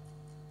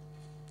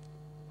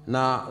 na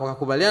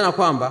wakakubaliana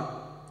kwamba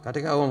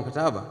katika huo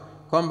mkataba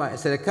kwamba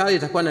serikali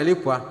itakuwa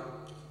inalipwa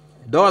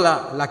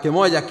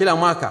 $100,000 kila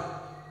mwaka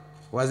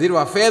waziri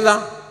wa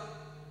fedha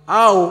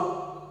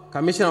au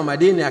kamishna wa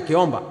madini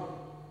akiomba.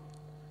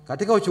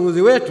 Katika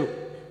uchunguzi wetu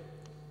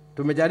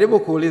tumejaribu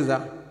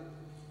kuuliza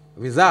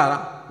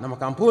wizara na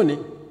makampuni,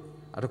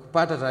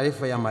 hatukupata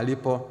taarifa ya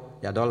malipo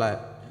ya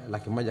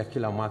 $100,000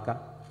 kila mwaka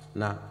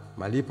na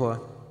malipo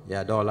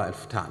ya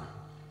 $5,000.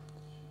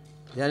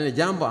 Yaani ni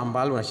jambo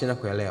ambalo unashinda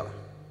kuelewa.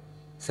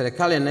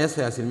 Serikali ina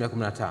hisa ya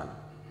 15%.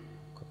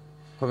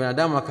 Kwa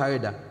binadamu wa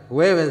kawaida,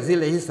 wewe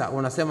zile hisa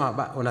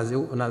unasema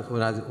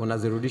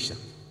unazirudisha,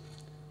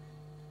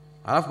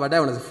 alafu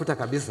baadaye unazifuta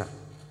kabisa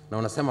na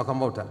unasema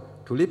kwamba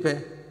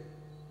tulipe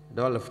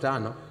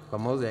 $5,000 kwa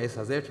mauzo ya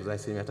hisa zetu za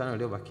 5%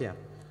 iliyobakia,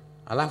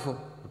 alafu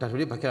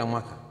utatulipa kila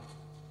mwaka.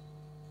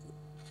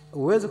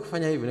 Uweze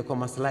kufanya hivi ni kwa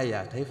maslahi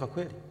ya taifa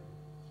kweli?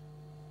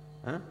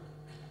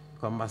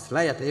 Kwa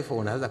maslahi ya taifa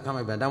unaweza,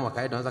 kama binadamu wa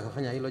kawaida unaweza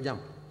kufanya hilo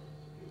jambo?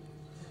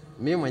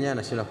 Mimi mwenyewe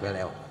nashinda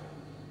kuelewa.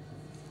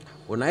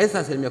 Una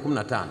hisa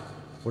 15%,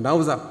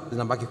 unauza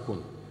zinabaki 10.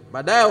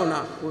 Baadaye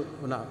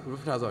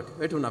unafuta zote.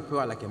 Wewe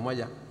unapewa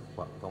 $100,000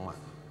 kwa mwaka.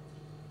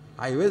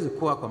 Haiwezi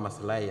kuwa kwa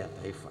maslahi ya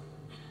taifa.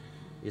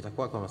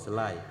 Itakuwa kwa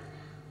maslahi,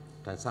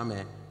 tutasema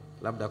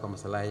labda kwa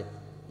maslahi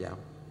ya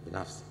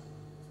binafsi.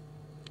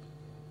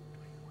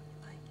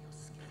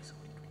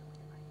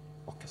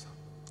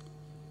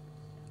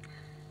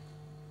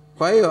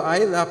 Kwa hiyo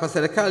aidha hapa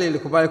serikali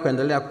ilikubali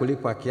kuendelea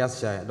kulipwa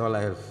kiasi cha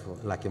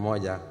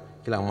 $100,000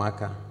 kila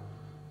mwaka,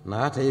 na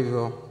hata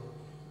hivyo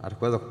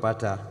hatukuweza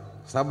kupata,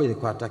 sababu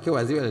ilikuwa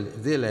takiwa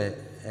zile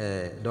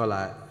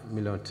 $5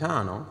 milioni,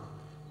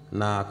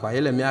 na kwa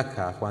ile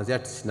miaka kuanzia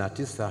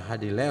 99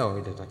 hadi leo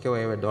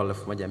ilitakiwa iwe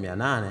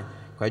 $1,800,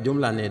 kwa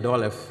jumla ni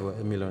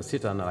 $6 milioni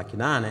na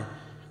 800,000,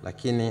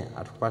 lakini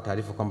hatukupata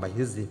taarifa kwamba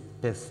hizi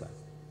pesa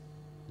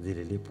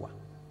zililipwa.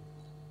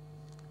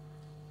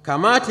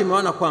 Kamati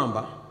imeona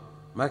kwamba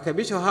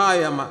marekebisho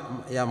hayo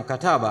ya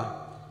mkataba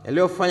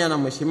yaliyofanywa na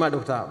Mheshimiwa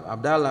Dr.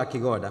 Abdalla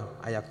Kigoda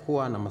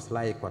hayakuwa na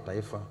maslahi kwa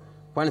taifa,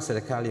 kwani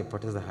serikali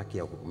ipoteza haki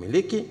ya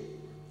umiliki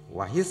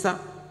wa hisa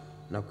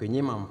na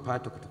kunyima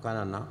mpato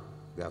kutokana na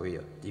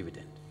gawio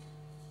dividend.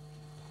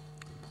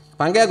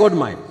 Pangea Gold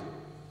Mine.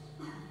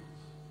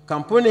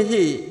 Kampuni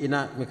hii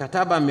ina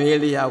mikataba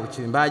miwili ya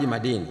uchimbaji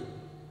madini.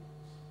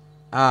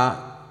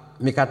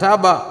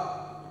 Mkataba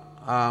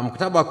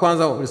wa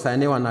kwanza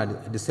ulisainiwa na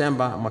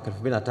Disemba mwaka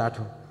 2003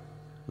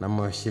 na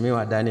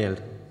Mheshimiwa Daniel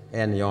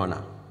N. Yona,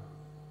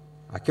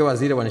 akiwa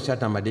waziri wa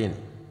nishati na madini.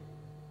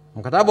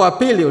 Mkataba wa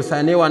pili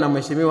ulisainiwa na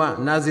Mheshimiwa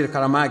Nazir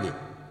Karamagi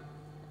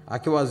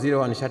akiwa waziri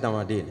wa nishati na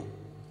madini.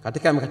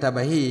 Katika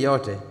mikataba hii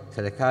yote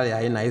serikali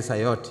haina hisa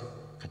yote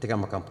katika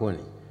makampuni,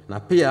 na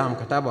pia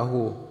mkataba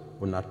huu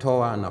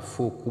unatoa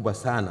nafuu kubwa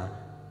sana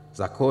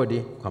za kodi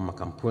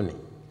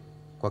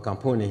kwa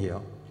kampuni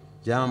hiyo,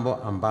 jambo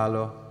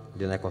ambalo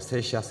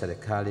linakosesha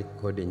serikali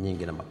kodi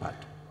nyingi na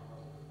mapato.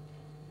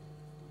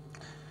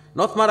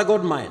 North Mara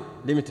Gold Mine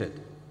Limited.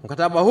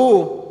 Mkataba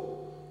huu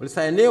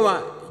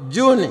ulisainiwa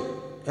Juni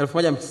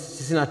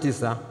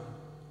 1999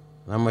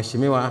 na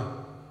Mheshimiwa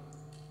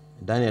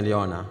Daniel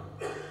Yona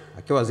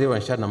akiwa waziri wa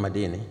nishati na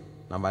madini,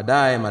 na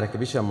baadaye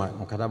marekebisho ya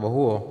mkataba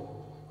huo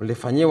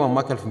ulifanyiwa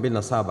mwaka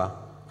 2007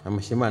 na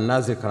Mheshimiwa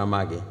Nazir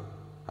Karamagi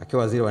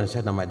akiwa waziri wa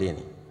nishati na madini.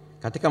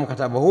 Katika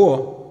mkataba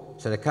huo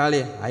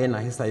serikali haina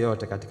hisa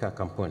yote katika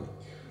kampuni.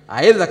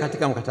 Aidha,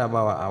 katika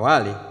mkataba wa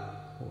awali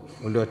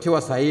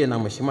uliotiwa sahihi na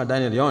Mheshimiwa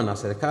Daniel Yona,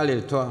 serikali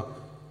ilitoa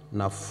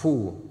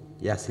nafuu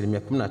ya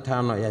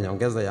 15% ya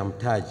nyongeza ya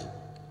mtaji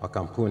wa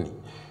kampuni,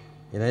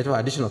 inaitwa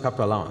additional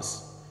capital allowance.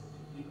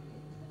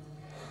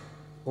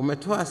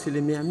 Umetoa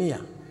 100%,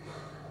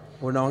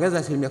 unaongeza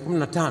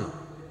 15%.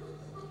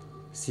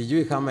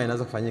 Sijui kama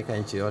inaweza kufanyika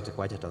nchi yote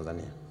kuacha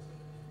Tanzania.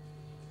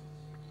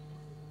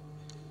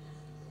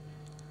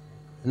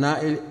 Na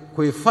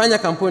kuifanya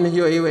kampuni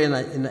hiyo iwe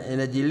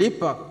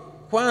inajilipa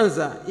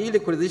kwanza ili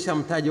kuridhisha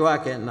mtaji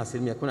wake na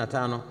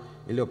 15%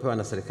 iliyopewa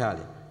na serikali,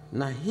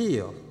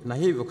 na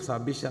hivyo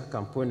kusababisha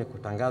kampuni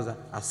kutangaza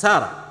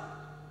hasara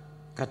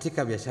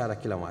katika biashara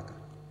kila mwaka.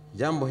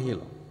 Jambo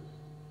hilo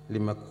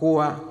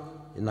limekuwa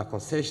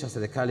inakosesha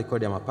serikali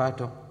kodi ya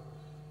mapato.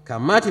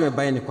 Kamati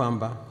imebaini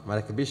kwamba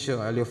marekebisho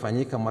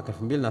yaliyofanyika mwaka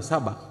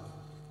 2007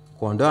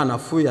 kuondoa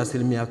nafuu ya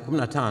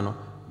 15%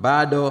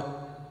 bado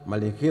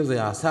malimbikizo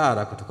ya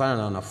hasara kutokana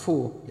na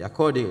nafuu ya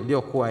kodi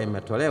iliyokuwa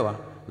imetolewa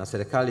na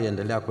serikali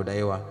iendelea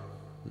kudaiwa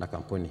na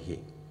kampuni hii.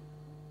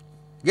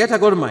 Geita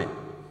Gold Mine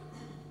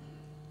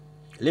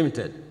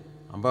Limited,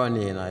 ambayo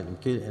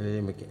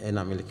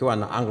inamilikiwa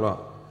na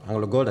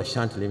Anglo Gold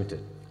Ashanti Limited.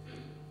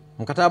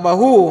 Mkataba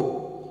huu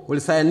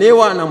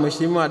ulisainiwa na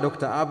Mheshimiwa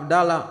Dr.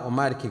 Abdallah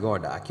Omar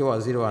Kigoda akiwa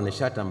waziri wa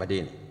nishati na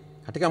madini.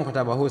 Katika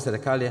mkataba huu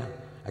serikali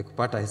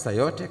haikupata hisa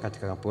yote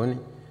katika kampuni,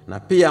 na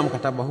pia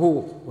mkataba huu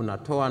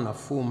unatoa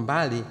nafuu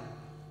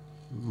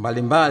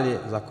mbalimbali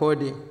za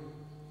kodi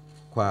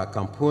kwa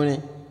kampuni,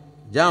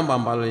 jambo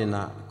ambalo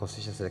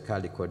linakosesha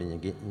serikali kodi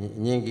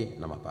nyingi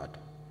na mapato.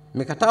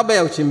 Mikataba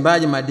ya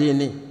uchimbaji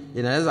madini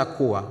inaweza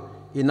kuwa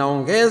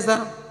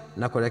inaongeza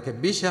na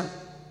kurekebisha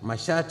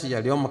masharti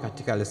yaliyomo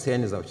katika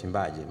leseni za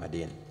uchimbaji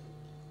madini.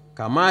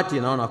 Kamati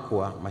inaona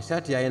kuwa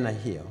masharti ya aina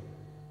hiyo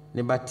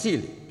ni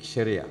batili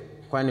kisheria,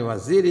 kwani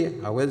waziri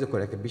hawezi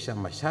kurekebisha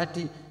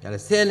masharti ya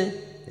leseni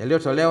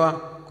yaliyotolewa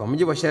kwa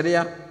mujibu wa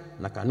sheria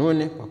na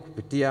kanuni kwa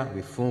kupitia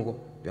vifungu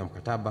vya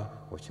mkataba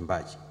wa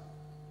uchimbaji.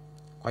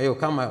 Kwa hiyo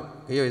kama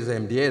hiyo hizo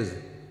MDAs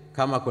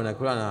kama kuna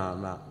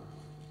na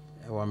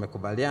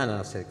wamekubaliana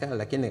na serikali,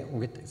 lakini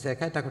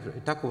serikali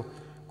itaku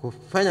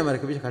kufanya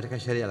marekebisho katika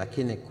sheria,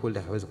 lakini kule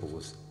hawezi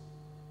kugusa.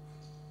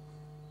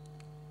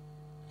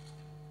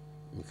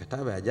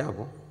 Mikataba ya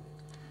ajabu.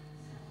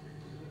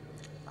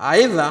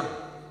 Aidha,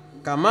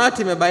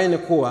 kamati imebaini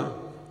kuwa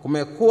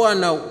kumekuwa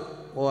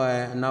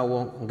na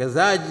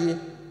uongezaji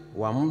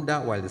wa muda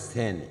wa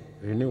leseni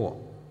renewal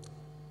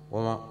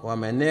wa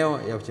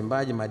maeneo ya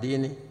uchimbaji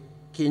madini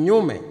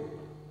kinyume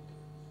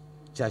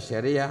cha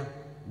sheria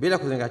bila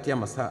kuzingatia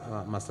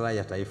maslahi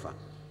ya taifa.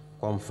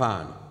 Kwa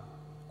mfano,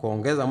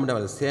 kuongeza muda wa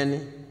leseni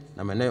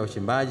na maeneo ya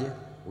uchimbaji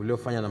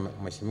uliofanywa na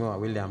Mheshimiwa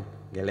William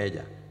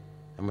Geleja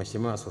na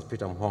Mheshimiwa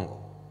Sospita Mhongo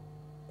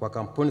kwa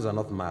kampuni za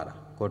North Mara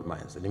Gold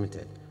Mines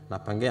Limited na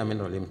Pangea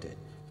Mineral Limited.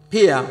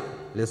 Pia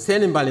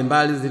leseni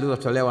mbalimbali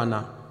zilizotolewa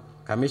na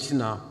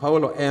Kamishna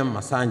Paulo M.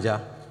 Masanja,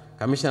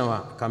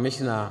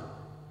 Kamishna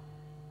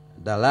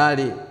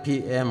Dalali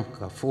PM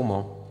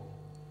Kafumo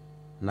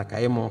na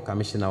Kaimu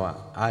Kamishna wa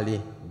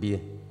Ali B.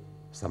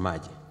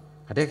 Samaji.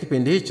 Katika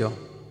kipindi hicho,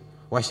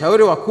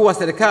 washauri wakuu wa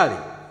serikali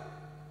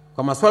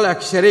kwa masuala ya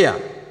kisheria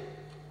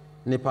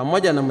ni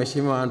pamoja na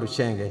Mheshimiwa Andu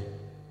Chenge,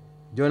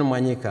 John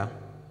Mwanyika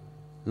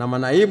na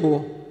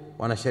manaibu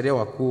wanasheria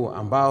wakuu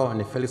ambao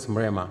ni Felix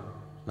Mrema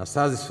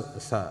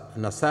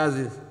na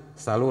Sazi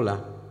Salula,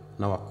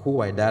 na wakuu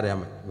wa idara ya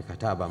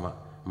mikataba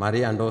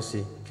Maria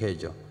Ndosi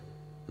Kejo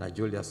na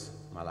Julius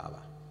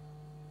Malaba.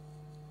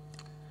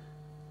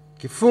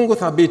 Kifungu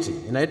thabiti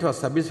inaitwa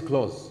stability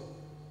clause.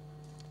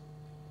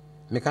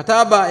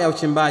 Mikataba ya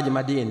uchimbaji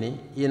madini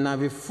ina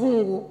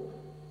vifungu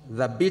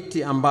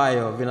thabiti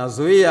ambayo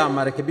vinazuia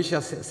marekebisho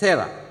ya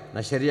sera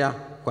na sheria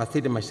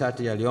kuathiri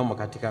masharti yaliyomo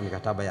katika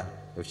mikataba ya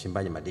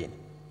uchimbaji madini.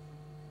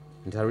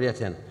 Nitarudia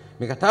tena.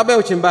 Mikataba ya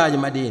uchimbaji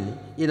madini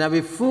ina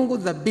vifungu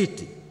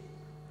thabiti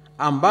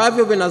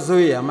ambavyo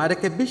vinazuia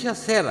marekebisho ya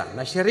sera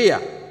na sheria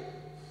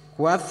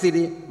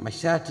kuathiri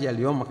masharti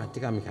yaliyomo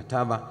katika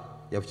mikataba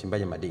ya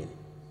uchimbaji madini.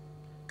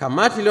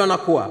 Kamati iliona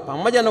kuwa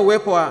pamoja na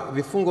uwepo wa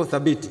vifungu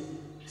thabiti,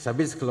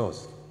 stability clause,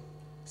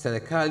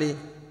 serikali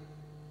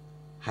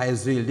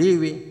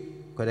haizuiliwi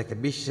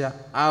kurekebisha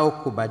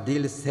au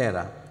kubadili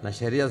sera na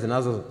sheria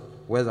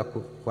zinazoweza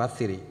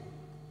kuathiri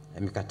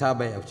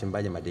mikataba ya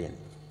uchimbaji madini.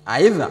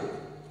 Aidha,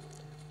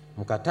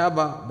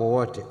 mkataba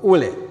wowote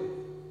ule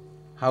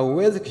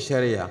hauwezi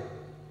kisheria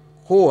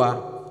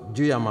kuwa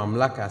juu ya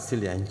mamlaka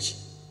asili ya nchi,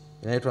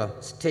 inaitwa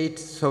state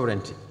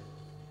sovereignty,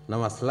 na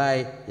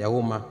maslahi ya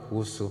umma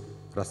kuhusu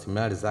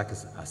rasilimali zake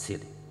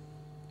asili.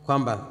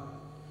 Kwamba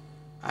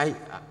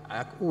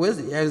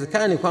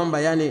haiwezekani kwamba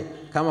yani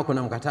kama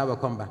kuna mkataba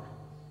kwamba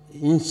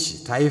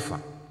nchi, taifa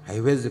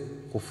haiwezi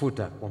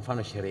kufuta kwa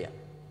mfano sheria,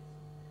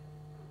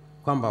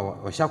 kwamba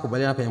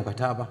washakubaliana kwenye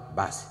mkataba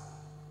basi.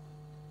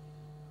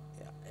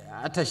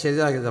 Hata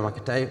sheria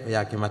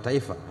za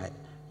kimataifa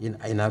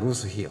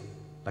inaruhusu hiyo,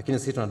 lakini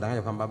sisi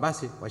tunadanganya kwamba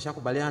basi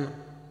washakubaliana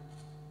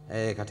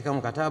katika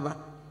mkataba,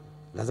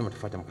 lazima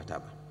tufuate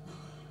mkataba.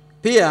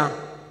 Pia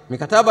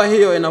mikataba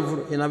hiyo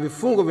ina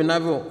vifungu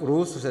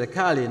vinavyoruhusu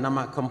serikali na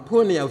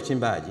makampuni ya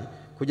uchimbaji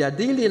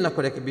kujadili na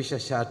kurekebisha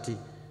sharti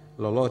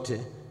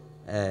lolote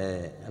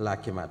la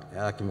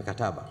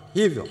kimikataba.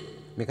 Hivyo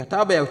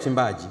mikataba ya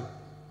uchimbaji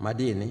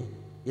madini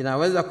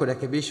inaweza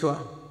kurekebishwa.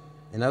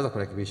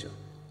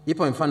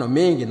 Ipo mifano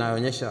mingi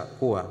inayoonyesha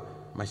kuwa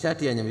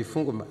masharti yenye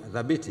vifungu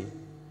dhabiti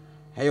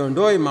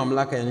haiondoi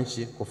mamlaka ya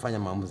nchi kufanya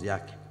maamuzi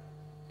yake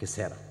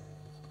kisera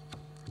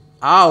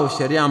au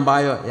sheria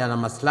ambayo yana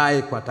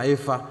maslahi kwa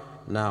taifa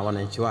na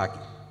wananchi wake.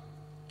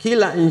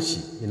 Kila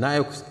nchi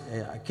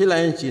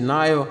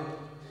inayo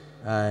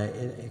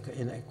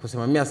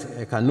kusimamia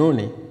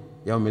kanuni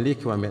ya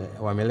umiliki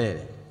wa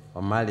milele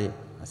wa mali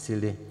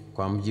asili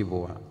kwa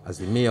mujibu wa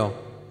azimio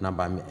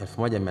namba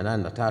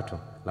 1803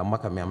 la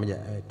mwaka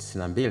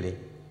 1992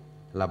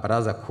 la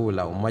Baraza Kuu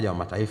la Umoja wa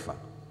Mataifa,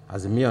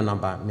 azimio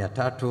namba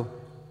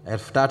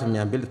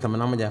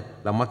 3281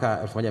 la mwaka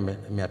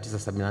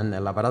 1974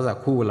 la Baraza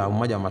Kuu la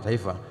Umoja wa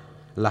Mataifa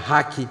la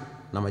haki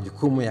na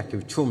majukumu ya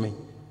kiuchumi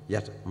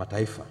ya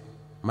mataifa.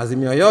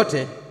 Mazimio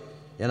yote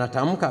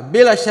yanatamka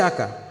bila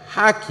shaka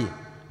haki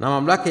na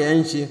mamlaka ya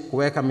nchi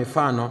kuweka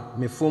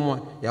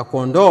mifumo ya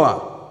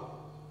kuondoa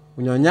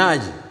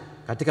unyonyaji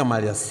katika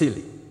mali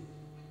asili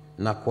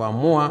na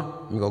kuamua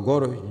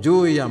migogoro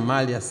juu ya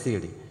mali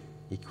asili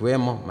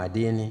ikiwemo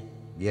madini,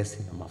 gesi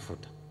na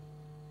mafuta.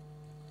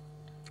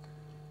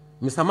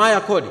 Misamaha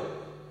ya kodi.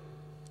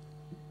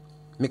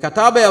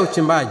 Mikataba ya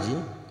uchimbaji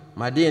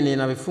madini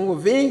ina vifungu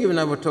vingi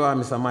vinavyotoa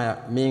misamaha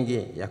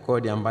mingi ya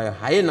kodi ambayo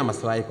haina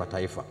maslahi kwa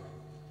taifa.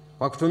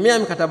 Kwa kutumia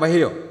mikataba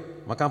hiyo,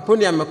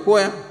 makampuni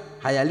yamekuwa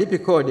hayalipi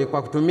kodi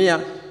kwa kutumia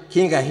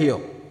kinga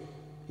hiyo,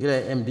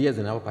 ile MDA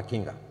zinawapa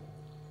kinga.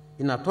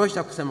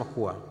 Inatosha kusema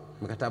kuwa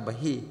mikataba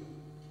hii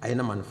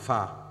haina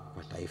manufaa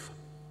kwa taifa.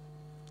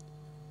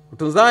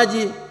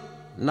 Utunzaji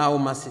na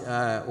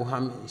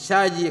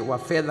uhamishaji wa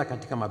fedha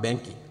katika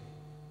mabenki.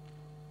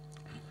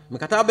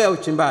 Mikataba ya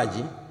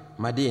uchimbaji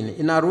madini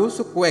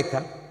inaruhusu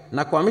kuweka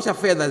na kuhamisha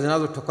fedha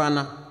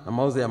zinazotokana na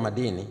mauzo ya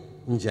madini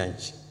nje ya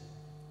nchi.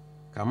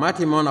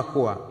 Kamati imeona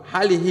kuwa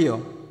hali hiyo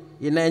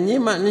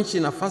inanyima nchi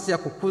nafasi ya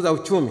kukuza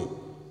uchumi,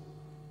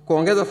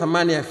 kuongeza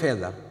thamani ya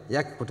fedha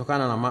yake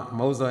kutokana na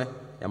mauzo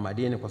ya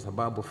madini, kwa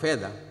sababu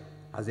fedha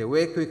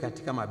haziwekwi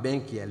katika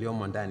mabenki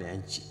yaliyomo ndani ya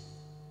nchi.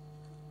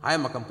 Haya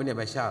makampuni ya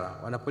biashara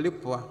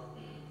wanapolipwa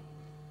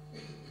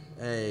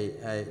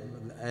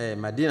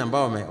madini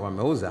ambao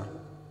wameuza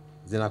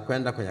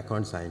zinakwenda kwenye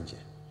akaunti za nje.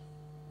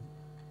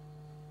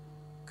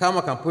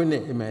 Kama kampuni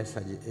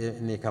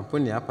ni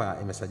kampuni hapa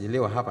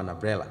imesajiliwa hapa na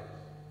BRELA,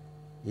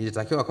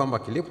 ilitakiwa kwamba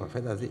kilipwa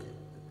fedha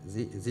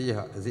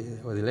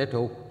ziletwe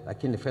huko,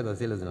 lakini fedha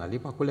zile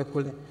zinalipwa kule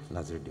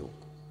na zirudi huko.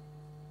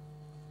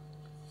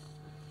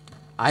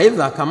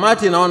 Aidha,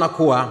 kamati inaona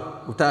kuwa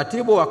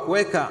utaratibu wa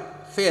kuweka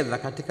fedha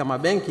katika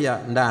mabenki ya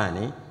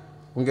ndani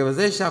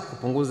ungewezesha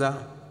kupunguza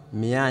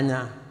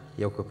mianya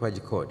ya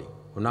ukwepaji kodi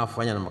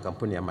unaofanywa na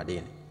makampuni ya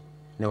madini.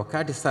 Ni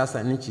wakati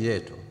sasa nchi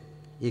yetu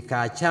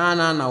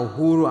ikaachana na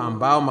uhuru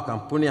ambao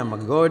makampuni ya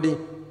migodi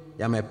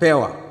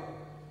yamepewa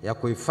ya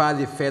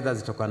kuhifadhi fedha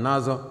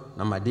zitokanazo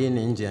na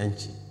madini nje ya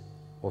nchi.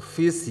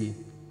 Ofisi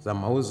za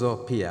mauzo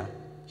pia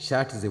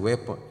sharti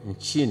ziwepo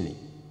nchini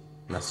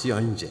na sio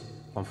nje.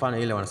 Kwa mfano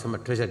ile wanasema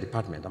Treasury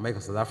Department ambayo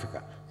iko South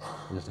Africa,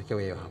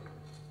 inatakiwa hiyo hapa.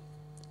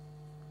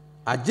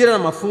 Ajira na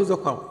mafunzo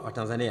kwa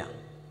Watanzania.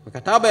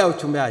 Mikataba ya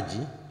uchimbaji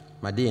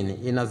madini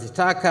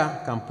inazitaka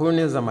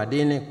kampuni za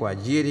madini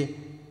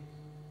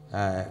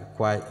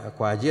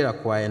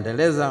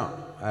kuwaendeleza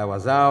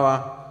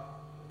wazawa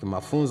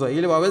kimafunzo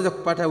ili waweze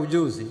kupata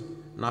ujuzi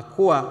na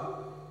kuwa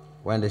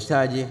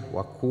waendeshaji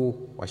wakuu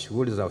wa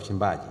shughuli za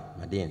uchimbaji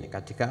madini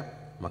katika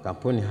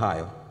makampuni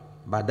hayo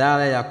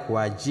badala ya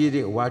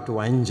kuajiri watu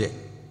wa nje.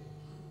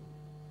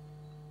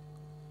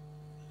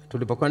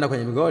 Tulipokwenda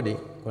kwenye migodi,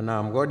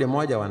 kuna mgodi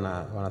mmoja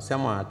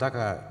wanasema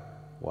wanataka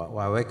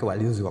waweke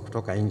walinzi wa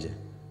kutoka nje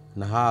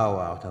na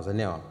hawa wa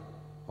Tanzania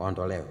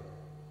waondolewe.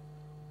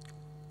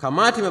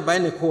 Kamati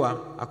imebaini kuwa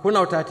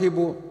hakuna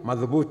utaratibu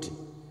madhubuti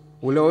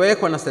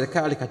uliowekwa na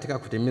serikali katika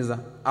kutimiza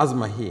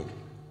azma hii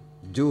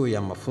juu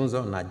ya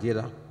mafunzo na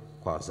ajira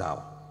kwa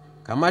wazawa.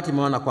 Kamati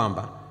imeona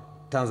kwamba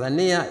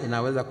Tanzania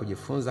inaweza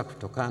kujifunza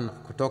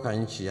kutoka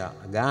nchi ya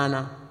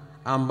Ghana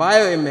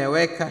ambayo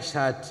imeweka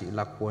sharti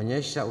la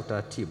kuonyesha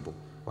utaratibu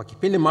wa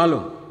kipindi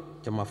maalum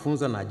cha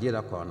mafunzo na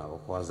ajira kwa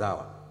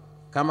wazawa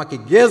kama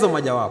kigezo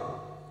mojawapo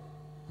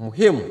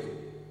muhimu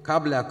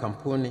kabla ya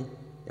kampuni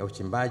ya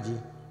uchimbaji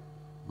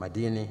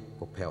madini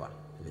kupewa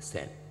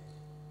leseni.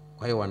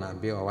 Kwa hiyo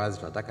wanaambiwa wazi,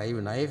 tunataka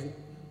hivi na hivi,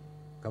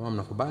 kama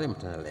mnakubali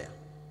mtaendelea,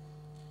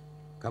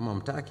 kama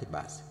mtaki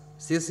basi.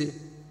 Sisi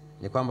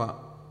ni kwamba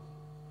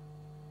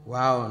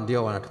wao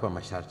ndio wanatupa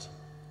masharti.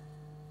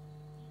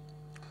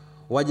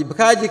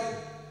 Wajibikaji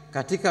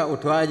katika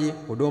utoaji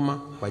huduma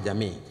kwa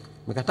jamii.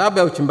 Mikataba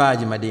ya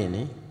uchimbaji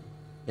madini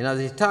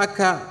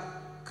inazitaka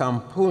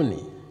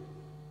kampuni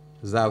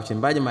za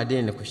uchimbaji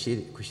madini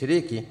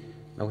kushiriki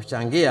na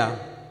kuchangia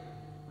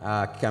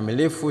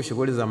kikamilifu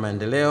shughuli za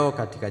maendeleo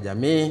katika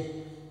jamii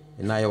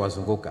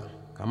inayowazunguka.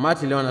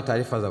 Kamati iliona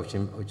taarifa za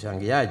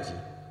uchangiaji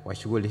wa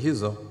shughuli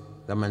hizo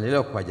za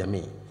maendeleo kwa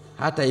jamii.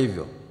 Hata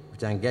hivyo,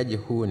 uchangiaji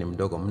huu ni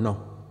mdogo mno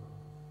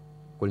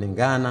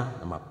kulingana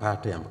na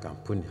mapato ya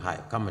makampuni hayo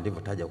kama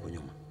nilivyotaja huko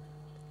nyuma.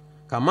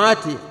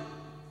 Kamati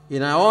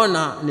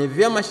inaona ni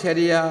vyema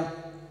sheria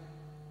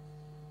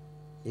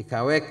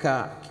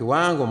ikaweka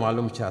kiwango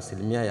maalum cha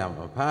asilimia ya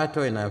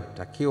mapato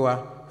inayotakiwa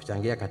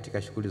kuchangia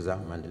katika shughuli za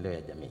maendeleo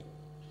ya jamii.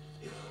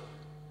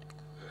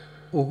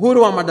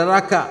 Uhuru wa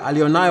madaraka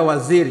alionayo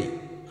waziri,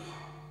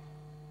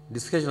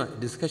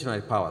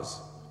 discretionary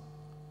powers.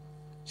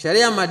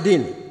 Sheria ya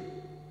madini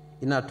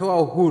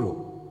inatoa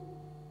uhuru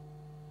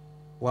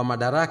wa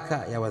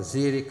madaraka ya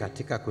waziri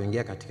katika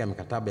kuingia katika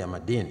mikataba ya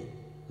madini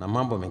na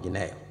mambo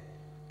mengineyo.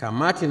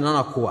 Kamati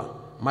inaona kuwa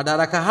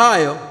madaraka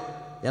hayo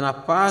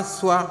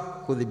yanapaswa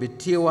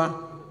kudhibitiwa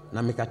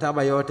na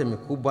mikataba yote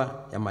mikubwa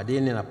ya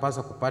madini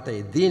inapaswa kupata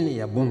idhini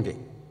ya bunge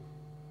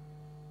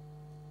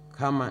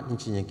kama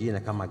nchi nyingine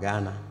kama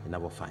Ghana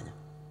inavyofanya.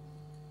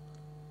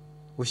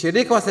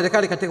 Ushirika wa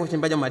serikali katika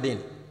uchimbaji wa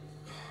madini.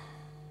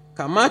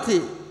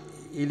 Kamati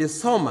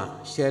ilisoma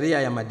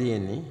sheria ya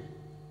madini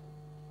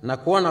na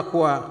kuona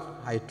kuwa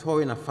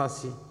haitoi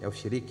nafasi ya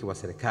ushiriki wa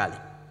serikali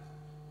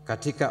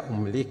katika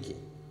umiliki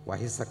wa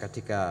hisa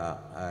katika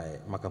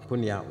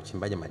makampuni ya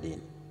uchimbaji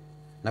madini.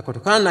 Na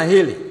kutokana na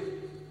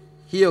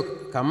hiyo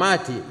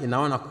kamati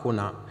inaona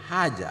kuna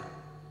haja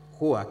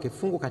kuwa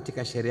kifungu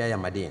katika sheria ya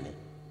madini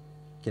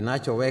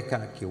kinachoweka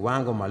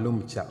kiwango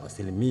maalum cha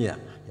asilimia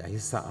ya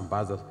hisa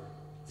ambazo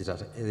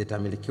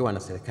zitamilikiwa na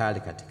serikali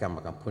katika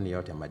makampuni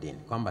yote ya madini.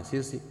 Kwamba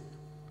sisi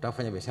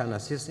tutafanya biashara na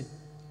sisi,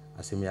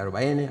 asilimia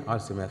 40 au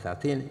asilimia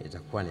 30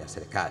 itakuwa ni ya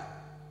serikali.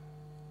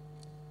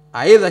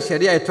 Aidha,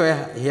 sheria itoe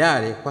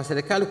hiari kwa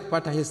serikali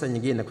kupata hisa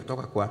nyingine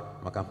kutoka kwa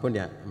makampuni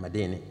ya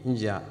madini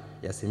nje ya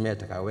asilimia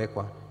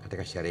itakayowekwa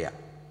katika sheria.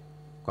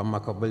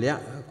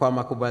 Kwa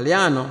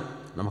makubaliano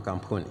na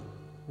makampuni,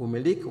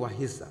 umiliki wa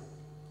hisa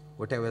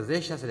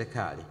utawezesha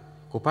serikali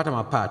kupata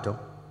mapato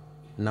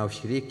na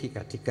ushiriki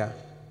katika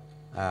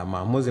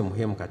maamuzi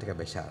muhimu katika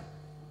biashara.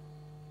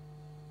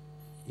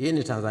 Hii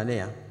ni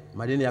Tanzania,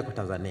 madini yako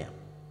Tanzania.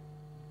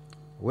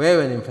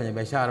 Wewe ni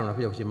mfanyabiashara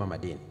unakuja kuchimba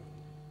madini.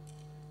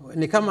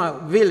 Ni kama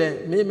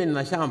vile mimi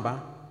nina shamba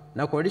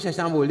na kukodisha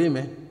shamba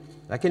ulime,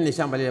 lakini ni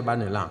shamba lile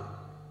bado ni langu.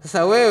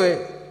 Sasa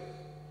wewe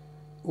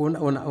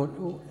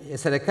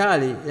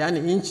serikali,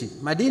 yani nchi,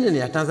 madini ni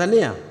ya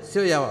Tanzania,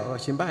 sio ya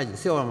wachimbaji,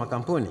 sio wa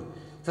makampuni.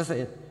 Sasa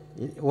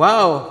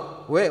wao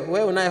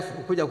wewe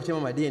unayekuja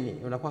kuchimba madini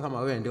unakuwa kama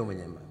wewe ndio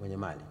mwenye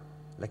mali,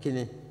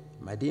 lakini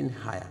madini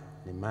haya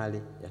ni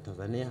mali ya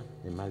Tanzania,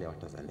 ni mali ya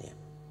Watanzania.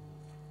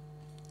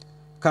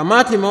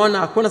 Kamati imeona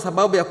hakuna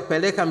sababu ya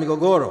kupeleka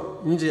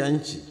migogoro nje ya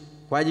nchi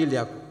kwa ajili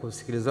ya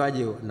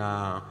usikilizwaji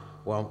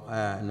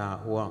na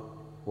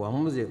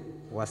uamuzi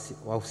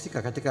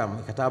wahusika katika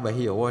mikataba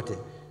hiyo wote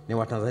ni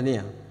wa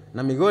Tanzania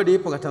na migodi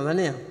ipo kwa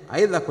Tanzania.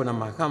 Aidha, kuna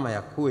mahakama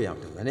ya kuu ya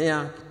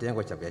Tanzania,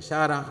 kitengo cha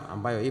biashara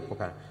ambayo ipo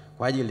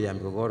kwa ajili ya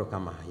migogoro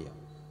kama hiyo.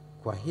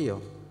 Kwa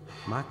hiyo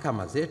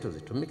mahakama zetu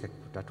zitumike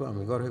kutatua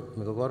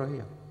migogoro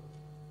hiyo.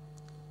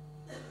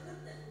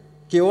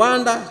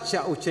 Kiwanda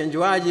cha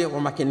uchenjuaji wa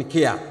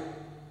makinikia.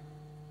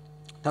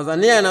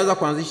 Tanzania inaweza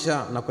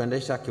kuanzisha na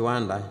kuendesha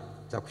kiwanda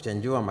cha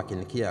kuchenjua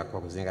makinikia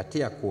kwa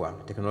kuzingatia kuwa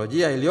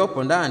teknolojia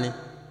iliyopo ndani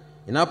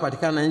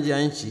inayopatikana nje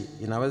ya nchi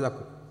inaweza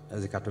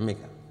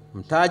zikatumika.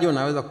 Mtaji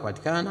unaweza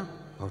kupatikana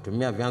kwa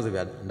kutumia vyanzo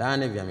vya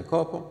ndani vya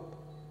mikopo.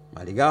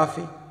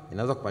 Malighafi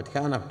inaweza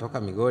kupatikana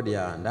kutoka migodi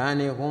ya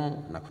ndani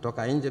humu na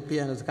kutoka nje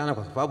pia inawezekana,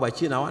 kwa sababu wa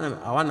China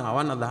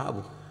hawana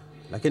dhahabu,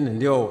 lakini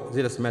ndio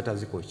zile smelter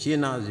ziko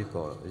China,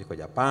 ziko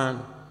Japan,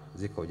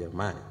 ziko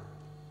Germany.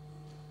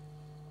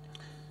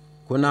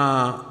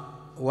 Kuna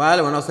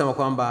wale wanaosema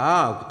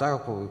kwamba ukitaka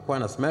kuwa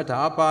na smelter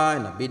hapa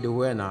inabidi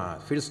uwe na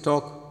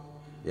feedstock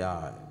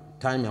ya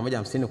tani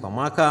 150 kwa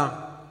mwaka,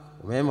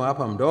 umeme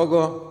hapa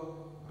mdogo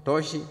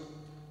utoshi.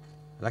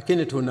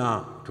 Lakini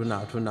tuna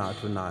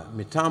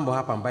mitambo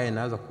hapa ambayo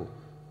inaweza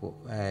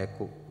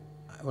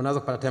unaweza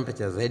kupata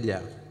temperature zaidi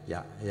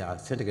ya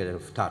centigrade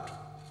 3000.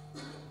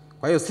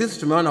 Kwa hiyo sisi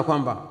tumeona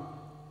kwamba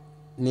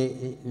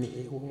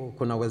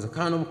kuna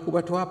uwezekano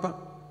mkubwa tu hapa.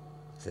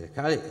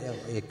 serikali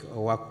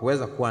wa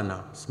kuweza kuwa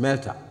na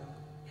smelter,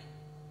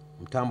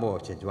 mtambo wa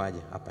uchenjuaji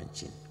hapa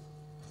nchini.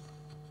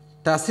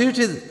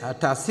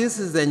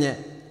 Taasisi zenye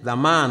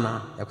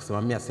dhamana ya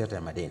kusimamia sekta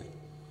ya madini.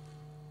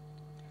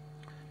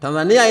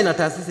 Tanzania ina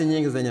taasisi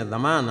nyingi zenye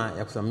dhamana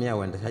ya kusimamia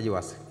uendeshaji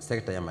wa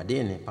sekta ya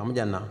madini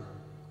pamoja na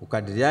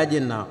ukadiriaji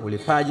na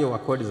ulipaji wa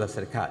kodi za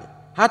serikali.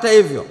 Hata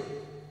hivyo,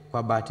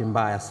 kwa bahati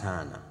mbaya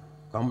sana,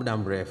 kwa muda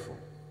mrefu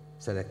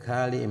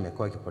serikali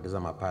imekuwa ikipoteza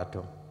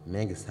mapato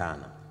mengi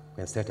sana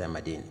kwenye sekta ya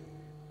madini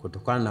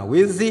kutokana na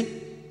wizi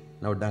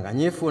na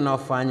udanganyifu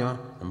unaofanywa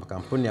na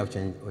makampuni ya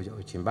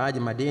uchimbaji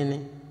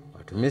madini,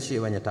 watumishi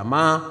wenye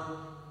tamaa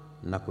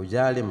na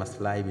kujali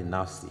maslahi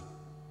binafsi,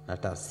 na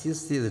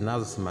taasisi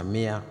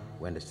zinazosimamia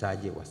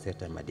uendeshaji wa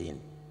sekta ya madini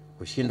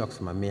kushindwa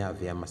kusimamia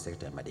vyema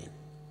sekta ya madini.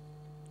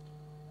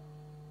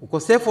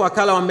 Ukosefu wa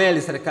wakala wa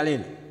meli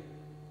serikalini.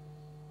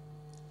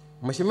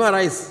 Mheshimiwa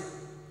Rais,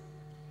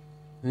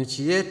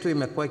 nchi yetu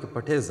imekuwa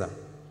ikipoteza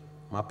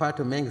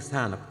mapato mengi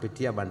sana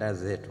kupitia bandari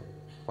zetu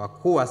kwa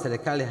kuwa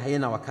serikali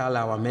haina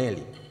wakala wa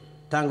meli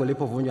tangu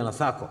ilipovunjwa na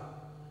SACCO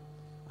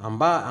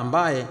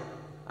ambaye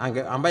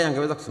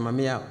angeweza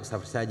kusimamia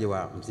usafirishaji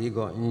wa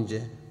mzigo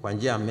nje kwa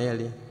njia ya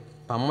meli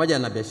pamoja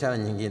na biashara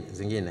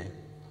zingine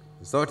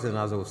zote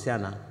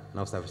zinazohusiana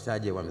na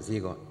usafirishaji wa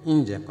mzigo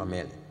nje kwa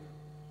meli.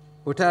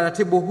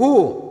 Utaratibu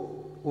huu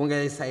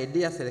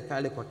ungeisaidia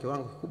serikali kwa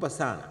kiwango kikubwa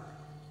sana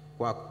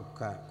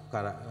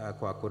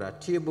kwa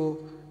kuratibu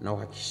na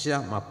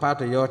kuhakikisha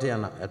mapato yote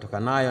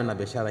yatokanayo na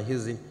biashara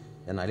hizi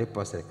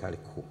yanalipwa serikali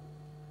kuu.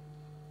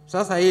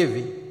 Sasa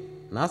hivi,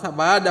 na hasa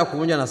baada ya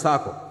kuvunjwa na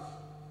SACCO,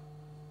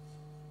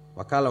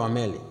 wakala wa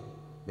meli,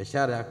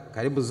 biashara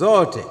karibu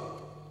zote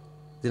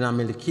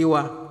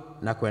zinamilikiwa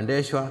na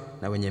kuendeshwa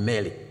na wenye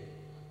meli.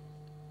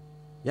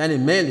 Yaani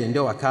meli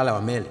ndio wakala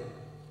wa meli.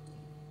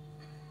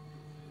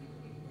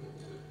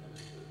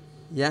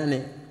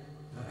 Yaani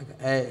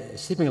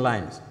shipping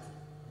lines,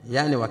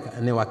 yaani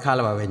ni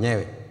wakala wa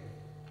wenyewe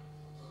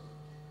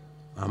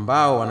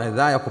ambao wana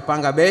idhaa ya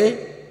kupanga bei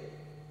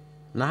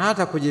na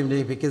hata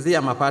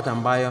kujilimbikizia mapato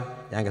ambayo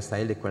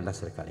yangestahili kwenda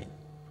serikalini.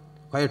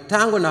 Kwa hiyo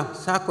tangu na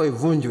SACCO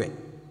ivunjwe,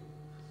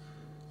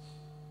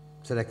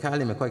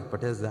 serikali imekuwa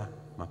ikipoteza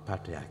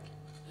mapato yake.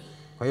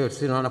 Kwa hiyo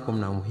sisi tunaona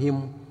kuna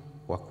umuhimu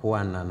wa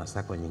kuwa na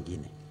SACCO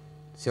nyingine.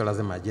 Sio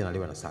lazima jina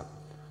liwe na SACCO.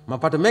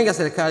 Mapato mengi ya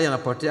serikali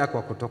yanapotea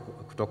kwa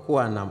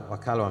kutokuwa na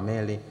wakala wa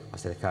meli wa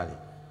serikali.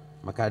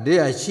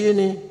 Makadirio ya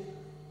chini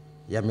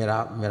ya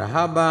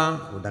mirahaba,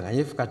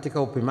 udanganyifu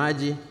katika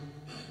upimaji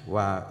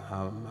wa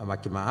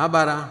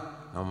makimaabara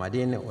na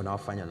madini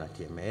unaofanywa na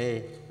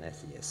TMA na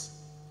SES.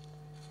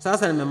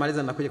 Sasa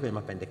nimemaliza na kuja kwenye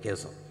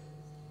mapendekezo.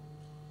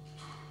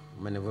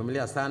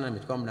 Mmenivumilia sana,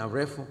 nimechukua muda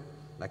mrefu,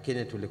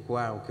 lakini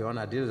tulikuwa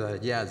ukiona dili za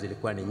rejea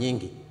zilikuwa ni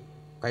nyingi.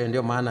 Kwa hiyo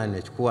ndio maana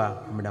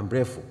nimechukua muda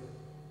mrefu.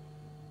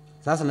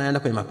 Sasa naenda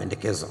kwenye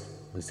mapendekezo.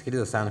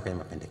 Mnisikilize sana kwenye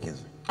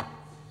mapendekezo.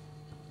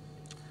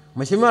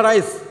 Mheshimiwa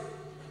Rais,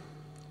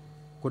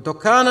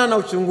 kutokana na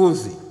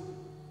uchunguzi,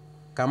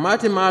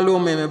 kamati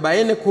maalum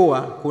imebaini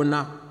kuwa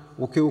kuna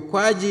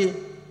ukiukwaji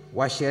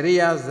wa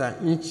sheria za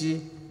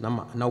nchi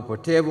na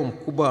upotevu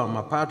mkubwa wa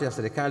mapato ya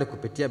serikali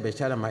kupitia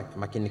biashara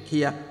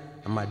makinikia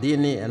na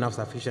madini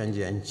yanayosafirishwa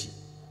nje ya nchi.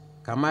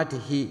 Kamati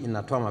hii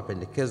inatoa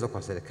mapendekezo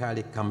kwa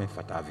serikali kama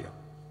ifuatavyo.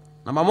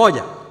 Namba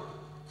 1,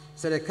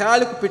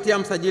 serikali kupitia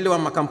msajili wa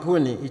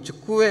makampuni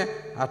ichukue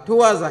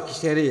hatua za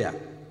kisheria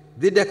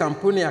dhidi ya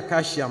kampuni ya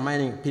Acacia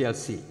Mining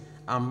PLC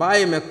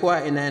ambayo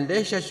imekuwa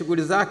inaendesha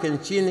shughuli zake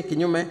nchini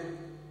kinyume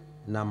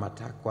na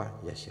matakwa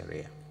ya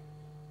sheria.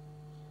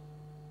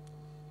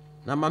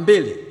 Namba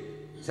 2,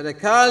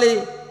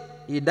 serikali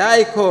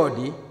idai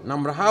kodi na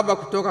mrahaba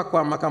kutoka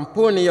kwa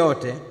makampuni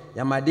yote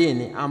ya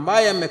madini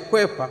ambayo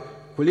yamekwepa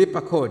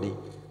kulipa kodi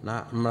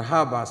na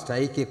mrahaba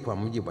stahiki kwa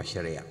mujibu wa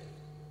sheria.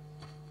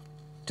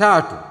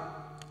 3,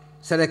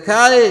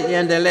 serikali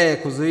iendelee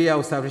kuzuia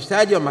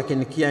usafirishaji wa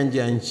makinikia nje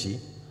ya nchi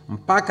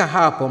mpaka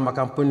hapo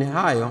makampuni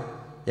hayo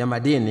ya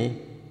madini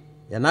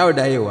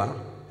yanayodaiwa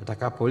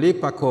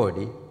yatakapolipa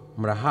kodi,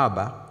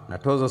 mrahaba na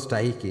tozo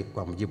stahiki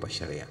kwa mujibu wa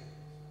sheria.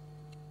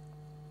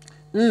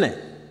 4,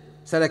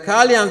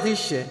 serikali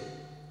anzishe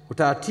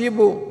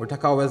utaratibu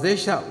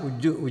utakaowezesha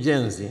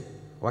ujenzi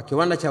wa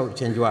kiwanda cha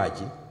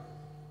uchenjuaji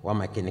wa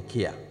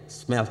makinikia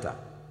smelter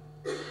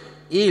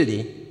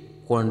ili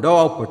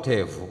kuondoa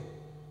upotevu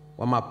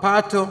wa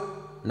mapato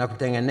na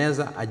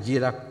kutengeneza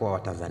ajira kwa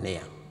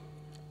Watanzania.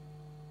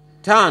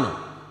 5,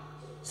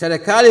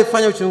 serikali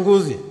ifanye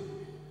uchunguzi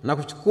na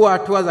kuchukua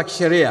hatua za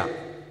kisheria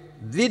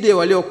dhidi ya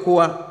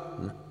waliokuwa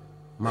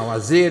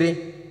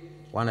mawaziri,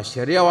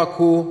 wanasheria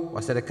wakuu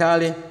wa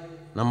serikali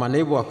na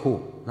manaibu wakuu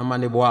na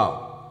manaibu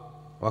wao,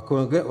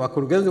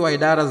 wakurugenzi wa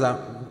idara za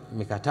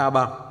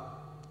mikataba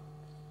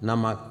na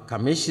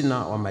makamishina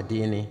wa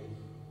madini,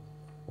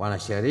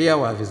 wanasheria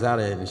wa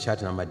Wizara ya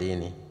Nishati na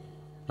Madini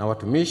na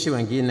watumishi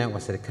wengine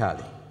wa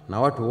serikali na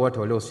watu wote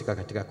waliohusika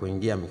katika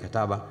kuingia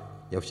mikataba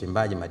ya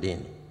uchimbaji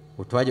madini,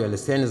 utoaji wa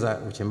leseni za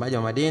uchimbaji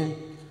wa madini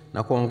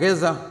na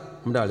kuongeza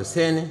muda wa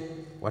leseni,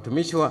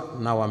 watumishi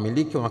na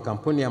wamiliki wa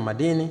makampuni ya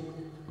madini,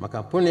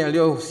 makampuni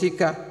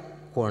yaliyohusika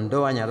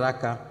kuondoa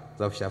nyaraka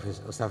za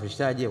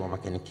usafirishaji wa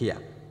makinikia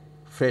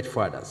Freight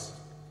Forwarders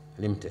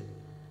Limited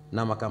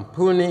na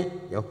makampuni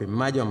ya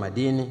upimaji wa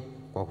madini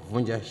kwa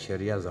kuvunja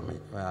sheria za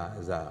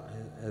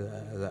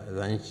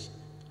nchi.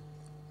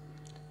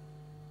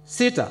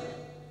 6.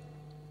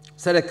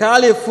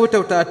 Serikali ifute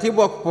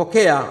utaratibu wa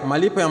kupokea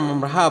malipo ya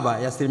mrahaba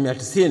ya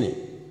 90%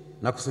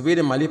 na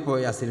kusubiri malipo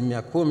ya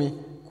 10%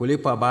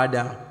 kulipwa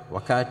baada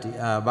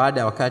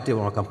ya wakati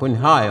wa makampuni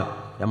hayo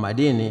ya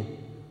madini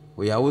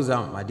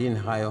kuyauza madini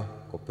hayo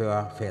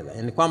kupewa fedha.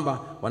 Yaani kwamba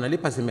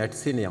wanalipa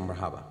 90% ya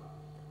mrahaba,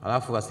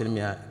 alafu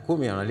 10%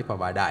 wanalipa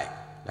baadaye.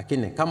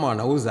 Lakini kama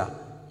wanauza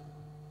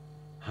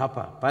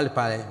hapa pale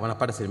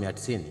wanapata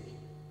 90%.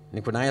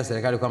 Ni kudanganya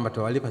serikali kwamba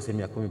tuwalipa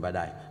 10%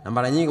 baadaye. Na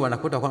mara nyingi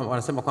wanakuta kwamba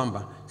wanasema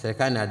kwamba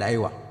serikali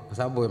inadaiwa kwa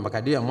sababu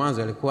makadirio ya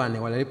mwanzo yalikuwa ni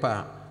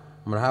wanalipa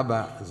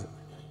mrahaba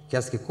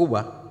kiasi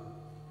kikubwa.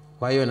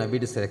 Kwa hiyo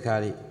inabidi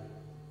serikali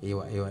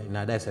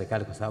inadai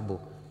serikali kwa sababu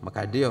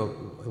makadirio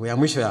ya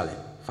mwisho yale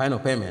final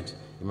payment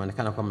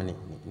imeonekana kwamba ni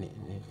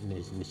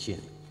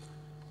chini.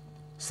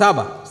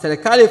 7.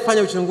 Serikali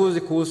ifanye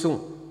uchunguzi kuhusu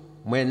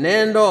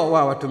mwenendo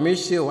wa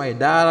watumishi wa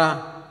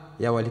idara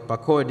ya walipa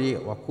kodi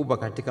wakubwa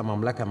katika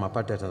mamlaka ya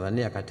mapato ya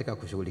Tanzania katika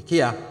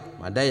kushughulikia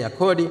madai ya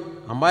kodi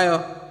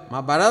ambayo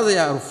mabaraza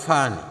ya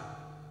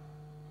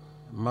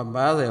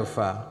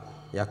rufaa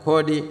ya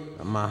kodi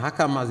na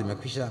mahakama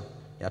zimekwisha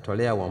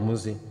yatolea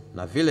uamuzi,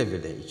 na vile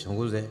vile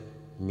ichunguze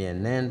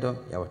mienendo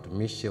ya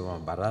watumishi wa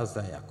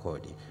mabaraza ya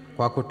kodi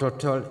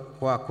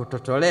kwa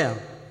kutotolea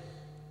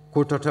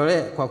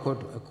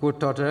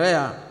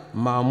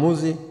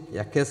maamuzi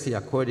ya kesi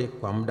ya kodi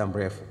kwa muda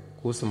mrefu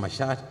kuhusu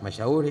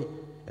mashauri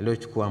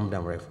yaliyochukua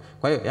muda mrefu.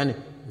 Kwa hiyo yani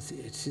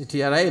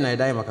TRA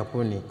inaidai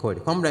makampuni kodi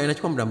kwa muda,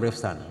 inachukua muda mrefu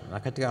sana, na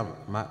katika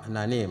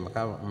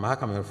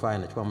mahakama ya rufaa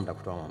inachukua muda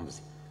kutoa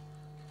maamuzi.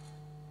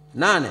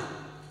 8.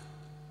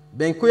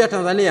 Benki Kuu ya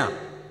Tanzania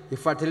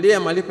ifuatilie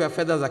malipo ya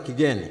fedha za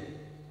kigeni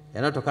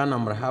yanayotokana na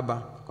mrahaba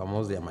kwa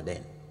mauzo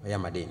ya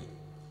madini.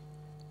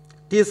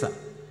 9.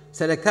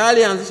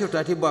 Serikali ianzishe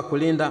utaratibu wa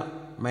kulinda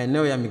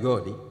maeneo ya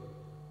migodi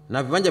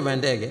na viwanja vya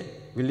ndege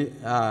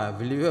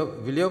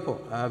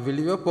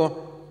vilivyopo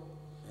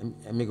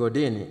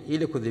migodini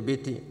ili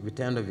kudhibiti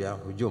vitendo vya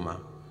hujuma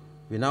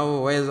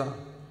vinavyoweza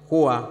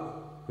kuwa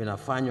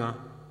vinafanywa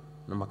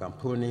na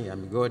makampuni ya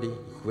migodi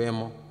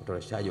ikiwemo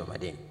utoroshaji wa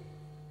madini.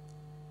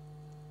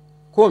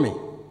 10.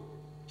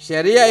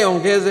 Sheria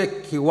iongeze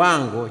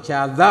kiwango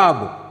cha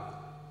adhabu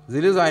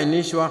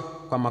zilizoainishwa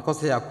kwa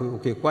makosa ya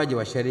ukiukwaji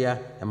wa sheria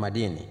ya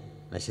madini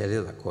na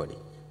sheria za kodi.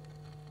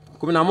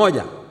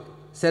 11.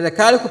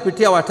 Serikali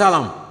kupitia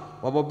wataalamu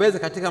wabobezi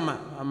katika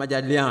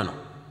majadiliano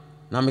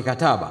na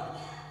mikataba,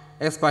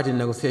 expert in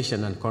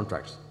negotiation and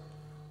contracts,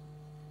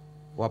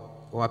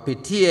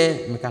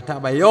 wapitie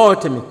mikataba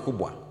yote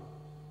mikubwa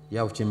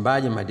ya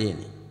uchimbaji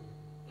madini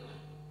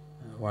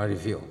wa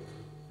review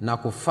na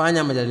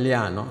kufanya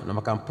majadiliano na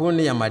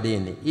makampuni ya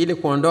madini ili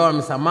kuondoa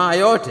misamaha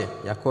yote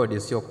ya kodi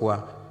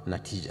isiyokuwa na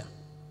tija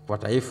kwa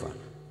taifa,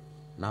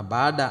 na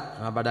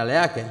badala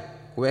yake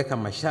kuweka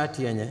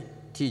masharti yenye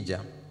tija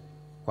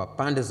kwa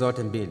pande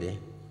zote mbili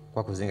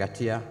kwa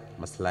kuzingatia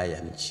maslahi ya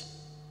nchi.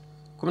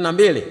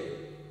 12.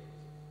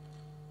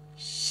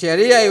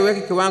 Sheria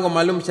iweke kiwango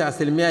maalum cha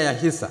 1% ya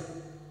hisa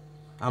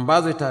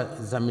ambazo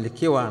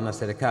itazamilikiwa na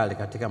serikali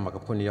katika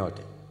makampuni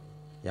yote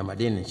ya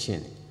madini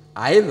nchini.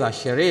 Aidha,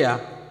 sheria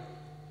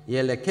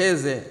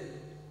ielekeze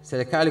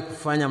serikali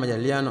kufanya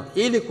majadiliano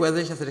ili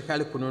kuwezesha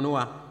serikali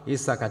kununua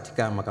hisa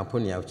katika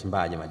makampuni ya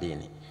uchimbaji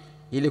madini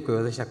ili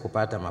kuwezesha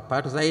kupata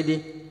mapato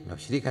zaidi na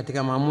ushiriki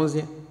katika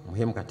maamuzi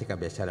muhimu katika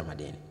biashara ya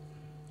madini.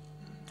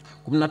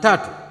 13.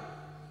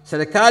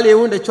 Serikali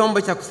iunde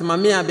chombo cha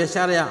kusimamia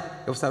biashara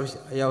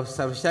ya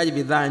usafirishaji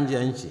bidhaa nje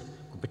ya nchi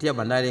kupitia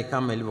bandari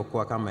kama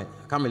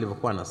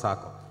ilivyokuwa na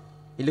sako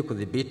ili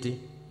kudhibiti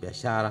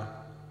biashara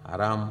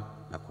haramu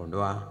na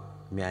kuondoa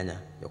mianya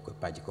ya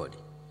ukwepaji kodi.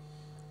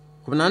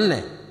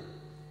 14.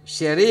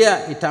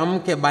 Sheria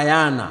itamke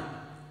bayana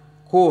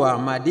kuwa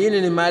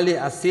madini ni mali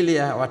asili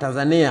ya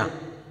Watanzania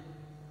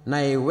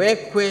na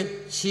iwekwe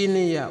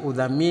chini ya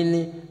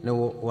udhamini na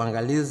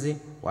uangalizi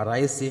wa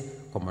rais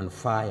kwa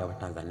manufaa ya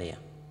Watanzania.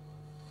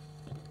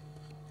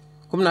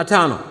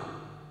 15.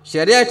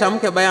 Sheria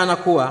itamke bayana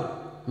kuwa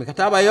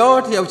mikataba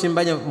yote ya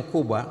uchimbaji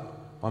mkubwa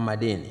wa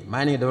madini,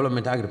 mining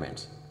development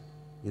agreement,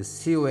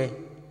 isiwe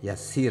ya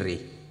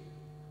siri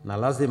na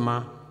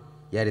lazima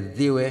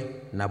yaridhiwe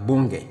na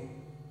bunge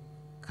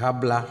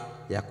kabla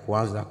ya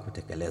kuanza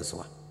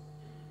kutekelezwa.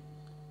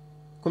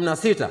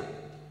 16.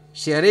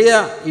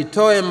 Sheria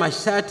itoe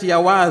masharti ya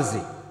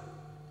wazi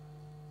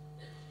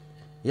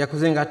ya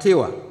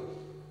kuzingatiwa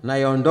na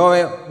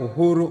iondoe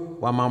uhuru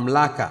wa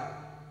mamlaka,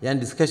 yani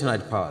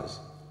discretionary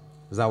powers,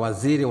 za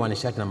waziri wa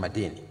nishati na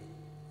madini,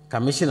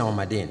 kamishina wa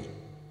madini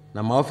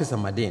na maofisa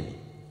madini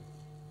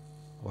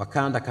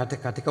wakanda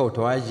katika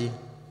utoaji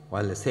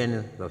wa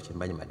leseni za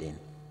uchimbaji madini.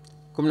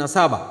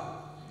 17.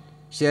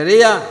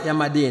 Sheria ya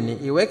madini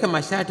iweke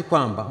masharti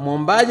kwamba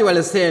muombaji wa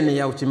leseni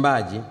ya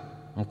uchimbaji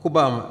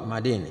mkubwa wa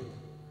madini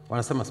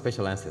wanasema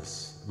special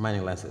licenses,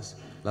 mining licenses,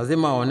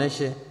 lazima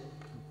waoneshe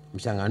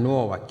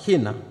mchanganuo wa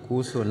kina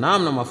kuhusu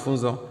namna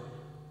mafunzo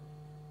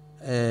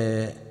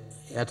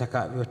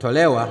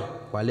yatakayotolewa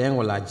kwa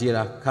lengo la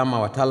ajira kama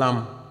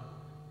wataalamu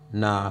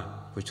na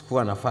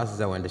kuchukua nafasi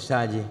za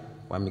uendeshaji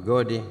wa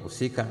migodi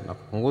husika na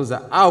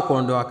kupunguza au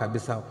kuondoa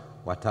kabisa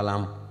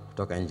wataalamu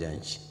kutoka nje ya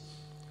nchi.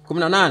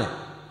 18.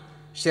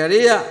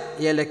 Sheria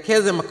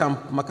ielekeze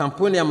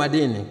makampuni ya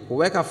madini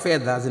kuweka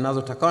fedha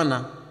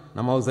zinazotokana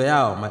na mauzo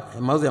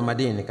ya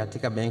madini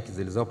katika benki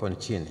zilizopo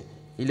nchini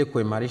ili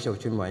kuimarisha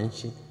uchumi wa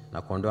nchi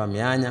na kuondoa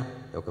mianya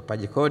ya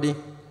ukwepaji kodi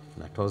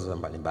na tozo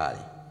mbalimbali.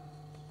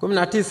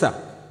 19.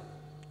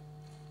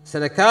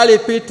 Serikali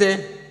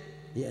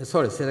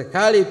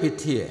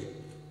ipitie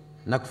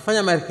na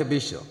kufanya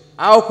marekebisho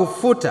au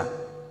kufuta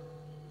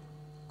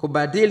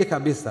kubadili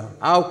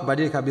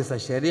kabisa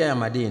sheria ya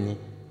madini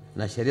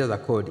na sheria za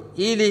kodi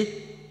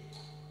ili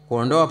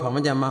kuondoa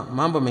pamoja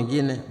mambo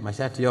mengine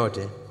masharti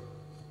yote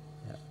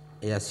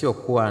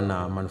yasiyokuwa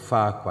na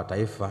manufaa kwa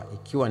taifa,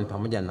 ikiwa ni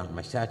pamoja na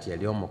masharti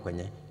yaliyomo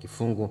kwenye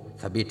kifungu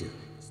thabiti,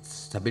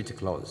 stability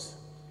clause.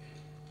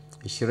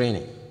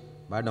 20.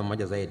 Bado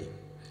mmoja zaidi.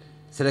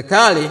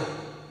 Serikali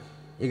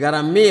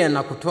igharamie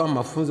na kutoa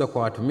mafunzo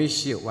kwa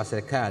watumishi wa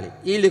serikali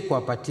ili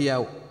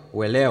kuwapatia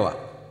uelewa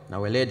na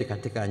weledi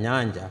katika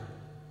nyanja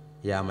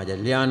ya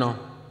majadiliano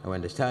na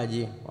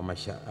uendeshaji wa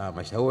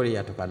mashauri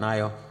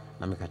yatokanayo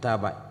na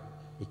mikataba,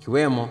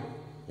 ikiwemo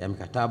ya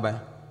mikataba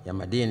ya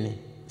madini,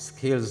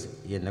 skills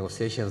in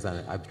negotiations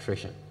and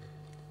arbitration.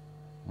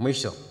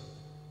 Mwisho,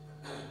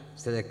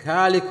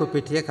 serikali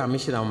kupitia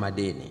kamishna wa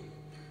madini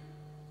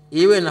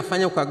iwe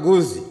inafanya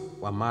ukaguzi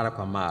wa mara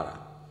kwa mara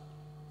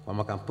kwa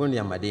makampuni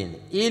ya madini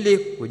ili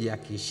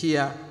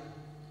kujihakikishia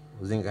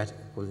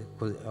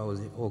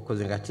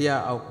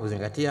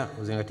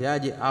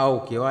uzingatiaji au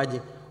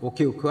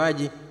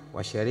ukiukaji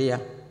wa sheria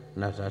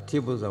na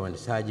taratibu za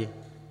uendeshaji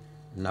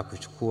na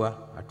kuchukua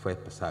hatua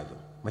ipasavyo.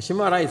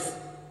 Mheshimiwa Rais,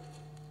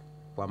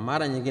 kwa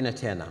mara nyingine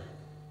tena,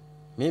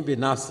 mimi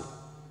binafsi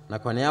na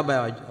kwa niaba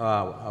ya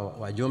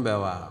wajumbe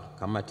wa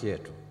kamati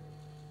yetu,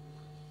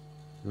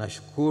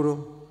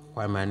 nashukuru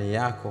kwa imani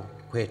yako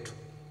kwetu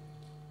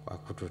kwa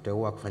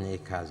kututeua kufanya hii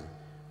kazi,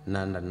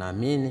 na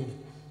naamini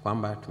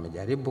kwamba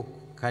tumejaribu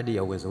kadri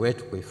ya uwezo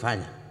wetu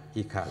kuifanya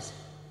hii kazi.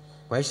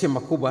 Kwa heshima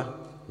kubwa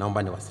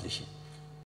naomba niwasilishe.